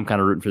I'm kind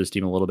of rooting for this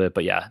team a little bit.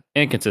 But yeah,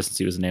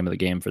 inconsistency was the name of the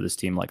game for this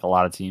team, like a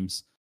lot of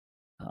teams.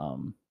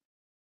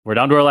 We're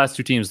down to our last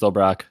two teams, though,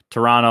 Brock.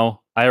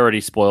 Toronto, I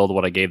already spoiled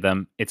what I gave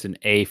them. It's an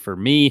A for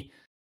me.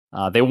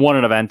 They won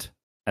an event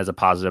as a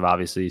positive,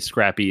 obviously.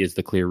 Scrappy is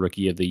the clear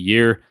rookie of the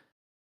year.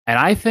 And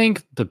I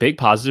think the big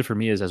positive for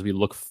me is as we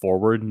look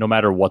forward, no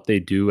matter what they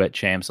do at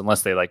champs,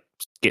 unless they like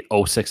get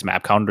 06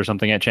 map count or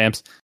something at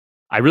champs,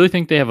 I really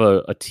think they have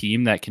a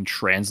team that can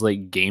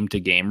translate game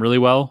to game really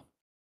well.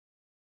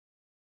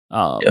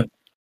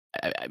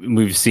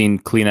 We've seen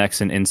Kleenex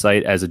and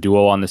Insight as a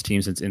duo on this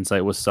team since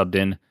Insight was subbed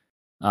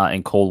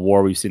in Cold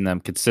War. We've seen them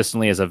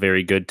consistently as a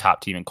very good top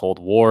team in Cold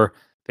War.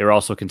 They were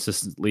also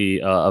consistently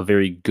a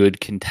very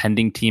good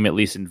contending team, at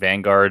least in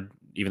Vanguard.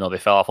 Even though they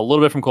fell off a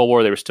little bit from Cold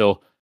War, they were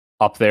still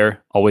up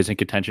there, always in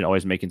contention,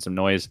 always making some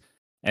noise.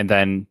 And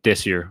then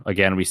this year,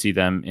 again, we see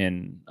them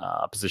in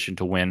a position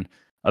to win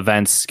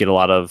events, get a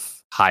lot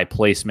of high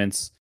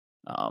placements.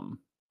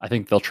 I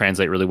think they'll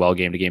translate really well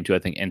game to game too. I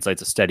think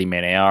Insight's a steady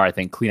main AR. I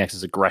think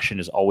Kleenex's aggression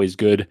is always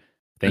good.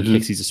 I think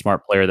Hixie's a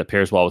smart player that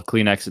pairs well with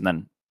Kleenex. And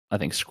then I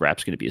think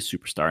Scrap's going to be a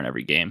superstar in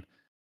every game.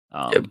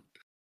 And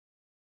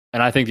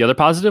I think the other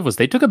positive was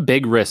they took a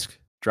big risk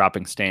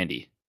dropping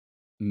Standy.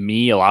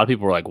 A lot of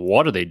people were like,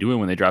 what are they doing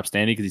when they drop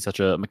Standy? Because he's such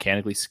a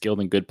mechanically skilled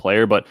and good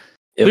player. But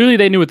clearly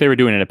they knew what they were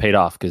doing and it paid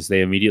off because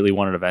they immediately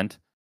won an event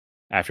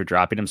after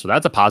dropping him. So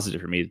that's a positive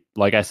for me.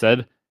 Like I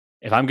said,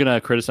 if I'm going to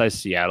criticize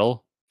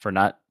Seattle for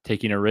not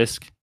taking a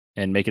risk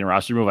and making a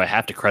roster move, I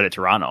have to credit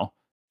Toronto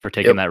for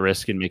taking that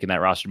risk and making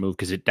that roster move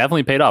because it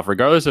definitely paid off.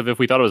 Regardless of if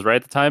we thought it was right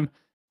at the time,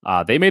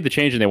 they made the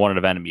change and they won an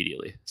event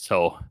immediately.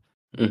 So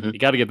you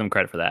got to give them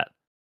credit for that.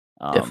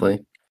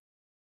 Definitely.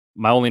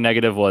 My only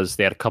negative was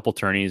they had a couple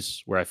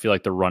tourneys where I feel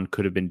like the run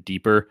could have been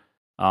deeper,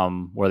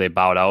 where they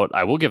bowed out.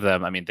 I will give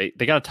them, I mean,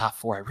 they got a top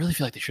 4. I really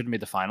feel like they should have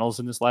made the finals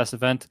in this last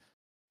event.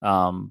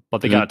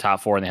 But they got a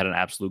top 4 and they had an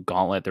absolute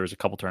gauntlet. There was a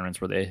couple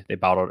tournaments where they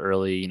bowed out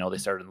early. They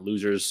started in the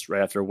losers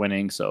right after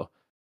winning. So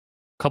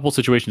a couple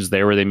situations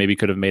there where they maybe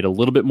could have made a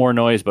little bit more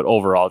noise, but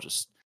overall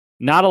just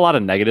not a lot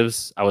of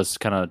negatives. I was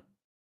kind of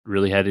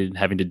really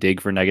having to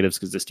dig for negatives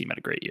because this team had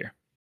a great year.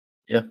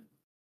 Yeah.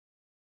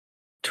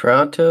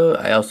 Toronto,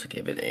 I also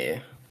gave it A.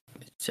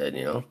 It said,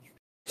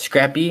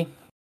 Scrappy.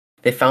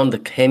 They found the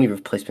Cammy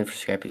replacement for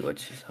Scrappy,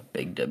 which is a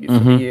big W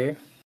for the year.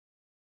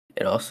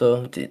 And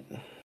also,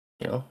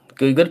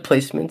 good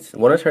placements.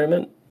 Won a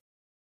tournament.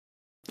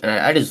 And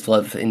I just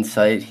love the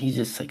insight. He's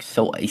just like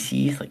so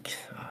icy. Like,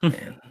 oh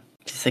man,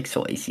 just like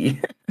so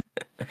icy.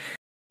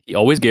 He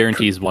always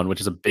guarantees one, which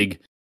is a big.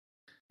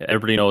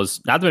 Everybody knows.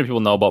 Not that many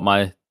people know about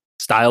my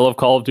style of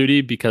Call of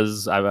Duty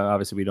because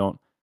obviously we don't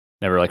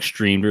never like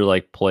streamed or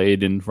like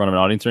played in front of an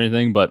audience or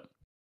anything. But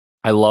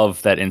I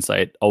love that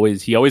insight.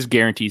 He always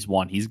guarantees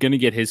one. He's gonna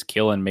get his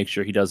kill and make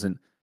sure he doesn't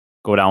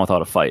go down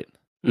without a fight.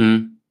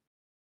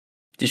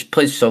 Just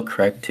plays so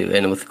correct too,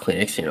 and with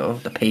clinics,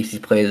 the pace he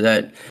plays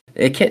at,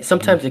 it can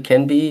sometimes it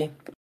can be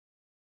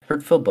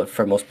hurtful, but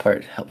for the most part,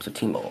 it helps the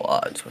team a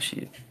lot,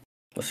 especially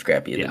with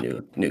Scrappy,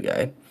 the new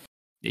guy.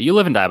 Yeah, you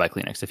live and die by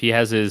Kleenex. If he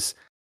has his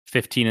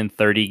 15 and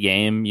 30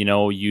 game,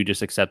 you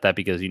just accept that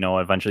because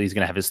eventually he's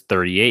gonna have his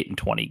 38 and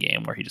 20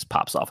 game where he just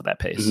pops off at that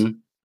pace.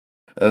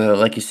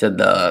 Like you said,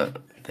 the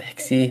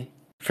Hixie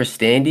for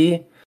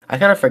Standy, I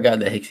kind of forgot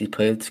that Hixie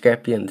played with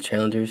Scrappy on the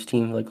Challengers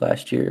team like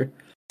last year,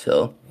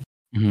 so.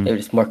 They were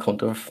just more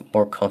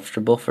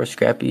comfortable for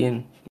Scrappy,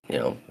 and they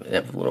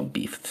have a little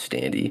beef with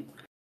Standy.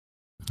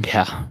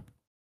 Yeah,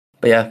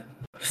 but yeah,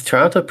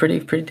 Toronto pretty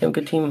damn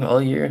good team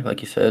all year,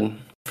 like you said.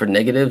 For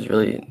negatives,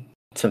 really,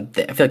 I feel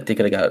like they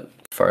could have got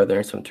farther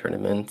in some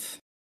tournaments.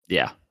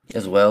 Yeah,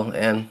 as well,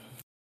 and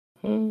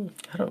I don't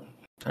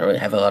really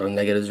have a lot of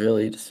negatives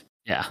really. It's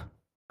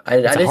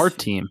a hard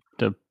team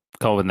to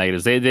come up with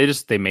negatives.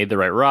 They made the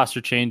right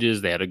roster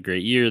changes. They had a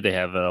great year. They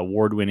have an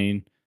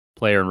award-winning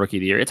player and rookie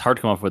of the year. It's hard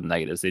to come up with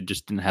negatives. They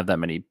just didn't have that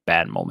many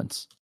bad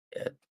moments.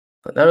 Yeah,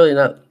 but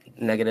not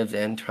negatives.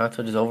 And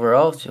Toronto just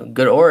overall,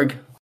 good org.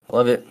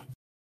 Love it.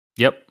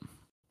 Yep.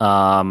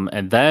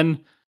 And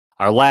then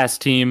our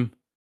last team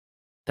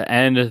to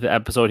end the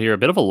episode here, a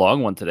bit of a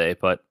long one today,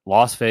 but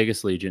Las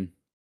Vegas Legion.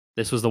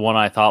 This was the one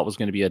I thought was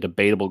going to be a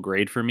debatable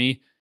grade for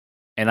me.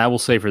 And I will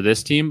say for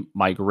this team,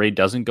 my grade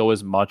doesn't go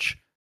as much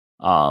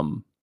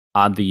on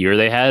the year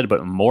they had,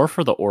 but more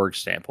for the org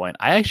standpoint.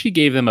 I actually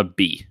gave them a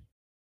B.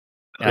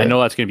 And I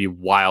know that's going to be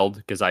wild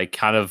because I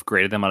kind of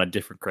graded them on a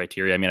different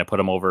criteria. I mean, I put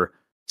them over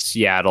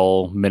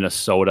Seattle,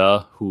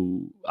 Minnesota,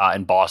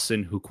 and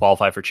Boston, who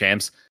qualify for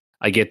champs.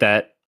 I get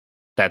that.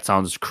 That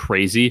sounds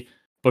crazy.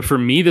 But for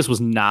me, this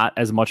was not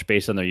as much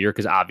based on their year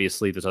because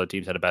obviously those other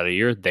teams had a better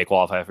year. They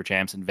qualified for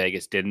champs and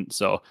Vegas didn't.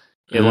 So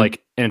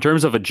in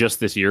terms of a just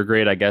this year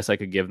grade, I guess I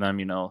could give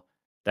them,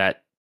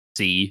 that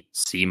C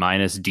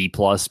minus, D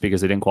plus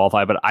because they didn't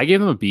qualify. But I gave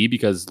them a B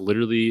because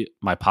literally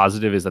my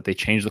positive is that they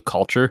changed the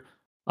culture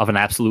of an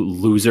absolute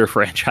loser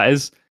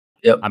franchise.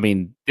 Yep. I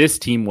mean, this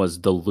team was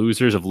the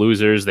losers of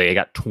losers. They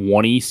got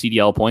 20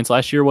 CDL points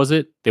last year, was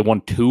it? They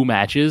won 2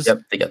 matches. Yep,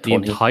 they got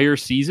 20. The entire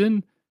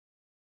season.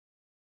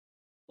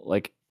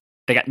 Like,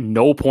 they got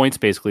no points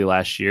basically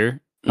last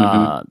year.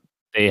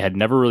 They had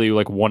never really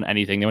won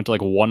anything. They went to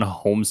one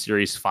home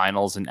series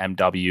finals in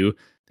MW.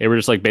 They were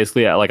just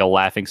basically at a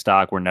laughing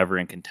stock. Were never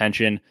in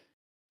contention.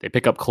 They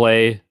pick up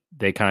Clay.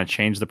 They kind of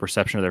changed the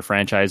perception of their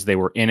franchise. They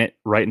were in it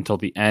right until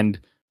the end,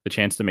 the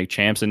chance to make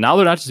champs. And now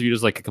they're not just viewed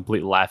as a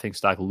complete laughing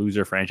stock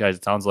loser franchise.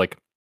 It sounds like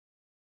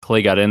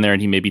Clay got in there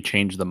and he maybe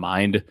changed the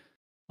mind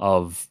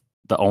of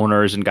the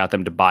owners and got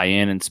them to buy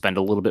in and spend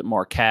a little bit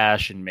more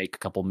cash and make a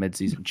couple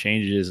midseason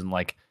changes. And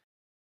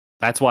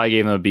that's why I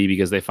gave them a B,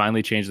 because they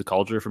finally changed the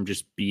culture from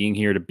just being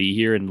here to be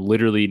here and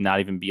literally not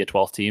even be a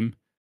 12th team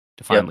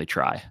to finally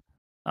try.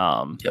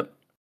 The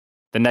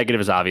negative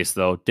is obvious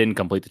though. Didn't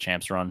complete the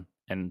champs run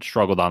and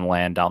struggled on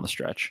land down the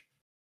stretch.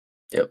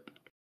 Yep.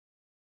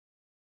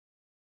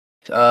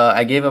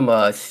 I gave him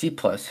a C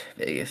plus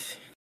Vegas.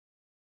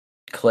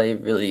 Clay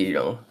really,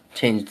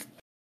 changed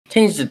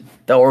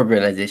the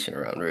organization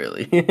around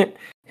really.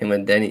 Him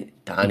and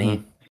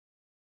Donnie.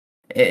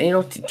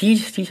 And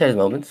Teach has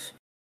moments.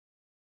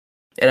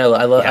 And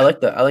I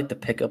like the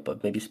pickup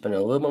of maybe spending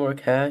a little more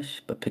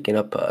cash, but picking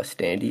up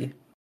Standy to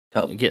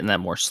help getting that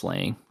more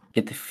slaying.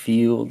 Get to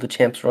feel the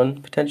champs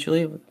run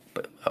potentially,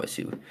 but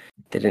obviously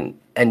they didn't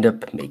end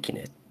up making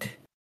it.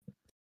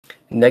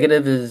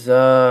 Negative is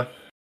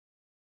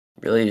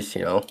really just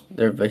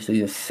they're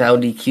basically the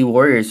Saudi Q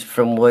Warriors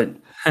from what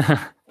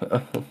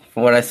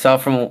I saw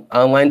from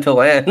online to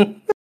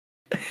LAN.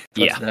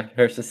 That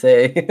hurts to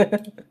say.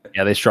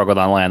 Yeah, they struggled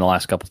on LAN the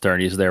last couple of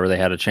tourneys there where they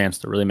had a chance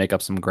to really make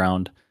up some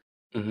ground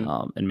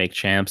and make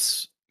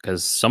champs.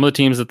 Because some of the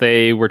teams that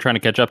they were trying to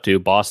catch up to,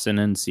 Boston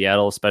and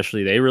Seattle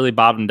especially, they really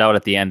bottomed out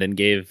at the end and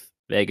gave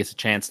Vegas a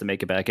chance to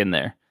make it back in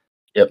there.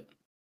 Yep.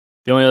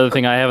 The only other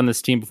thing I have on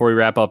this team before we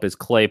wrap up is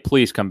Clay.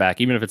 Please come back,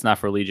 even if it's not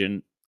for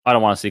Legion. I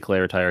don't want to see Clay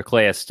retire.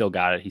 Clay has still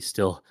got it. He's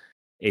still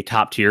a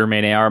top tier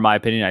main AR, in my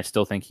opinion. I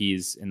still think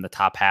he's in the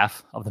top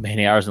half of the main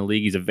ARs in the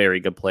league. He's a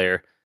very good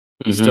player.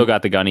 He's still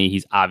got the gunny.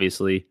 He's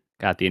obviously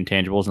got the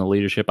intangibles and the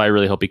leadership. I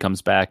really hope he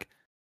comes back.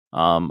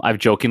 I've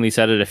jokingly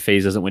said it, if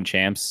FaZe doesn't win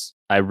champs,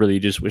 I really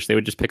just wish they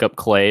would just pick up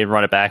Clay and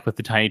run it back with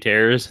the Tiny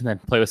Terrors and then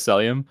play with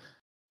Celium.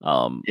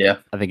 I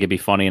think it'd be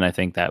funny, and I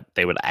think that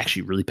they would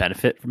actually really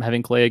benefit from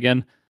having Clay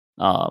again.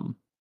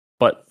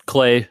 But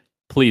Clay,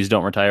 please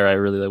don't retire. I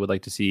really would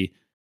like to see.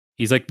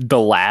 He's the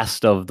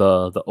last of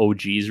the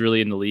OGs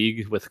really in the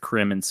league, with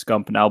Krim and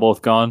Scump now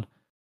both gone.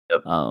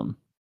 Yep.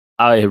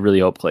 I really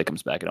hope Clay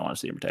comes back. I don't want to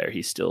see him retire.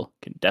 He still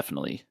can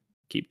definitely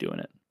keep doing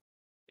it.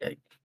 Yeah,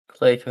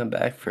 Clay coming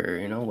back for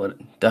what?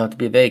 Don't have to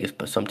be Vegas,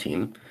 but some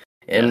team,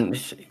 and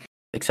just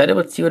excited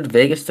to see what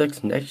Vegas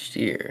does next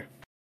year.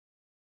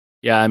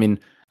 Yeah, I mean,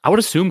 I would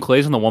assume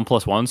Clay's on the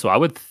 1+1, so I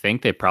would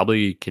think they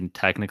probably can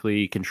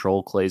technically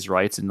control Clay's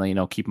rights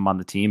and keep him on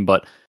the team.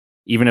 But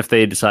even if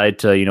they decide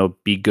to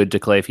be good to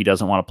Clay if he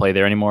doesn't want to play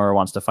there anymore or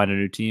wants to find a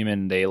new team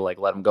and they let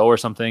him go or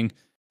something,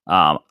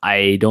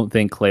 I don't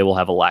think Clay will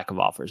have a lack of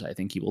offers. I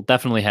think he will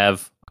definitely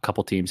have a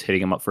couple teams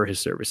hitting him up for his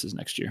services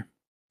next year.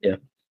 Yeah,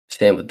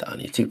 stand with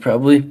Donnie too,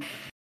 probably.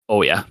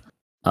 Oh yeah,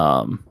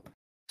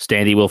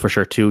 Standy will for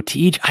sure too.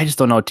 Tej, I just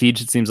don't know. Tej,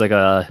 it seems like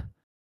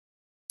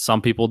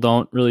some people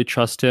don't really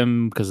trust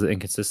him because of the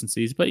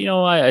inconsistencies, but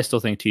I still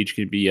think Tej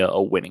could be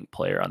a winning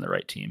player on the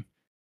right team.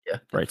 Yeah,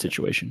 definitely. Right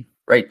situation.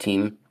 Right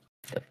team.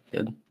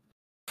 Good.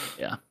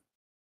 Yeah.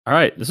 All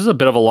right. This is a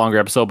bit of a longer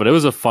episode, but it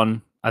was a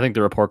fun. I think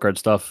the report card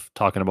stuff,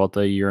 talking about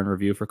the year in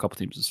review for a couple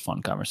teams, is a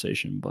fun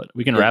conversation. But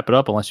we can wrap it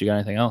up unless you got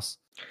anything else.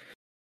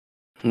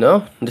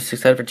 No, I'm just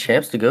excited for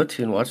champs to go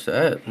to and watch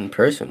that in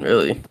person.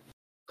 Really.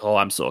 Oh,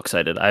 I'm so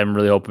excited. I'm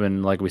really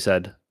hoping, like we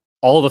said,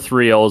 all the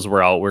 3-0s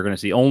were out. We're going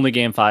to see only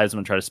game 5s. I'm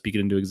going to try to speak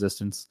it into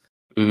existence.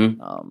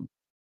 Mm-hmm.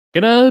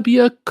 Gonna be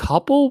a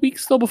couple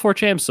weeks though before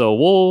champs,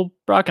 so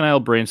Brock and I will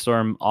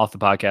brainstorm off the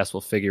podcast.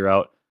 We'll figure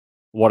out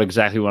what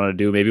exactly we want to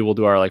do. Maybe we'll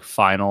do our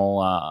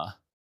final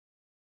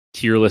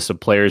tier list of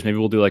players. Maybe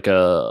we'll do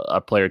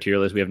a player tier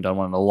list. We haven't done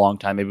one in a long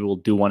time. Maybe we'll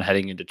do one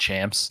heading into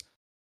champs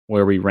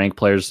where we rank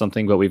players or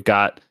something. But we've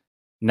got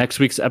next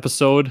week's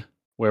episode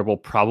where we'll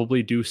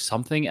probably do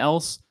something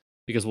else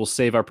because we'll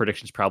save our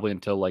predictions probably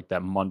until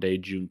that Monday,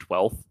 June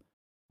 12th,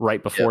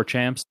 right before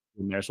champs.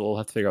 So we'll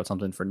have to figure out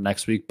something for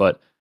next week,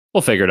 but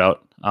we'll figure it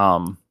out.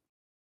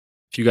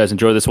 If you guys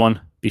enjoy this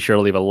one, be sure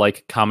to leave a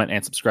like, comment,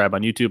 and subscribe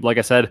on YouTube. Like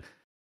I said, I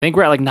think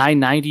we're at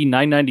 990,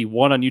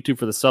 991 on YouTube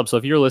for the sub. So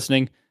if you're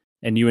listening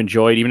and you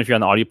enjoyed, even if you're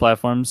on the audio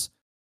platforms,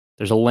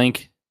 there's a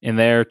link in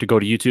there to go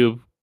to YouTube.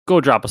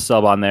 Go drop a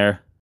sub on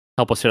there.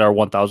 Help us hit our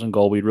 1,000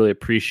 goal. We'd really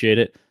appreciate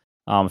it.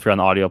 If you're on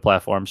the audio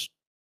platforms,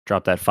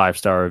 drop that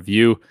 5-star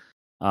review.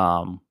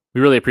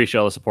 We really appreciate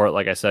all the support.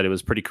 Like I said, it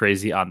was pretty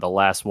crazy on the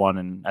last one.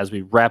 And as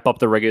we wrap up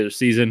the regular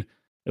season,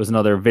 it was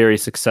another very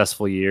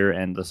successful year,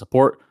 and the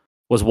support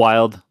was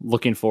wild.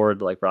 Looking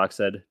forward, like Brock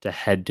said, to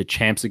head to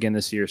champs again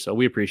this year. So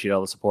we appreciate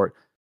all the support.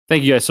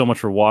 Thank you guys so much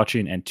for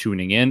watching and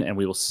tuning in, and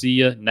we will see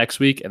you next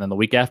week and then the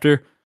week after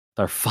with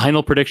our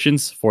final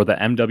predictions for the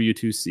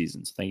MW2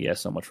 season. So thank you guys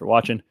so much for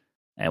watching,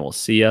 and we'll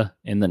see you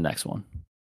in the next one.